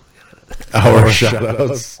outs. Our shout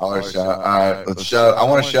outs. All right, let's shout. I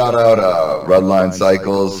want to shout out Redline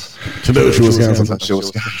Cycles. Kenosha, Wisconsin.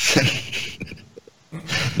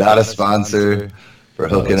 Not a sponsor for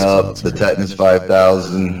hooking up the Tetanus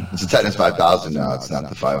 5000. It's a Tetanus 5000 now. It's not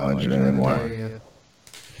the 500 anymore.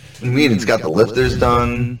 I mean, it's got the lifters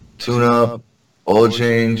done, tune up, oil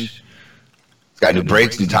change. It's got new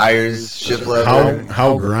brakes, new tires, shift lever.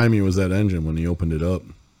 How grimy was that engine when he opened it up?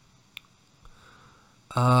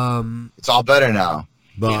 It's all better now.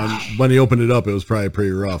 But when he opened it up, it was probably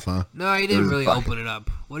pretty rough, huh? No, he didn't really open it up.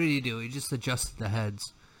 What did he do? He just adjusted the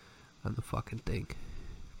heads on the fucking thing.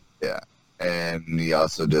 Yeah, and he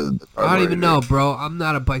also did the I don't even know, bro. I'm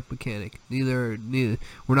not a bike mechanic. Neither.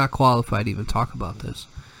 We're not qualified to even talk about this.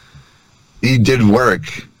 He did work.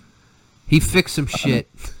 He fixed some shit.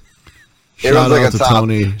 It was like a top.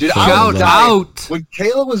 Tony. Dude, shout out. When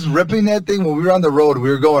Kayla was ripping that thing, when we were on the road, we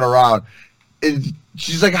were going around.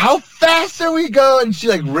 She's like, how fast are we going? She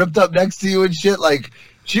like ripped up next to you and shit. Like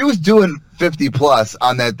she was doing 50 plus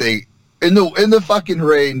on that thing in the fucking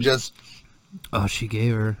rain, just Oh, she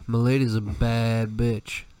gave her. Milady's a bad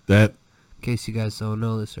bitch. That In case you guys don't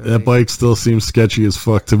know this already. that bike still seems sketchy as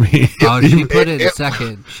fuck to me. Oh, she put it in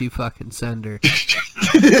second. She fucking send her.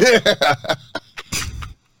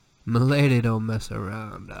 Milady don't mess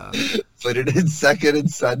around, dog. Put it in second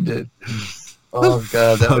and send it. Oh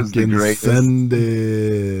god, that was the Fucking greatest. send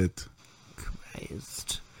it.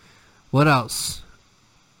 Christ. What else?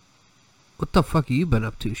 What the fuck have you been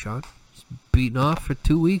up to, Sean? Just beating off for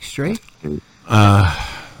 2 weeks straight?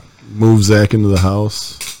 Move Zach into the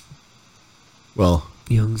house. Well,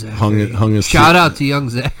 Young Zach. hung his Shout out to Young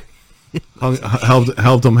Zach.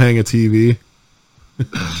 helped him hang a TV.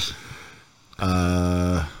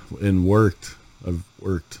 And worked. I've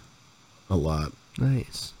worked a lot.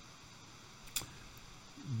 Nice.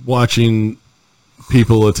 Watching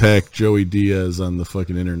people attack Joey Diaz on the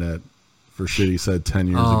fucking internet for shit he said 10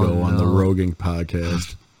 years ago on the Rogan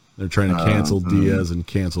podcast. They're trying to cancel Diaz and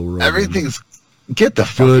cancel Rogan. Everything's get the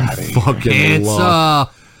fuck good out of here. fucking luck.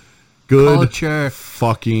 Cancel Good culture.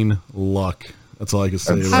 fucking luck. That's all I can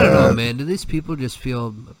say. I don't know, man. Do these people just feel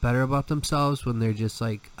better about themselves when they're just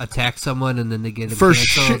like attack someone and then they get them For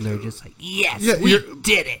canceled shit. and they're just like, yes, Yeah, we you're-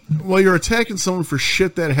 did it. Well, you're attacking someone for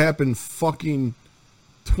shit that happened fucking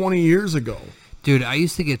 20 years ago. Dude, I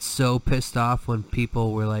used to get so pissed off when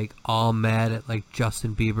people were like all mad at like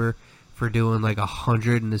Justin Bieber for doing like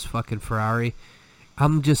 100 in his fucking Ferrari.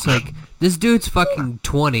 I'm just like, this dude's fucking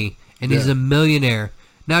 20 and he's a millionaire.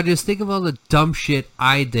 Now just think of all the dumb shit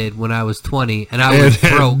I did when I was 20 and I was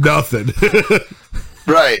broke. Nothing.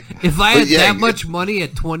 Right. If I had But yeah, that much money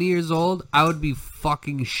at 20 years old, I would be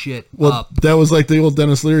fucking shit Well, up. that was like the old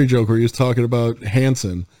Dennis Leary joke where he was talking about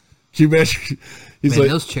Hanson. Can you imagine? He's Man, like,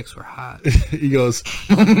 those chicks were hot. he goes,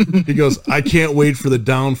 I can't wait for the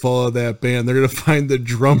downfall of that band. They're gonna find the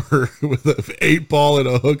drummer with an 8-ball and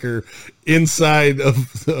a hooker inside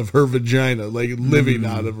of her vagina, like living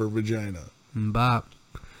out of her vagina. Bop.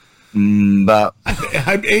 But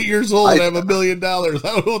I'm 8 years old and I have $1 million. I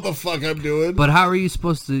don't know what the fuck I'm doing. But how are you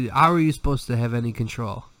supposed to have any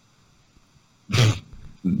control? I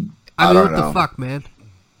mean, don't what know. the fuck, man?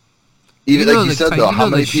 even know like you the said ty- though, you how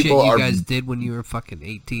know many the shit people you are guys did when you were fucking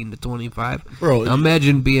 18 to 25? Bro, Now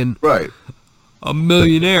imagine being right? a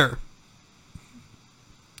millionaire.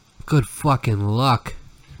 Good fucking luck.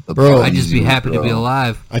 Bro, I'd just be happy to be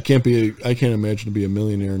alive. I can't imagine to be a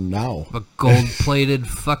millionaire now. A gold-plated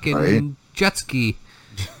fucking Right? jet ski.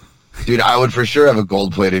 Dude, I would for sure have a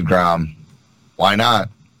gold-plated crown. Why not?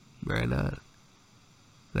 Why not?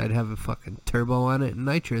 I'd have a fucking turbo on it and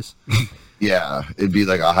nitrous. Yeah, it'd be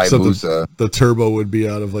like a Except Hayabusa. the turbo would be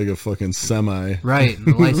out of like a fucking semi. Right, and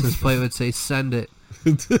the license plate would say send it.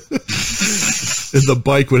 And the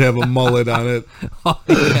bike would have a mullet on it. Oh,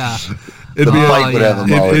 yeah. It'd The be bike would have a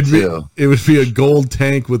mullet too. it would be a gold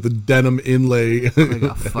tank with a denim inlay. Like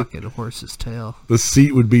a fucking horse's tail The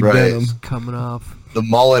seat would be Right. denim. coming off. The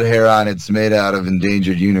mullet hair on it's made out of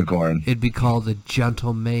endangered unicorn. It'd be called a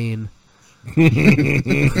gentle mane.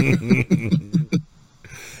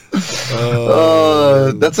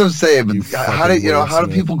 That's what I'm saying. You But how do fucking how do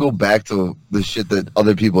wordsmith. people go back to the shit that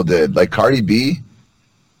other people did? Like Cardi B,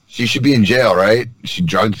 she should be in jail, right? She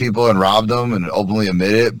drugged people and robbed them and openly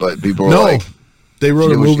admitted it, but people were No, like, they wrote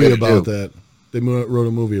she a did what she movie had to about do. that. They wrote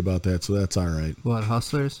a movie about that, so that's all right. What,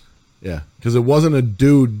 Hustlers? Yeah, because it wasn't a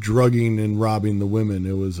dude drugging and robbing the women;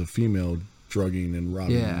 it was a female drugging and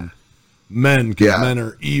robbing Yeah. men. Because Yeah. men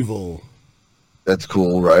are evil. that's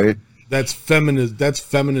cool, right? That's feminist. That's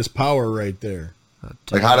feminist power right there.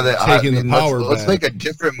 Like, how do they Taking the power let's back. make a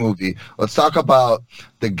different movie. Let's talk about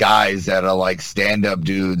the guys that are like stand-up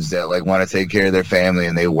dudes that like want to take care of their family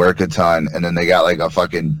and they work a ton, and then they got like a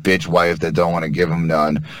fucking bitch wife that don't want to give him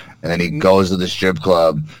none, and then he goes to the strip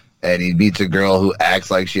club and he meets a girl who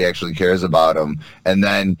acts like she actually cares about him, and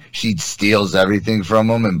then she steals everything from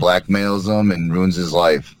him and blackmails him and ruins his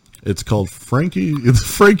life. It's called Frankie. It's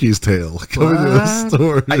Frankie's Tale coming to the What?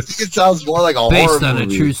 store. I think it sounds more like a Based horror on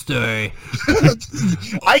movie. a true story.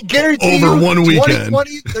 I guarantee Over you, one weekend.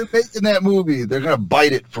 2020, they're making that movie. They're gonna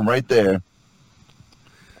bite it from right there.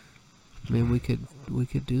 I mean, we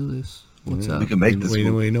could do this. What's We up? can make this we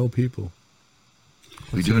movie. know people.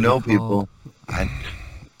 We What's do it know called? people.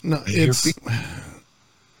 No, You're it's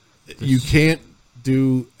you can't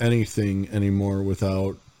do anything anymore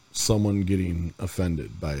without someone getting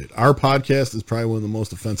offended by it. Our podcast is probably one of the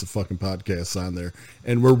most offensive fucking podcasts on there,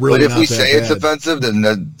 and we're really. But if not we that say it's bad. offensive, then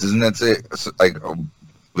doesn't that say like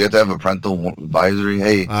we have to have a parental advisory?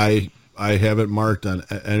 Hey, I have it marked on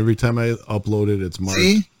every time I upload it. It's marked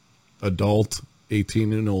see, adult,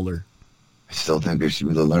 18 and older. I still think there should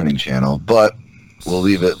be the learning channel, but we'll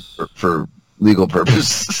leave it for legal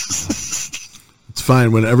purposes. It's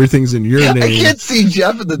fine when everything's in your name. I can't see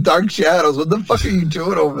Jeff in the dark shadows. What the fuck are you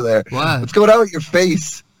doing over there? What? What's going on with your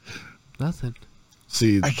face? Nothing.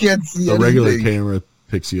 See, I can't see the anything. regular camera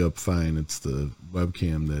picks you up fine. It's the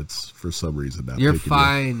webcam that's for some reason not You're picking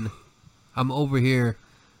fine. I'm over here.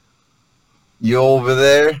 You over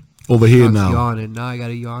there? Over here Sean's now. Yawning. Now I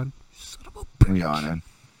gotta yawn. Son of a I'm bitch. yawning.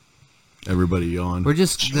 Everybody yawn.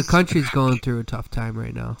 The country's going through a tough time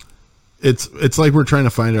right now. It's like we're trying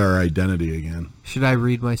to find our identity again. Should I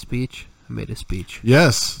read my speech? I made a speech.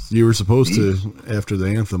 Yes, you were supposed to after the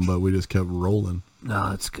anthem, but we just kept rolling.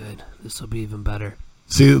 No, it's good. This will be even better.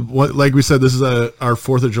 See, like we said, this is our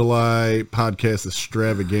 4th of July podcast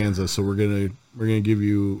extravaganza. So we're gonna give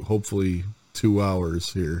you hopefully 2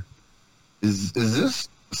 hours here. Is this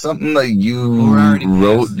something like you Well, we're already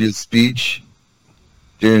wrote past. your speech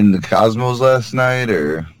during the Cosmos last night,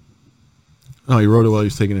 or? Oh, he wrote it while he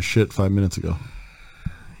was taking a shit 5 minutes ago.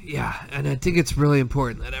 Yeah, and I think it's really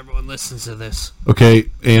important that everyone listens to this. Okay,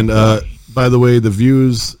 and by the way, the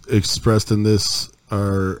views expressed in this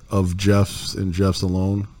are of Jeff's and Jeff's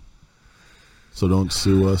alone. So don't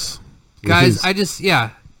sue us. Guys, Please.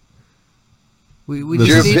 We This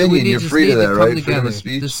just is- need, Your we opinion, need you're just free need to that, come right? Freedom together. of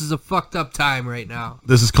speech? This is a fucked up time right now.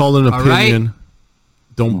 This is called an All right? opinion.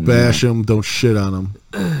 Don't bash him. Don't shit on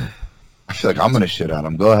him. I feel like I'm gonna shit on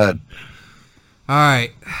him. Go ahead. All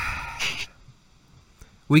right.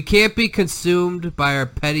 We can't be consumed by our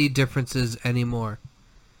petty differences anymore.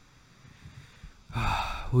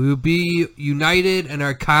 We will be united in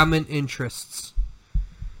our common interests.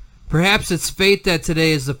 Perhaps it's fate that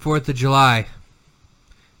today is the 4th of July,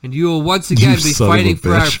 and you will once again be son of a fighting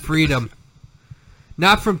for our bitch. freedom.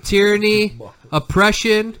 Not from tyranny,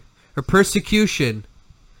 oppression, or persecution,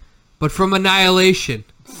 but from annihilation.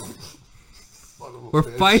 We're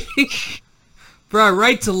fighting for our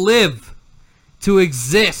right to live, to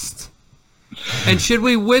exist. And should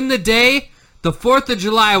we win the day, the 4th of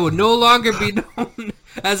July will no longer be known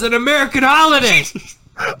as an American holiday,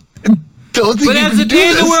 Don't think but you as can a do day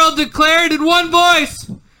the this. world declared in one voice.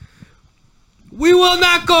 We will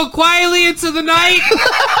not go quietly into the night.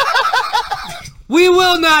 We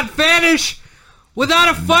will not vanish without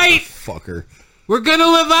a fight. Fucker. We're gonna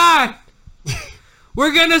live on.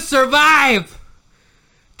 We're gonna survive.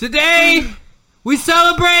 Today, we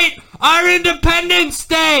celebrate our Independence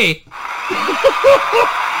Day.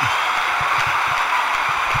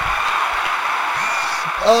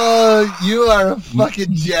 You are a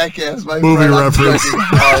fucking jackass, my Movie friend. I'm reference. fucking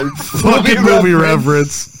hard. Fucking movie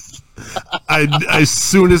reference. As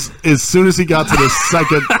soon as he got to the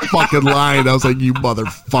second fucking line, I was like, "You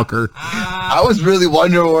motherfucker!" I was really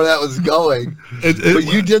wondering where that was going, but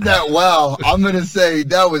you did that well. I'm gonna say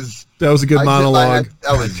that was a good monologue.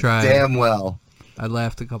 That was tried. damn well. I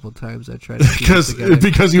laughed a couple times. I tried to keep it together.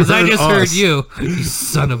 because you heard I just us. heard you. You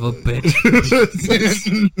son of a bitch.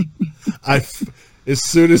 As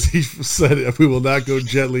soon as he said it, we will not go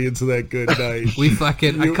gently into that good night. I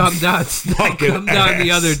come down fucking the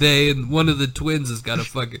ass. other day, and one of the twins has got a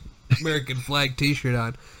fucking American flag T-shirt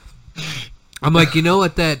on. I'm like, you know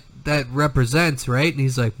what that represents, right? And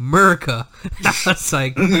he's like, America. I was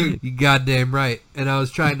like, you goddamn right. And I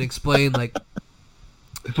was trying to explain like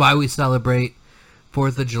why we celebrate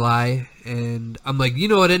 4th of July, and I'm like, you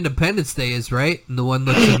know what Independence Day is, right? And the one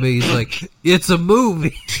looks at me, he's like, it's a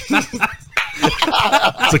movie.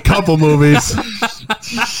 It's a couple movies.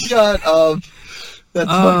 Shut up. That's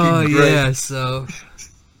fucking great. Yeah, so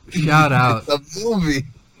shout out. It's a movie.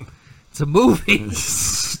 It's a movie.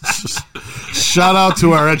 Shout out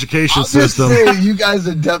to our education I'm just system. saying, you guys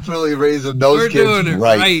are definitely raising those We're kids doing it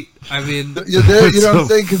right. I mean, You know It's what a I'm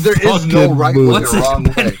saying? Because there is no fucking right movie. way what's or wrong way.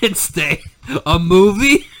 Independence Day? A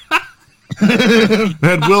movie?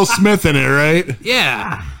 Had Will Smith in it, right?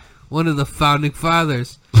 Yeah. One of the founding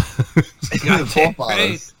fathers. The Goddamn forefathers.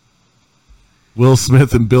 right. Will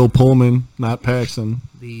Smith and Bill Pullman, not Paxson.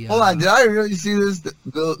 The, Hold on, did I really see this?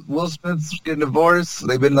 Will Smith's getting divorced.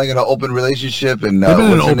 They've been like in an open relationship, and They've been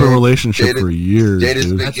in an what's her open name? relationship Jada- for years, Jada's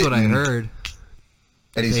dude. been That's what I getting- heard.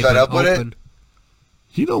 And he's They've fed been up with it. open.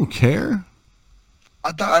 He don't care.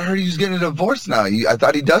 I heard he was getting a divorce now. I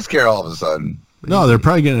thought he does care all of a sudden. No, they're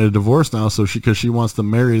probably getting a divorce now, because she wants to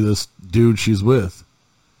marry this dude she's with.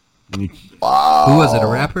 And Wow. Who was it? A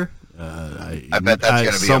rapper? I bet that's gonna be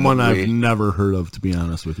a someone movie. I've never heard of, to be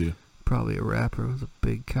honest with you. Probably a rapper with a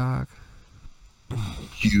big cock.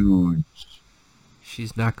 Huge.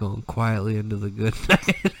 She's not going quietly into the good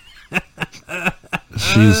night.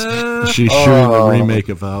 She's shooting a remake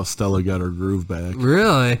of how Stella got her groove back.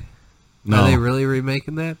 Really? No, Are they really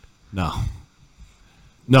remaking that? no.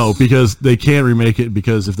 No, because they can't remake it,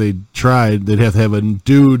 because if they tried, they'd have to have a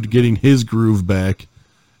dude getting his groove back.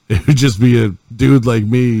 It would just be a dude like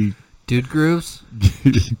me. Dude grooves?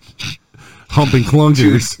 Humping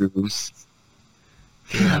clunkers. Dude grooves.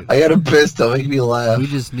 I got a piss. Don't make me laugh. We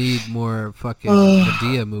just need more fucking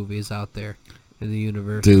Madea movies out there in the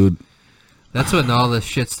universe. Dude. That's when all this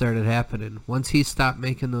shit started happening. Once he stopped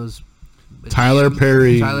making those... Tyler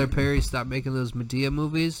Perry stopped making those Madea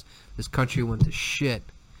movies, this country went to shit.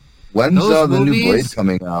 When's the new Blade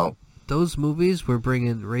coming out? Those movies were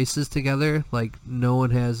bringing races together like no one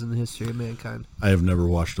has in the history of mankind. I have never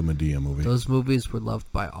watched a Madea movie. Those movies were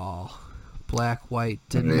loved by all. Black, white,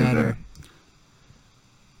 didn't matter.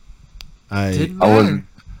 I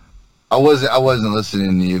wasn't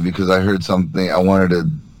listening to you because I heard something. I wanted to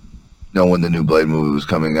know when the new Blade movie was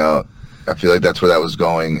coming out. I feel like that's where that was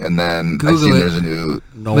going, and then I seen there's a new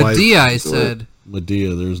Madea. I said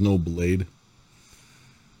Madea. There's no Blade.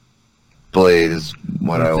 Blade is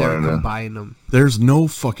what I wanted to combine them. There's no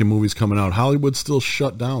fucking movies coming out. Hollywood's still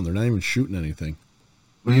shut down. They're not even shooting anything.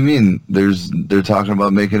 What do you mean? They're talking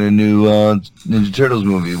about making a new Ninja Turtles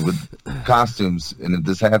movie with costumes, and if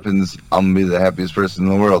this happens, I'm gonna be the happiest person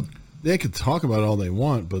in the world. They could talk about it all they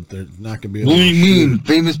want, but they're not gonna be able to. What do you mean? Shoot.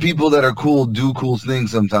 Famous people that are cool do cool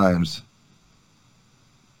things sometimes.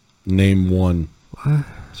 Name one. What?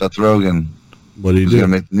 Seth Rogen. What do you do? He's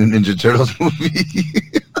gonna make the new Ninja Turtles movie.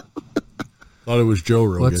 Thought it was Joe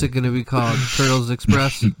Rogan. What's it gonna be called? Turtles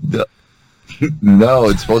Express? No,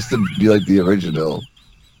 it's supposed to be like the original.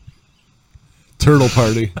 Turtle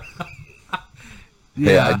Party.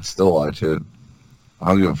 Yeah, I'd still watch it. I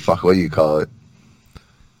don't give a fuck what you call it.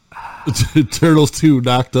 Turtles 2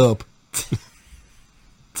 knocked up.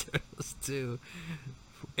 Turtles 2.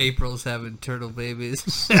 April's having turtle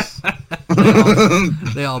babies.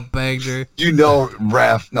 they all banged her. You know,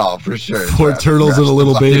 Raph. No, for sure. 4 turtles and a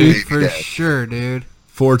little baby. Dude, for sure, dude.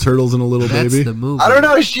 4 turtles and a little baby. That's the movie. I don't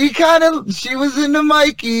know. She was into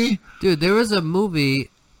Mikey. Dude, there was a movie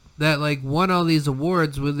that like won all these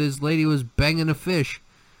awards where this lady was banging a fish.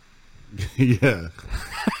 Yeah.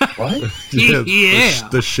 What? Yeah.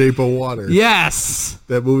 The Shape of Water. Yes.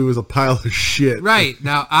 That movie was a pile of shit. Right.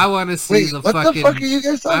 Now I want to see what the fuck are you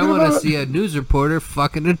guys talking about? I want to see a news reporter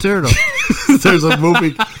fucking a turtle. There's a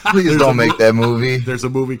movie. Please don't make that movie. There's a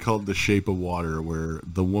movie called The Shape of Water where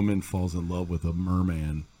the woman falls in love with a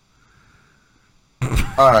merman.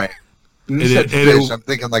 All right. You said fish. I'm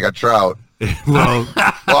thinking like a trout. Well,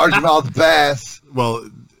 largemouth bass. Well,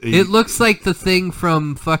 it looks like the thing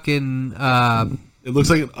from fucking. It looks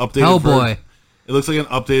like an updated Hellboy. It looks like an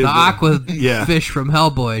updated. The aqua fish from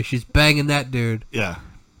Hellboy. She's banging that dude. Yeah,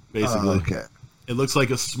 basically. Okay. It looks like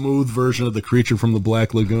a smooth version of the creature from the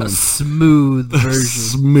Black Lagoon. A smooth version.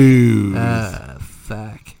 Smooth.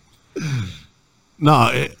 Fuck.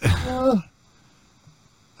 No,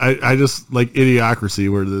 I just like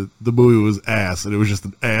Idiocracy, where the movie was ass, and it was just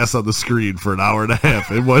an ass on the screen for an hour and a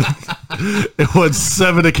half. It won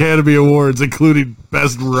 7 Academy Awards, including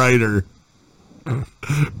Best Writer,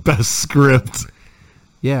 Best Script.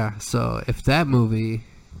 Yeah, so if that movie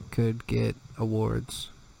could get awards,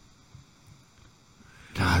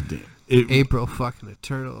 God damn, April fucking a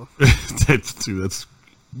turtle. That's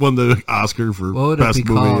won the Oscar for best movie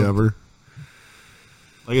called? Ever.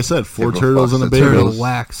 Like I said, 4 turtles and a baby. Turtle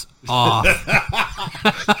wax off.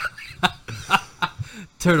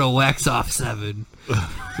 Turtle wax off 7.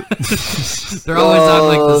 They're always on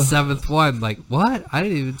like the 7th one. Like, what? I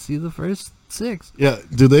didn't even see the first 6. Yeah,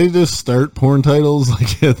 do they just start porn titles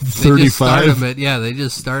like at 35? They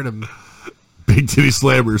just start them. Big Titty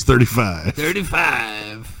Slammers, 35.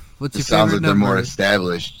 35. What's your sounds favorite like they're number? more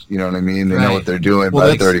established. You know what I mean? They know what they're doing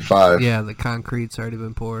by 35. Yeah, the concrete's already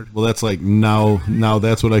been poured. Well, that's like now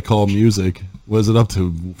that's what I call music. Was it up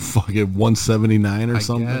to fucking 179 or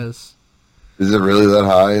something? Guess. Is it really that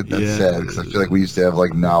high? That's sad because I feel like we used to have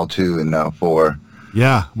like now 2 and now 4.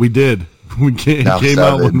 Yeah, we did. We came out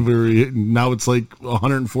 7. when we were. Now it's like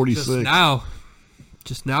 146.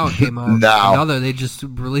 Just now it came out. They just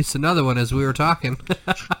released another one as we were talking.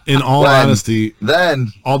 In all honesty,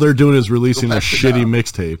 then all they're doing is releasing a shitty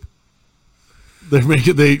mixtape.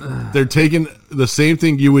 They're taking the same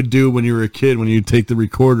thing you would do when you were a kid, when you take the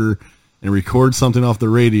recorder and record something off the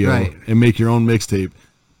radio and make your own mixtape.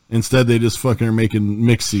 Instead, they just fucking are making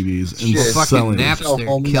mix CDs and selling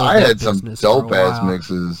Napster. I had some dope ass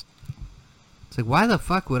mixes. It's like, why the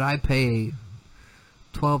fuck would I pay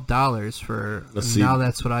 $12 for now?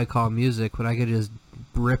 That's what I call music. When I could just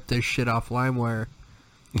rip this shit off LimeWire.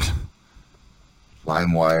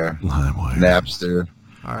 LimeWire. Napster.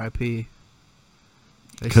 R.I.P.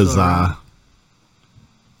 Kazaa.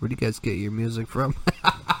 Where do you guys get your music from?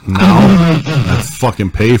 No, I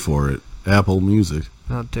fucking pay for it. Apple Music.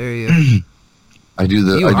 How dare you? I do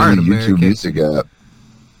the YouTube Music app.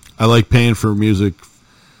 I like paying for music.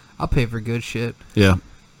 I'll pay for good shit. Yeah.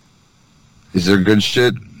 Is there good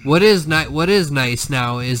shit? What is nice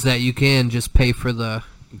now is that you can just pay for the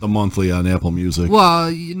monthly on Apple Music.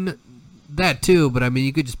 Well, that too, but I mean,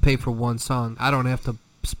 you could just pay for one song. I don't have to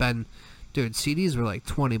spend. Dude, CDs were like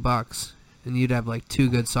 $20, and you'd have like 2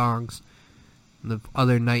 good songs. And the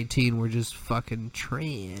other 19 were just fucking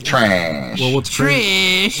trash. Well,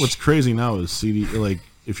 what's crazy now is CD. Like,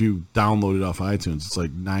 if you download it off iTunes, it's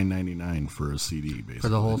like $9.99 for a CD, basically. For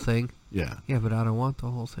the whole thing. Yeah. Yeah, but I don't want the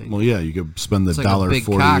whole thing. Well, yeah, you could spend the it's like $1.48. Big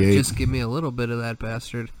cock. Just give me a little bit of that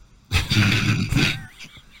bastard.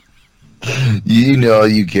 You know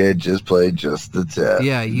you can't just play just the tip.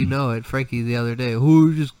 Yeah, you know it. Frankie the other day.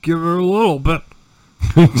 Ooh, just give her a little bit.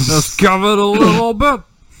 Just give it a little bit.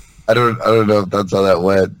 I don't know if that's how that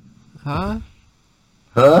went. Huh?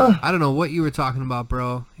 I don't know what you were talking about,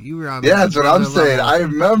 bro. You were on. Yeah, that's what I'm saying. I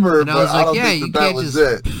remember, and but I was like, don't yeah, think that was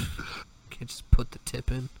it. Can't just put the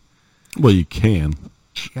tip in. Well, you can.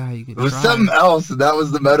 Yeah, you can. It was something else, and that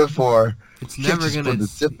was the metaphor. It's never gonna put the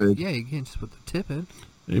tip in. Yeah, you can't just put the tip in.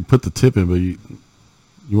 You put the tip in, but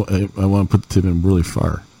I want to put the tip in really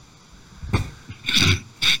far,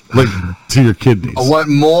 like to your kidneys. I want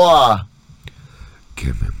more.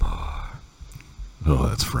 Give me more. Oh,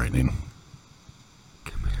 that's frightening.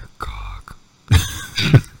 Give me your cock.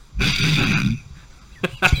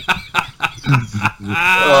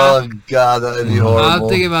 Oh God, that'd be horrible. I'm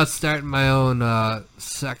thinking about starting my own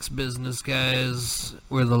sex business, guys,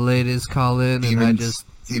 where the ladies call in and I just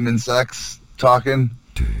demon sex talking.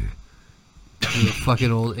 The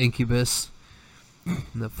fucking old incubus, and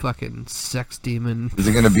the fucking sex demon. Is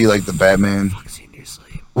it gonna be like the Batman? Fucks you in your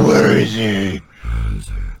sleep. Where is he?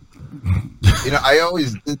 You know, I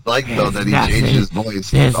always did like though that he changed his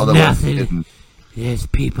voice. There's nothing. There's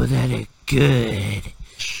people that are good.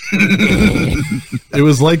 It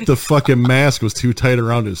was like the fucking mask was too tight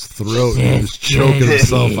around his throat and he was choking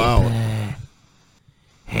himself out.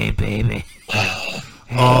 Hey, baby.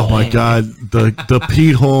 Oh my God, the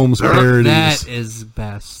Pete Holmes parodies. That is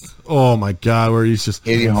best. Oh my God, where he's just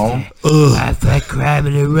Katie Holmes. I like crab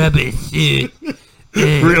in a rubber suit.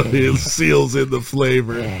 Really, it seals in the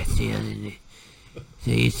flavor. Yeah, seals in it.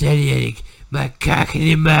 So you said you had my cock in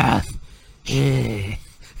your mouth.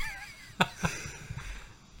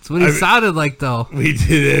 That's what he sounded like, though. We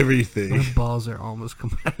did everything. My balls are almost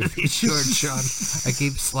completely short, Sean. I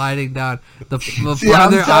keep sliding down. The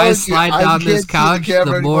farther I slide down this couch,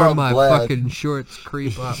 the more my fucking shorts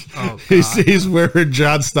creep up. Oh, he's wearing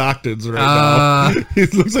John Stockton's right now. He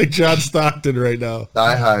looks like John Stockton right now.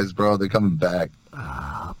 Thigh highs, bro. They're coming back.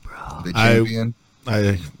 Oh, bro. The champion.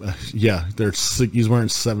 Yeah, he's wearing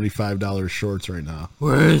 $75 shorts right now.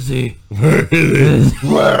 Where is he? Where is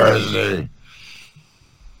he?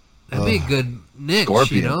 That'd be a good niche,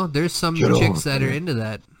 Scorpion. You know? There's some chicks that are into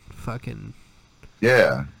that fucking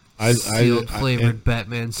sealed flavored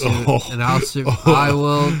Batman suit, and I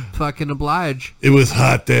will fucking oblige. It was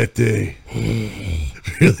hot that day.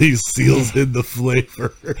 Really seals in the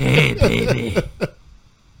flavor. Hey, baby.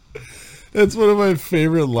 That's one of my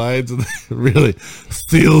favorite lines. Really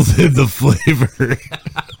seals in the flavor.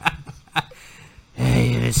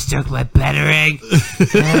 Hey, you stuck my batarang.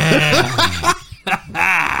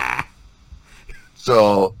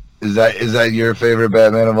 So, is that your favorite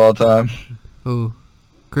Batman of all time? Who?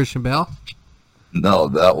 Christian Bale? No,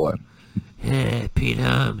 that one. Yeah, Pete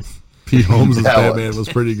Holmes. Pete Holmes' Batman was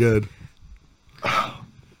pretty good.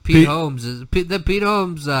 Pete Holmes is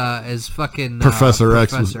fucking Professor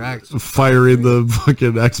X. Professor X. Firing the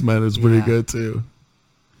fucking X-Men is pretty good too.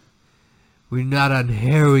 We're not on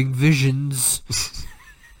harrowing visions.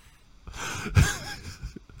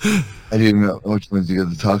 I didn't know which ones you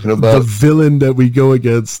guys are talking about. The villain that we go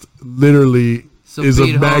against literally is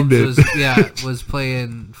Pete a magnet. Holmes was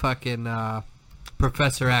playing fucking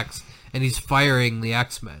Professor X, and he's firing the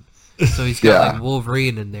X-Men. So he's got like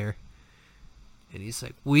Wolverine in there. And he's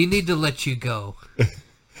like, we need to let you go.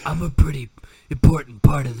 I'm a pretty important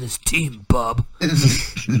part of this team, bub.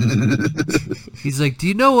 He's like, do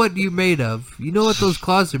you know what you're made of? You know what those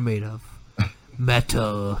claws are made of?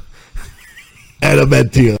 Metal.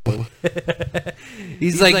 Adamantium.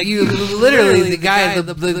 He's like, you literally, the guy,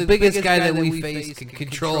 the biggest guy that we face can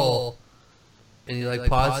control. And he like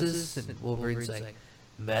pauses, and Wolverine's like,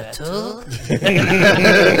 metal?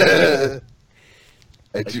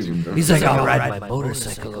 I do remember. He's like, I'll ride my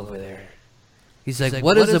motorcycle over there. He's like,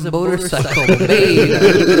 what is a motorcycle made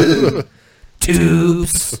of?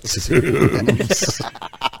 Tubes.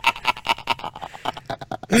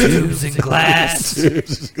 Tubes and glass.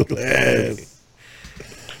 Tubes and glass.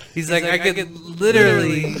 He's like, I could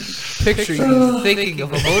literally picture you thinking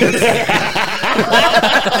of a motorcycle.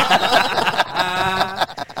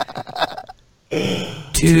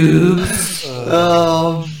 Tubes.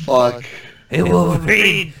 Oh, fuck. It will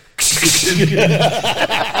rain.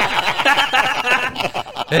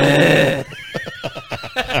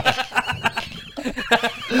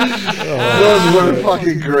 Those were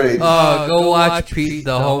fucking great. Oh, go watch Pete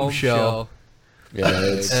the Home Show. Yeah,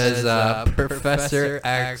 As Professor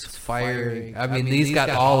X firing. I mean, he's got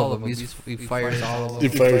all of them. He fires all of them.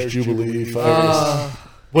 He fires Jubilee. He fires.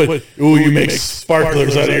 What? Ooh, you make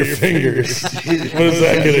sparklers out of your fingers. What is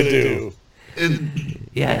that gonna do?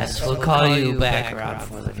 Yes, we'll call you back around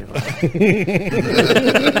for the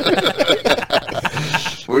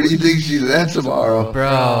Where do you think she's at tomorrow?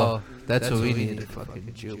 Bro, that's what we need,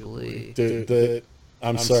 fucking Jubilee. Dude,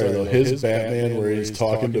 I'm sorry though. His Batman, where he's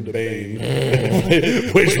talking to Bane.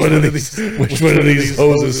 Which one of these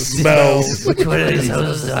hoses smells? Which one of these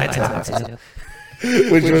hoses do I talk to?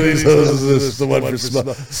 Which one of these hoses is the one for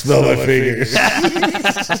smell my fingers?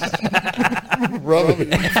 Rub it.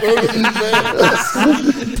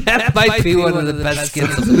 That might be one of the best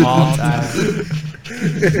skits of all time.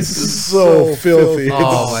 It's so filthy.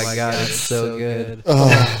 Oh my god, it's so good.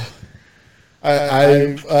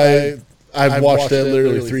 I've watched that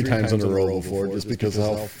literally 3 times in a row before, just because of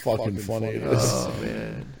how fucking funny it is. Oh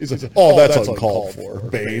man, he's like, "Oh, that's uncalled for,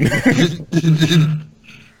 Bane."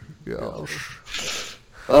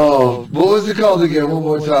 Oh, what was it called again? One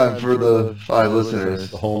more time for the 5 listeners.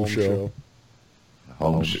 The Home Show.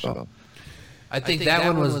 Home Show. I think that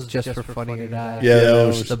one was just for Funny or Die. Yeah, that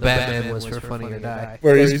was The Batman was for Funny or Die.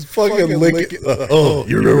 where he's fucking licking. Oh,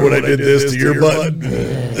 you remember when I did this to your butt?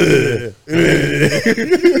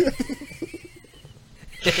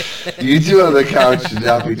 You two on the couch should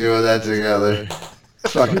not be doing that together.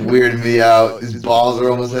 It's fucking weirding me out. His balls are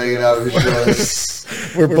almost hanging out of his shoulders.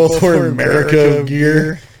 We're both wearing America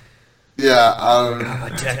gear. Yeah, My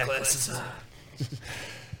tech glasses on.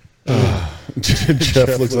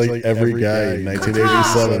 Jeff looks like every guy in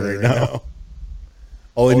 1987 right now.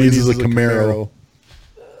 All he needs is a Camaro.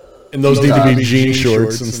 And those need to be jean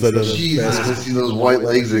shorts instead of... Jesus, I see those white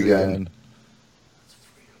legs again.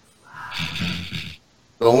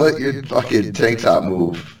 Don't let your fucking tank top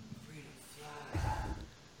move.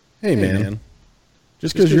 Hey, man.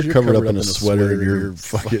 Just because you're covered up in a sweater and you're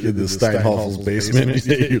fucking in the Steinhoffel's basement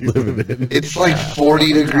you're living in. It's like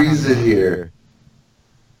 40 degrees in here.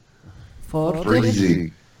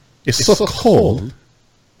 Freezing. It's so cold.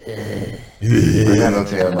 I got no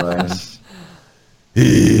tan lines.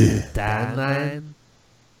 Tan line?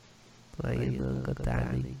 Why you don't got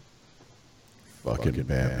tanning? Fucking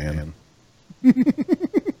Batman.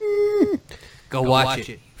 Go watch it,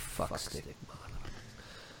 you fuckstick.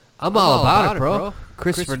 I'm all about it, bro.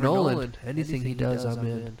 Christopher Nolan. Anything he does, I'm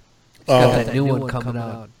in. He's got that new one coming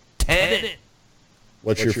out. Tenet.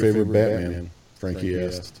 What's your favorite Batman? Frankie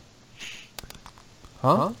asked.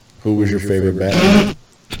 Huh? Who was your favorite Batman?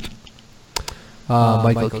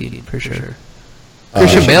 Michael Keaton, for sure.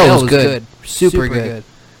 Christian Bale was good. Super good.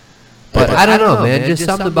 But I don't know, man. Just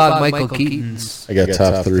something about Michael Keaton's. I got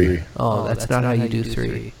top 3. Oh, that's not how you do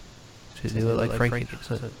 3. Should do it like Frankie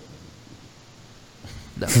does it.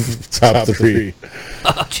 No. Top 3.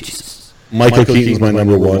 Oh, Jesus. Michael Keaton's my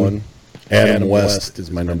number 1. Adam West is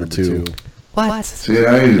my number 2. What? See,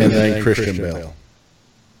 and then Christian Bale.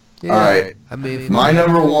 Yeah. All right. I mean, My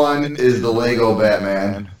number 1 is the Lego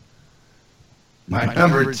Batman. My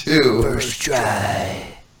number 2. First try.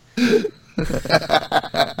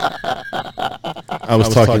 I was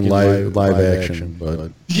talking live action,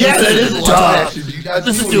 but Yeah, that is live action. You guys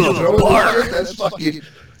Let's see do when a you throw it in the bark. air? That's fucking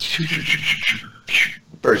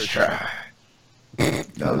first try.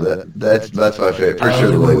 No, that's my favorite. For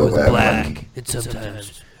sure, the Lego Batman. Black. It's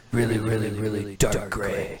sometimes really dark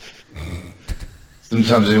gray.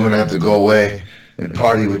 Sometimes they want to have to go away and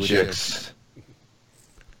party with chicks.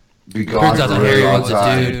 Be gone Turns out for the a really Harry long one's a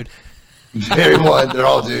time. dude. Harry one, they're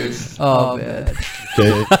all dudes. Oh, man.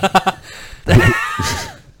 okay.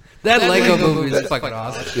 That Lego movie is fucking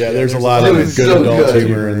awesome. Yeah, there's a lot It of was good so adult good.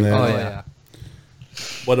 humor in there. Oh, yeah.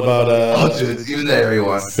 What about Oh, dude, even the Harry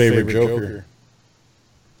one. favorite Joker?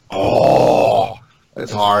 Oh,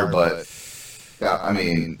 it's hard, but yeah, I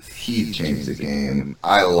mean, he changed the game.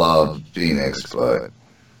 I love Phoenix, but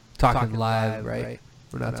Talking live, right?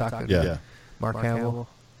 We're not talking Yeah. Mark Hamill.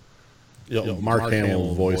 Mark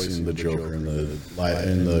Hamill voicing the Joker in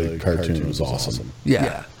the cartoon was awesome.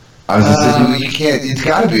 Yeah. I was just saying, you can't. It's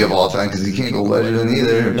got to be of all time because you can't go legend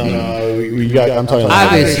either. No, we got. I'm talking.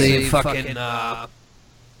 Obviously, fucking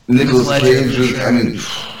Nicolas Cage was, I mean...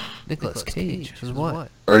 Nicolas Cage was what?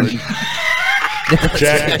 Or,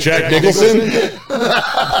 Jack Nicholson?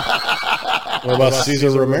 What about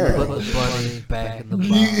Cesar Romero? Put the bunny back in the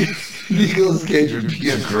box. Nicolas Cage would be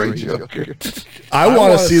a great Joker. I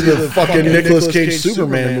want to see the fucking Nicolas Cage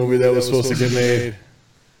Superman movie that was supposed to get made.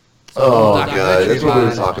 Oh, God. That's what we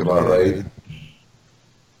were talking about, right?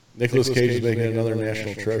 Nicolas Cage is making another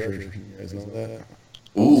national treasure. You guys know that?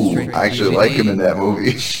 Ooh, I actually like him in that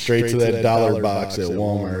movie. Straight to that dollar box at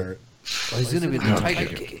Walmart. Well, he's going to be the Tiger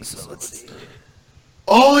King, so let's see.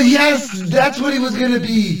 Oh, yes! That's what he was going to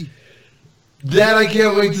be! That I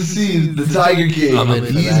can't wait to see, the Tiger King.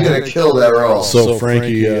 He's going to kill that role. So,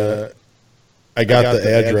 Frankie, I got the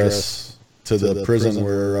address to the prison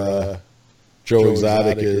where Joe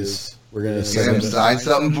Exotic is. We're going to send him sign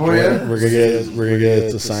something for you? We're gonna get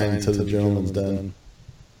it to sign to the gentleman's den.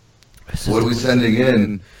 What are we sending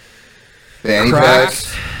in? Fanny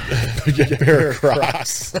Crocs? Get a pair of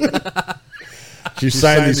Crocs. You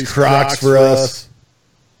signed these Crocs for us.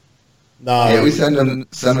 No, yeah, we send him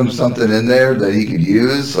something in there that he could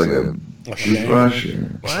use, like a toothbrush.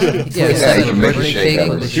 What? Yeah, you can make a shake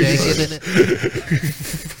out of shake it. in it.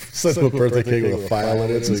 Send him a birthday cake with a file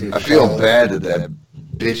in it. So I feel bad that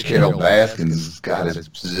bitch Carol Baskins got his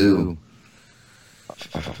zoo.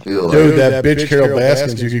 I feel dude, that bitch Carol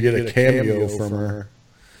Baskins, you could get a cameo from her.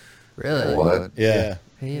 Really? What? Yeah.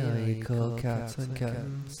 Hey, you cool cats and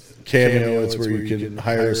kittens. Cameo, it's where you can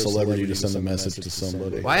hire a celebrity to send a message to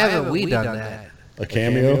somebody. Why haven't we done that? A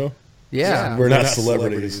cameo? Yeah. We're not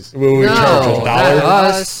celebrities. Will we No, charge $1? not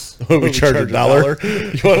us. Will we charge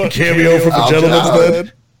 $1? You want a cameo from the gentleman's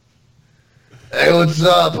den? Hey, what's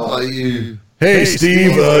up, all you? Hey,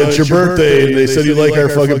 Steve, it's your birthday, and they said you like our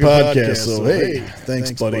fucking podcast, so hey,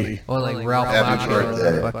 thanks, buddy. Or like Ralph Happy Macchio,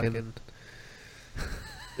 birthday. fucking...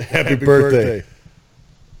 Happy birthday.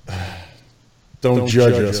 Don't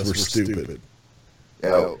judge us, we're stupid.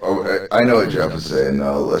 Yeah, I know what Jeff was saying,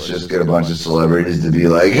 though. Let's just get a bunch of celebrities to be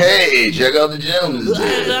like, hey, check out the gentleman's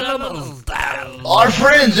den. Our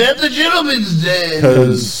friends at the gentleman's den.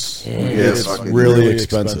 Because it's really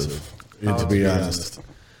expensive, to be honest.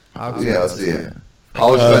 Yeah, let's see it.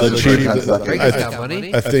 How expensive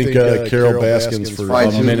I think Carol Baskins for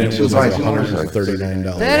a minute was like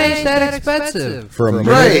 $139. That ain't that expensive. For a minute?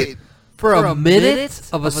 Right. For a minute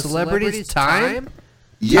of a celebrity's time?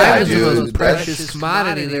 Yeah, time is the most dude. precious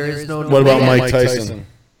commodity. There is no... What about Mike Tyson?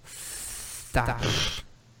 Stop.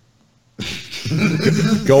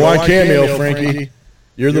 Go on Cameo, Frankie.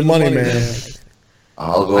 You're the money man.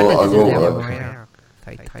 I'll go.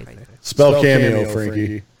 Spell Cameo,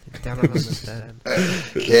 Frankie.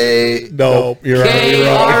 K. No, you're K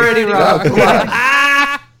already wrong.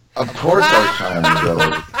 Of course I was trying to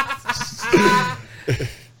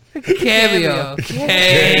go. Cameo.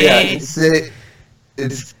 K. Yeah,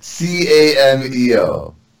 it's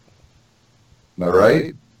CAMEO. Am I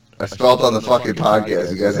right? I spelled on the fucking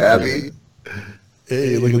podcast. You guys happy?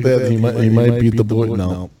 Hey, look at that. He might beat the boy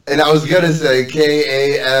now. And I was gonna say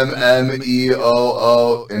KAMMEOO,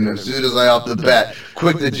 and as soon as I off the bat,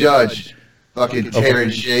 quick to judge, fucking tear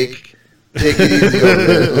and shake. Take it easy over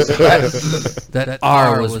there. Those classes. That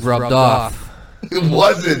R was rubbed off. It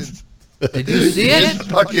wasn't. Did you see it? It's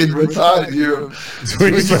fucking retarded. It's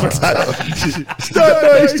not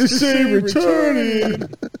nice to say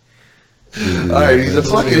retarded. Alright, he's a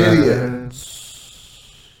fucking idiot.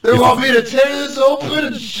 They want me to tear this open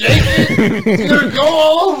and shake it? It's gonna go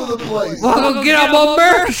all over the place. Well, go get on my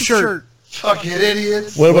America shirt. Fucking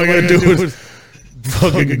idiots. What am I going to do with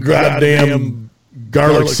fucking goddamn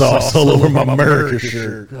garlic sauce all over my America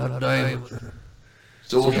shirt? God damn.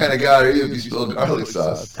 So what kind of guy are you if you spill garlic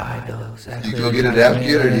sauce? I know exactly. You go get a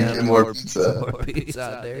napkin or you get more pizza? More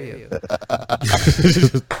pizza, there you go.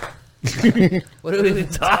 What are we even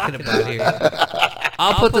talking about here?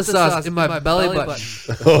 I'll put the sauce in my belly button.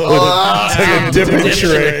 Oh, it's like a dipping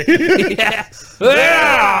tray.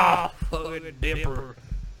 Yeah! Fucking dipper.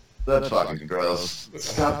 That's fucking gross.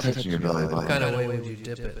 Stop touching your belly button. What kind of way would you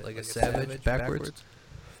dip it? Like a savage backwards?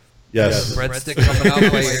 Yes. Breadstick coming out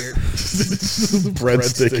by your...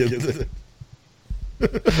 Breadstick.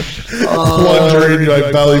 Plunging my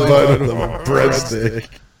belly button with a breadstick.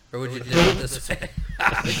 Or would you dip it this way?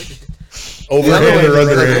 Overhand or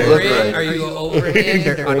underhand? Are you an overhand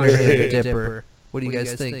or underhand dipper? What do you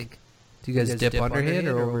guys think? Do you guys dip underhand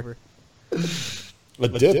or over? A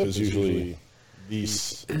dip is usually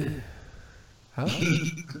these. Huh?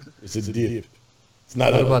 It's a dip. It's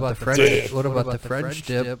not What a about the French? dip. What about the French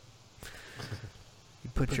dip? You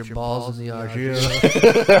put your balls in the argile.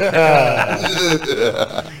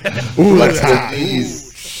 Ooh, that's hot.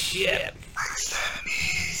 Knees. Shit.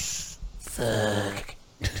 Suck.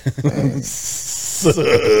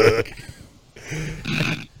 Suck.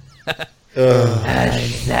 I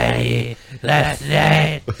decided last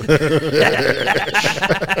night.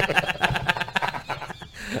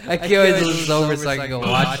 I can't wait till it's over so I can go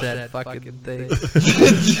watch that fucking thing.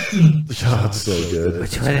 Oh, it's so good.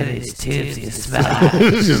 Which one of these tubes you smell?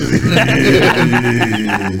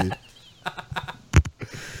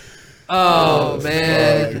 Oh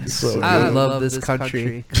man, so I good. love this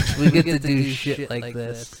country. We get to do shit like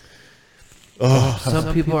this. Oh,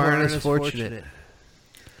 Some people aren't as fortunate.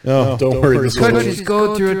 no, don't worry. This country's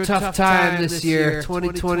going through a tough time this year.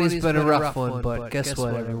 2020's been a rough one, but guess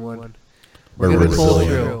what, everyone? We're We're gonna pull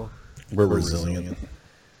resilient. through. We're resilient.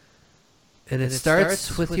 And it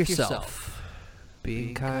starts with yourself.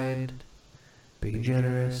 Being kind, being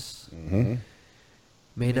generous. Mm-hmm.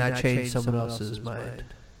 May not change someone else's mind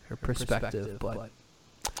or perspective, but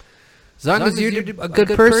as long as you're a good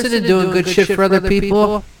person and doing good shit for other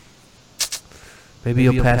people, maybe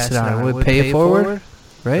you'll pass it on. We'll pay it forward,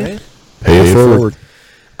 right? Pay it forward.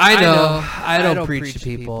 I know. I don't preach to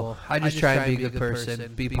people. I just try and be a good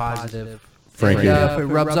person, be positive. Frankie, And if it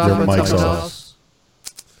rubs off your on mic's someone off. else,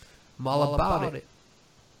 I'm all about it.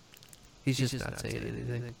 He's just not saying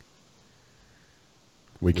anything.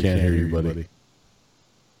 we can't hear you, buddy.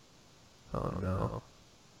 Oh no.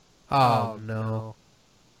 Oh no.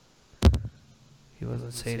 He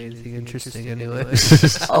wasn't saying anything interesting anyway.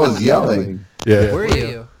 I was yelling. Yeah. Were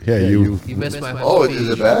you? Yeah, you. You missed my whole Oh, speech. is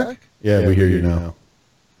it back? Yeah, we hear you now.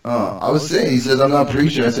 I was saying, he says, I'm not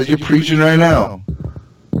preaching. I said, you're preaching right now.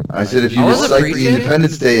 I said, if you I wasn't recite the preaching.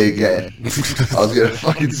 Independence Day again, I was going to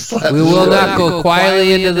fucking slap We the will shit not out go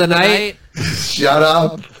quietly into the night. of you. Shut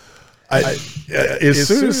up. As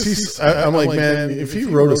soon as he's, I'm like, man, if he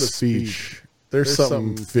wrote a speech, there's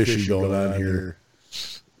something fishy going on here.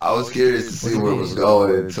 I was curious to see where it was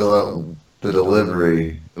going until the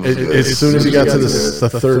delivery. Was good. As soon as he got to the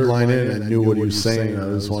third line in, I knew what he was saying. I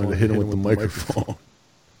just wanted to hit him with the microphone.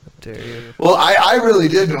 Dare you? Well, I really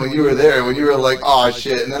did when you were there, when you were like, oh,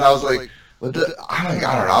 shit. And then I was like, what the? I'm like,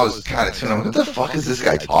 I don't know. I was kind of tuned in. What the fuck is this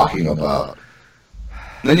guy talking about?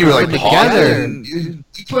 And then you were like, Put it together. pausing.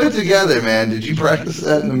 You put it together, man. Did you practice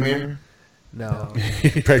that in the mirror? No.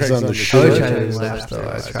 He practiced on the I wish shit. I didn't laugh though.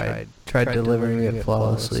 I tried delivering it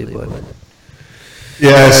flawlessly, but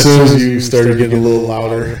Yeah, as soon as you started getting a little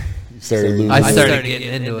louder, you started losing. I started getting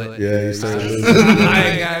into it. Yeah, you started losing.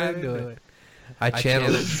 I got into it. I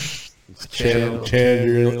channeled it. Channel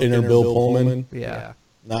your inner Bill Pullman. Yeah.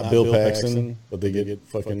 Not Bill Paxton, but they get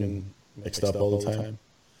fucking mixed up all the time.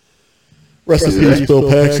 Rest in peace, Bill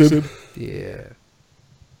Paxton. Yeah.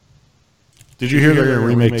 Did you hear they're going to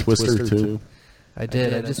remake Twister too? I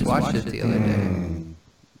did. I just watched it the other day.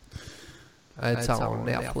 It's on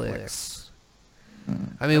Netflix.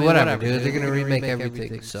 I mean, whatever, dude. They're gonna remake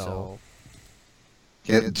everything, so.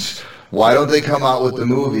 Why don't they come out with the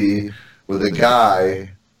movie with a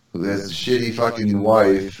guy who has a shitty fucking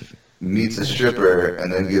wife, meets a stripper,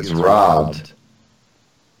 and then gets robbed?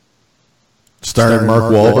 Starring Mark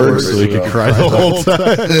Wahlberg so he could cry the whole time.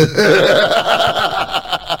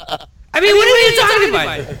 I mean, what are you talking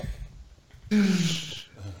about?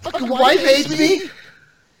 Fucking wife hates me?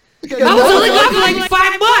 I was only gone for like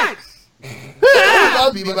 $5.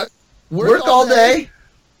 Work all day.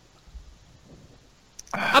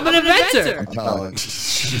 I'm an inventor. I'm telling.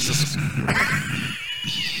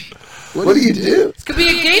 What do you do? This could be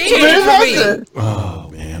a game changer for me. Oh,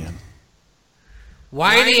 man.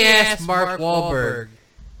 Whiny ass Mark Wahlberg.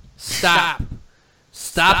 Stop.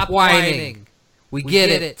 Stop whining. We get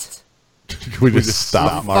it. We just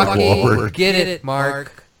stop Mark Fucking Wahlberg. get it,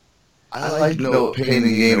 Mark. I like No Pain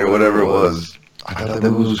and Gain or whatever it was. I thought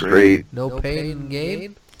that was great. No pain and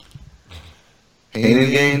gain? Pain and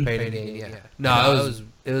Gain? Pain and gain, yeah. No,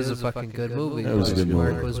 it was a fucking good movie. It was a good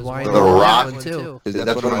Mark movie. was whining. The Rock? That one, too.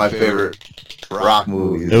 That's one of my favorite rock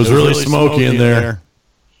movies. It was really smoky in there.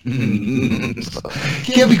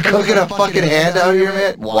 Can't be cooking a fucking hand out here,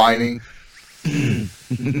 man. Whining.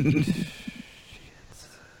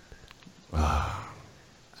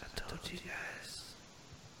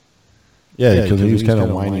 Yeah, because he was kind of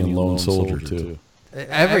whiny and lone soldier, too.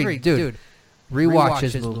 Every dude, rewatch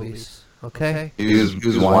his movies, okay? He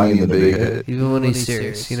was whining in the big head. Even when he's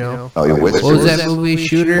serious, you know. Oh, yeah, What was that movie,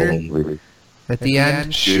 Shooter? At the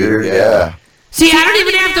end. Shooter, yeah. See, I don't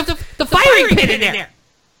even have the firing pin in there.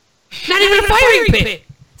 Not even a firing pin.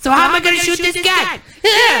 So how am I gonna shoot this guy?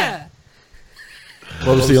 Yeah.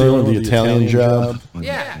 What was the other one? The Italian Job?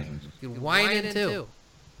 Yeah. You whining too.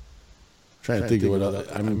 Trying to think of what other.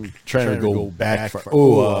 I'm trying to go back.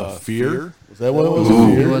 Fear? Was that what it was?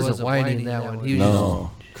 He Fear? wasn't whining in that one. He was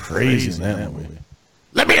No. just crazy in that movie.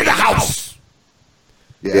 Let me in the house.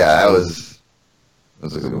 Yeah, that was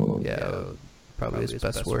a good movie. Yeah, probably his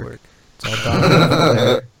best work. It's all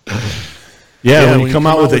done. Yeah, when you come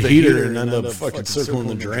out with a heater and end up fucking circling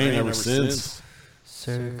the drain ever since.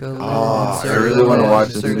 Circle. Oh, I really want to watch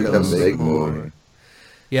the new Kevin Bacon movie.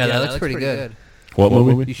 Yeah, that looks pretty good. What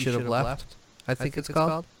movie? You Should Have Left, I think it's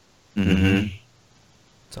called. Mm-hmm.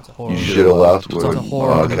 It's a horror. You Should Have Left with It's a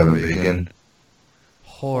horror Kevin movie. Bacon.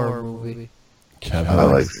 Horror movie. I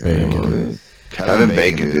like Bacon. Kevin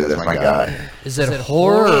Bacon, dude, that's my guy. Is it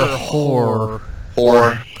horror or horror?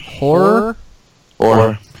 Horror. Horror?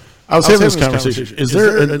 Or I was having this conversation. Is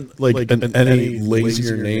there any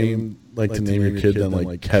lazier name like to name your kid than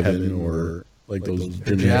like Kevin or like those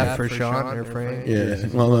Jeff or Sean or Frank? Yeah.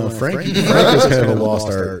 Well, no, Frank is kind of a lost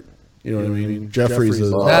art. You know what I mean? Jeffrey's a...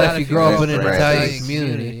 Not if you grow up in an Italian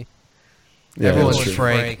community. Yeah, Everyone's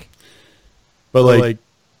Frank. But like...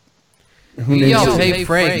 You yell, "Hey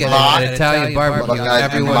Frank" at an Italian barbecue,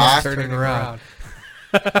 everyone's turning around.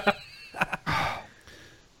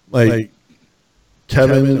 Like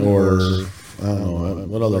Kevin or... I don't know.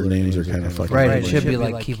 What other names are kind of fucking... Right, it should be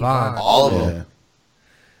like Kevon. all of them.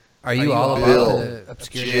 Are you all about Bill, the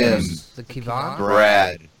obscure Jim, names? The Kevon?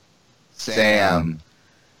 Brad, Sam,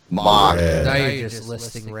 Mock. Now you're just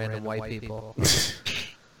listing random white people.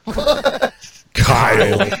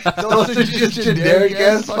 Kyle. Those are just generic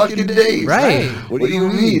ass fucking names. Right. What do you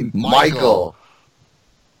mean? Michael.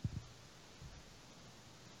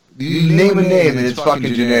 You name a name and it's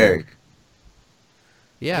fucking generic.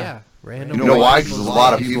 Yeah, random. You know why? Because there's a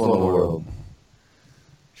lot of people in the world.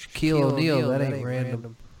 Shaquille O'Neal, that ain't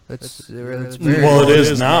random. That's very Well, it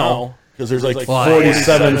is now. Because there's like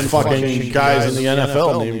 47 fucking guys in the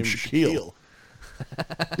NFL named Shaquille.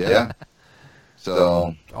 Yeah.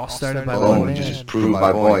 So, all started by one man. just prove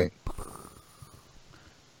my point.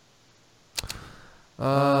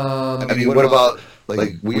 I mean, what about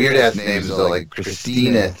like weird ass names though, like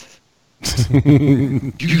Christina?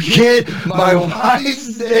 You get my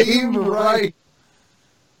wife's name right,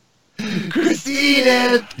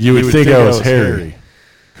 Christina. You would think I was Harry.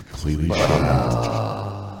 Completely shut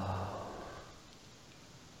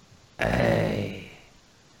Hey.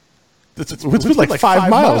 It's been like 5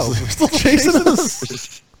 miles. They're still chasing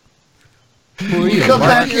us. Who are you? Come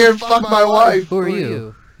back here and fuck my wife. Who are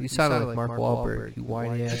you? You sound like Mark Wahlberg, you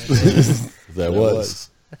whiny ass. That was.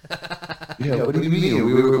 Yeah, what do you mean?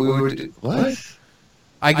 We were what?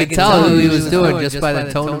 I could tell who he was doing just by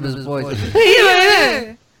the tone of his voice.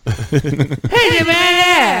 Hey,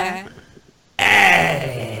 man!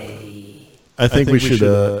 I think we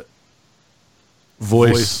should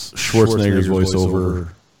voice Schwarzenegger's voice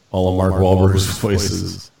over all of Mark Wahlberg's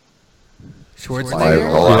voices.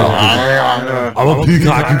 Schwarzenegger? I'm a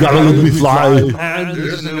peacock, you gotta let me fly.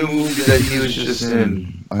 There's a new movie that he was just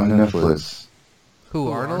in on Netflix. Who,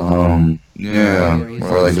 Arnold? Yeah,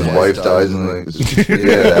 where like his wife dies and like,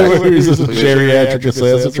 Where he's just a geriatric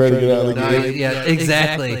assassin trying to get out of the game. Yeah,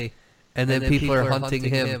 exactly. And then people are hunting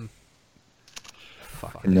him.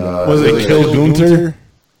 No, Was it Kill Gunther?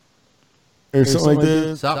 Or something like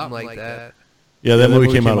that? Something like that. Yeah, that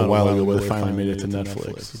movie came out a while ago, but it finally made it to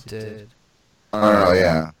Netflix. It did. I don't know,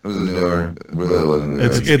 yeah. It was a newer, really wasn't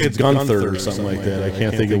good. It's Gunther or something like that. I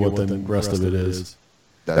can't think of what the rest of it is.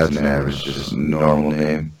 That's an average, just normal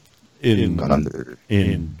name. Gunther.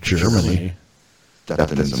 In Germany.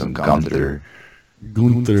 Definitely some Gunther.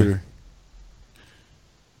 Gunther.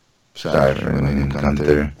 Sorry for my name,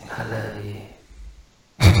 Gunther.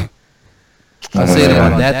 I was saying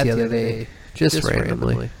about that the other day, just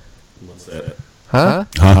randomly. What's that? Huh?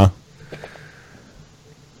 Huh?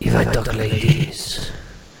 If I talk like this,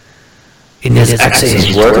 in this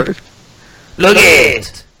accent, Work? look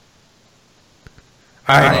it!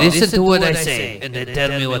 Alright, listen to what I say, and then tell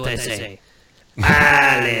me what I say.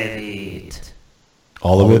 I love it.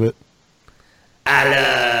 All of it? I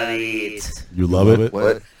love it. You love it?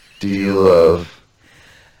 What do you love?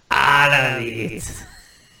 I love it.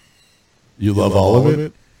 You love all of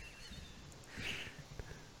it?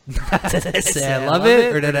 Did I say I love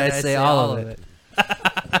it, or did I say all of it?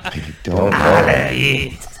 I don't know.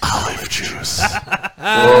 Olive juice.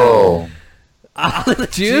 Whoa. Olive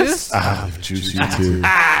juice? Olive juice, you too.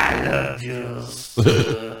 Olive juice.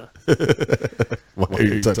 Why are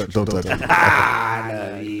you touching? Don't touch it. I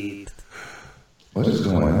love it. What is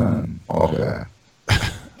going on? Okay.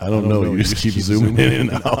 I don't know. You just keep zooming in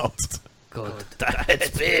and out. Go to that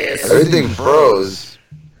space. Everything froze.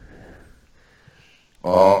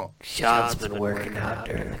 Oh. Sean's been working out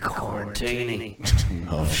during the quarantine.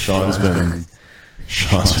 Oh, Sean's been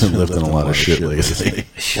Sean's been lifting a lot of shit lately.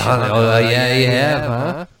 Sean, yeah, you have,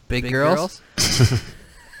 huh? Big girls?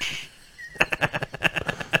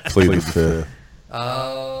 Plead the fifth.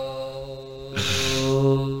 Oh.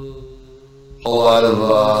 A lot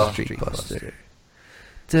of Street Buster.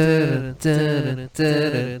 I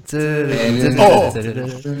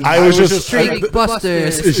was just Street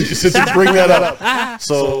Busters. since you bring that up.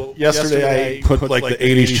 So yesterday I put like the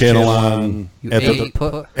 80s channel on at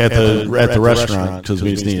the restaurant because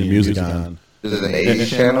we just needed music on. Is it an 80s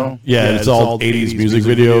channel? Yeah, it's all 80s music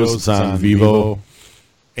videos. It's on Vivo,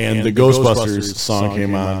 and the Ghostbusters song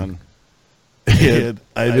came on. And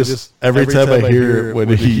I just every time I hear when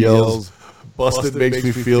he yells, "Busted makes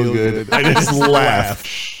me feel good," I just laugh.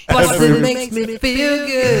 Busted makes me feel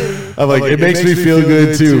good. I'm like, it makes me feel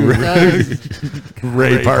good too.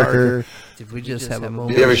 Ray Parker. Did we just have a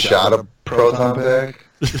moment? You ever shot a proton pack?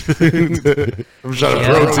 I'm shot a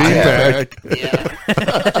protein pack. Yeah.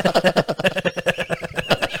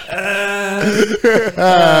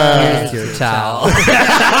 Here's your towel.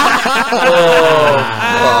 Oh,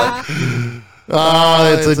 fuck.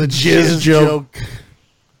 Oh, it's a jizz joke.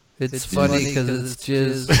 It's funny because it's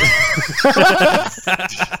jizz.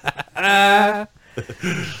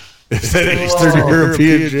 Is that Eastern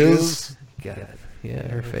European jizz? God, yeah,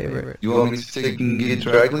 her favorite. You want me to take and get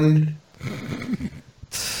dry cleaned?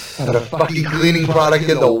 Not a fucking cleaning product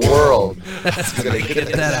in the world. Gonna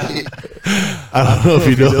get that out. I don't know if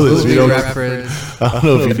you know this. Movie You don't, reference. I don't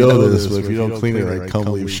know if you know this, but if you don't clean it right, come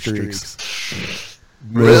leave streaks.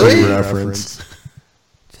 Really? Movie reference.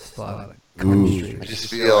 Just a lot of Ooh. I just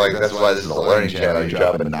feel like that's why this is a learning channel. You're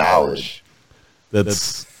dropping knowledge.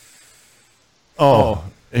 That's. Oh,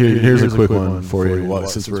 here's a quick one for you.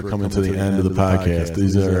 Since we're coming to the end of the podcast,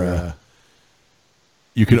 these are.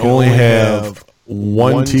 You can only have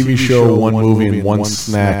one TV show, one movie, and one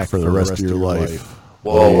snack for the rest of your life.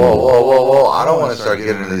 Whoa. I don't want to start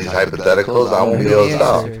getting into these hypotheticals. I won't be able to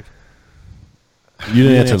stop. You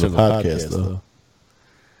didn't answer the podcast, though.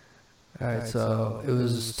 Alright, so it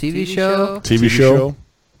was TV show, TV show?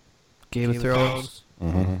 Game of Thrones.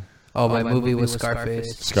 Mm-hmm. Oh, my movie was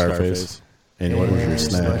Scarface. Scarface. And what was your My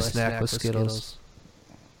snack? snack was Skittles.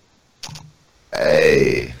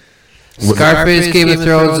 Hey. Scarface, Game of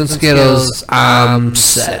Thrones, and Skittles. I'm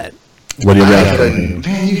set. What do you got? Man,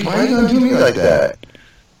 why are you going to do me like that?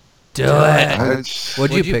 Do it.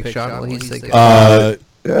 What'd you pick, Sean? Well, he's thinking.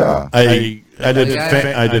 Yeah. I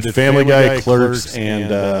did Family Guy, Clerks,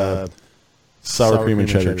 and sour cream and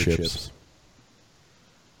cheddar chips.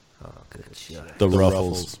 Oh, good shit. The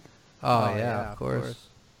Ruffles. Oh, yeah, of course.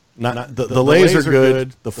 Not the Lays are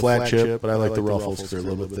good, the flat chip, but I like the Ruffles because they're a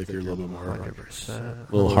little bit thicker, a little bit more,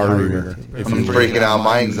 100%. a little harder. I'm freaking out.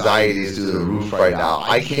 My anxiety is through the roof right now.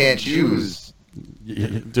 I can't choose.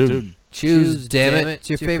 Dude. Choose, damn it. It's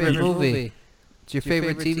your favorite movie. It's your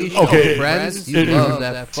favorite TV show. Okay. Friends? You love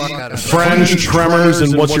that fuck out of Friends, Tremors,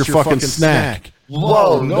 and what's your fucking snack?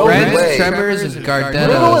 Whoa, no Friends, way. Tremors, and Remember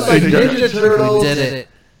Gardettos. when the Ninja Turtles We did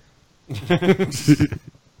it.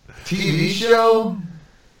 TV show?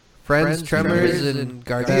 Friends, Tremors, and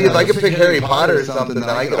See, if I could Gardettos. pick Harry Potter or something, then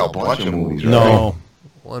I get a bunch of movies, right? No,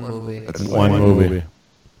 One movie. That's one movie.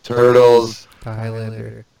 Turtles. The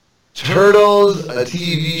Highlander. Turtles, a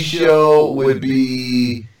TV show would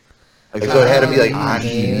be... Like, so it had to be like on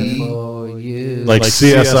TV. For you. Like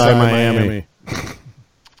CSI Miami. I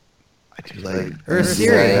do like... Or a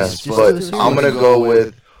series. Just But do a series. I'm going to go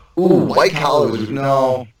with... Ooh, White Collar was...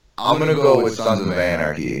 No. I'm going to go with Sons of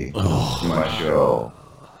Anarchy. My show.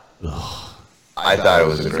 I thought it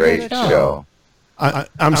was a great show.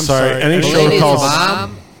 I'm sorry. Any show Lady's called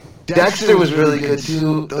Mom. Dexter was really good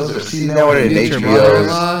too. Those are seen that one in Future HBO's.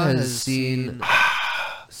 mother-in-law has seen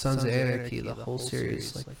Sons of Anarchy, the whole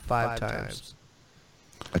series, like 5 times.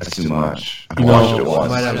 That's too much. I watched it once.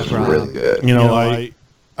 Might have It a was problem. really good. You know,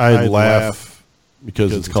 I laugh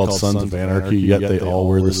because it's called Sons of Anarchy, yet they all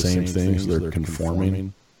wear the same things. They're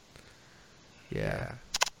conforming. Yeah.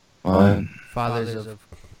 What? Fathers of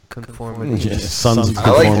Conformity. Yeah, Sons of I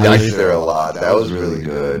like Conformity. Dexter a lot. That was really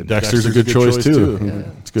good. Dexter's a good choice too. Yeah.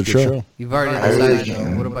 It's a good show. You've already I really decided,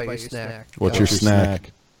 can't. though. What about your snack? What's your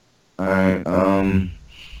snack? All right.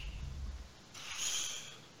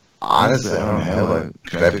 Honestly, I don't have a.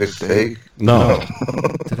 Can I pick steak? No,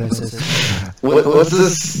 Did I say snack? What's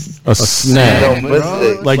this? a snack No, what's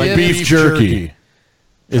it? like Yeah, beef jerky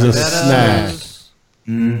is a snack.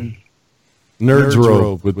 Mm. Nerds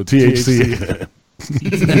Rope with THC. in it.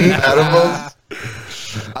 Edibles?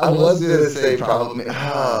 I was gonna say probably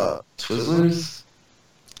Twizzlers.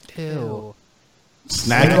 Ew.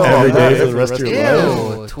 snack every day for the rest of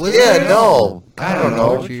your life? Twister? Yeah, no. I don't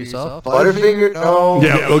know. Yourself. Butterfinger? No.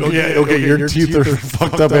 Yeah, okay. Your teeth are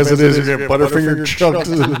fucked up as it is. You get Butterfinger chunks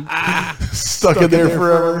stuck in there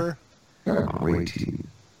forever. You got great teeth.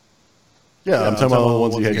 Yeah, I'm talking about the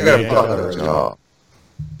ones you had. You got a butter jaw.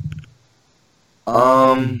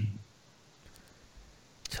 I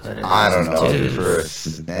don't know. For a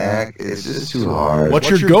snack, it's just too hard. What's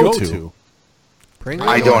your go-to?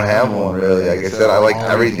 I don't have one really. Like I said, I like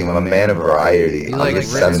everything. I'm a man of variety. You like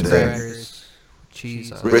Ritz crackers,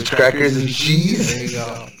 cheese. Ritz crackers and cheese. There you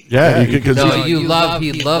go. Yeah, you could. No, he loves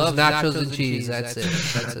nachos and cheese. That's it.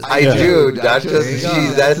 I do nachos and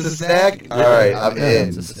cheese. That's a snack. All right, I'm in.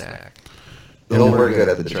 It's a snack. You'll work good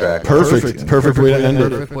at the track. Perfect way to end it.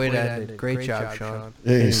 Perfect way to end it. Great job, Sean.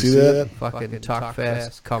 Hey, you see that? Fucking talk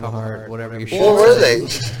fast, come hard, whatever you should. What were they?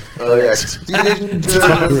 Oh yeah,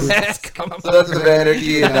 Talk fast, come hard. Sons of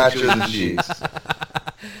Anarchy and nachos and cheese.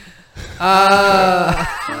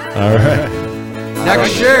 All right.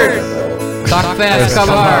 Next shirt. Talk fast, come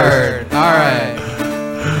hard. All right.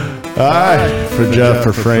 All right. For Jeff,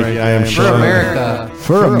 for Frank, I am For Sean. America.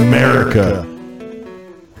 For America.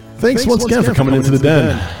 Thanks once again for coming into the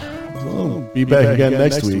den. We'll be back again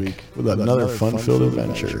next week with another fun-filled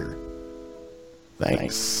adventure.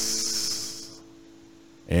 Thanks.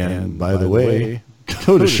 And by the way,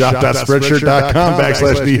 go to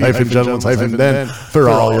shop.spreadshirt.com/the-gentleman's-den for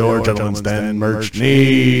all your Gentleman's Den merch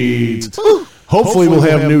needs. Hopefully we'll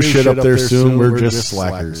have new shit up there soon. We're just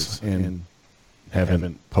slackers and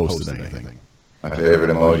haven't posted anything. My favorite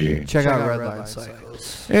emoji. Check out Redline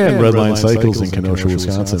Cycles. And Redline Cycles in Kenosha,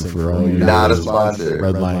 Wisconsin for all your Not a sponsor.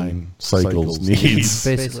 Redline Cycles needs.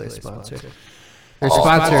 Basically a sponsor. They're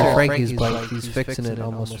sponsoring Frankie's bike. He's fixing it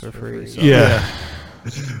almost for free. So. Yeah.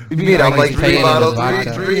 You mean I'm like Paying three bottles,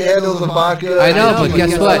 vodka. three handles of vodka? I know, but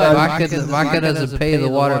guess what? Vodka doesn't pay the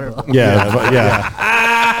water bill.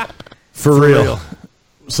 Yeah. For real.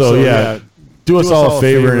 So yeah, do us all a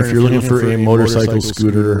favor, and if you're looking for a motorcycle,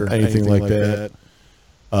 scooter, anything like that,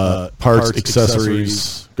 parts,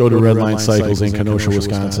 accessories, go to Redline Cycles in Kenosha,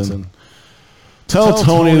 Wisconsin. Tell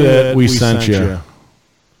Tony that we sent you.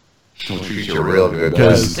 She'll treat you real good.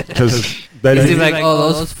 Because then Is he like,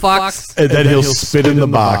 oh, those fucks? and then he'll spit in the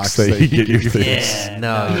box that he get your things. Yeah,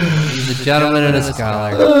 no. He's a gentleman and a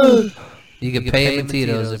scholar. You can pay him in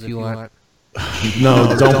Tito's if you want.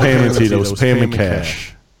 No, don't pay him in Tito's. Pay him in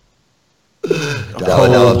cash.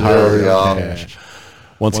 Cold hard cash.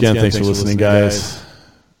 Once again, thanks for listening, guys.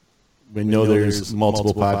 We know there's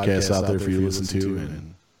multiple podcasts out there for you to listen to,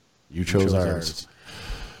 and you chose ours.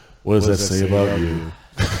 What does that say about you?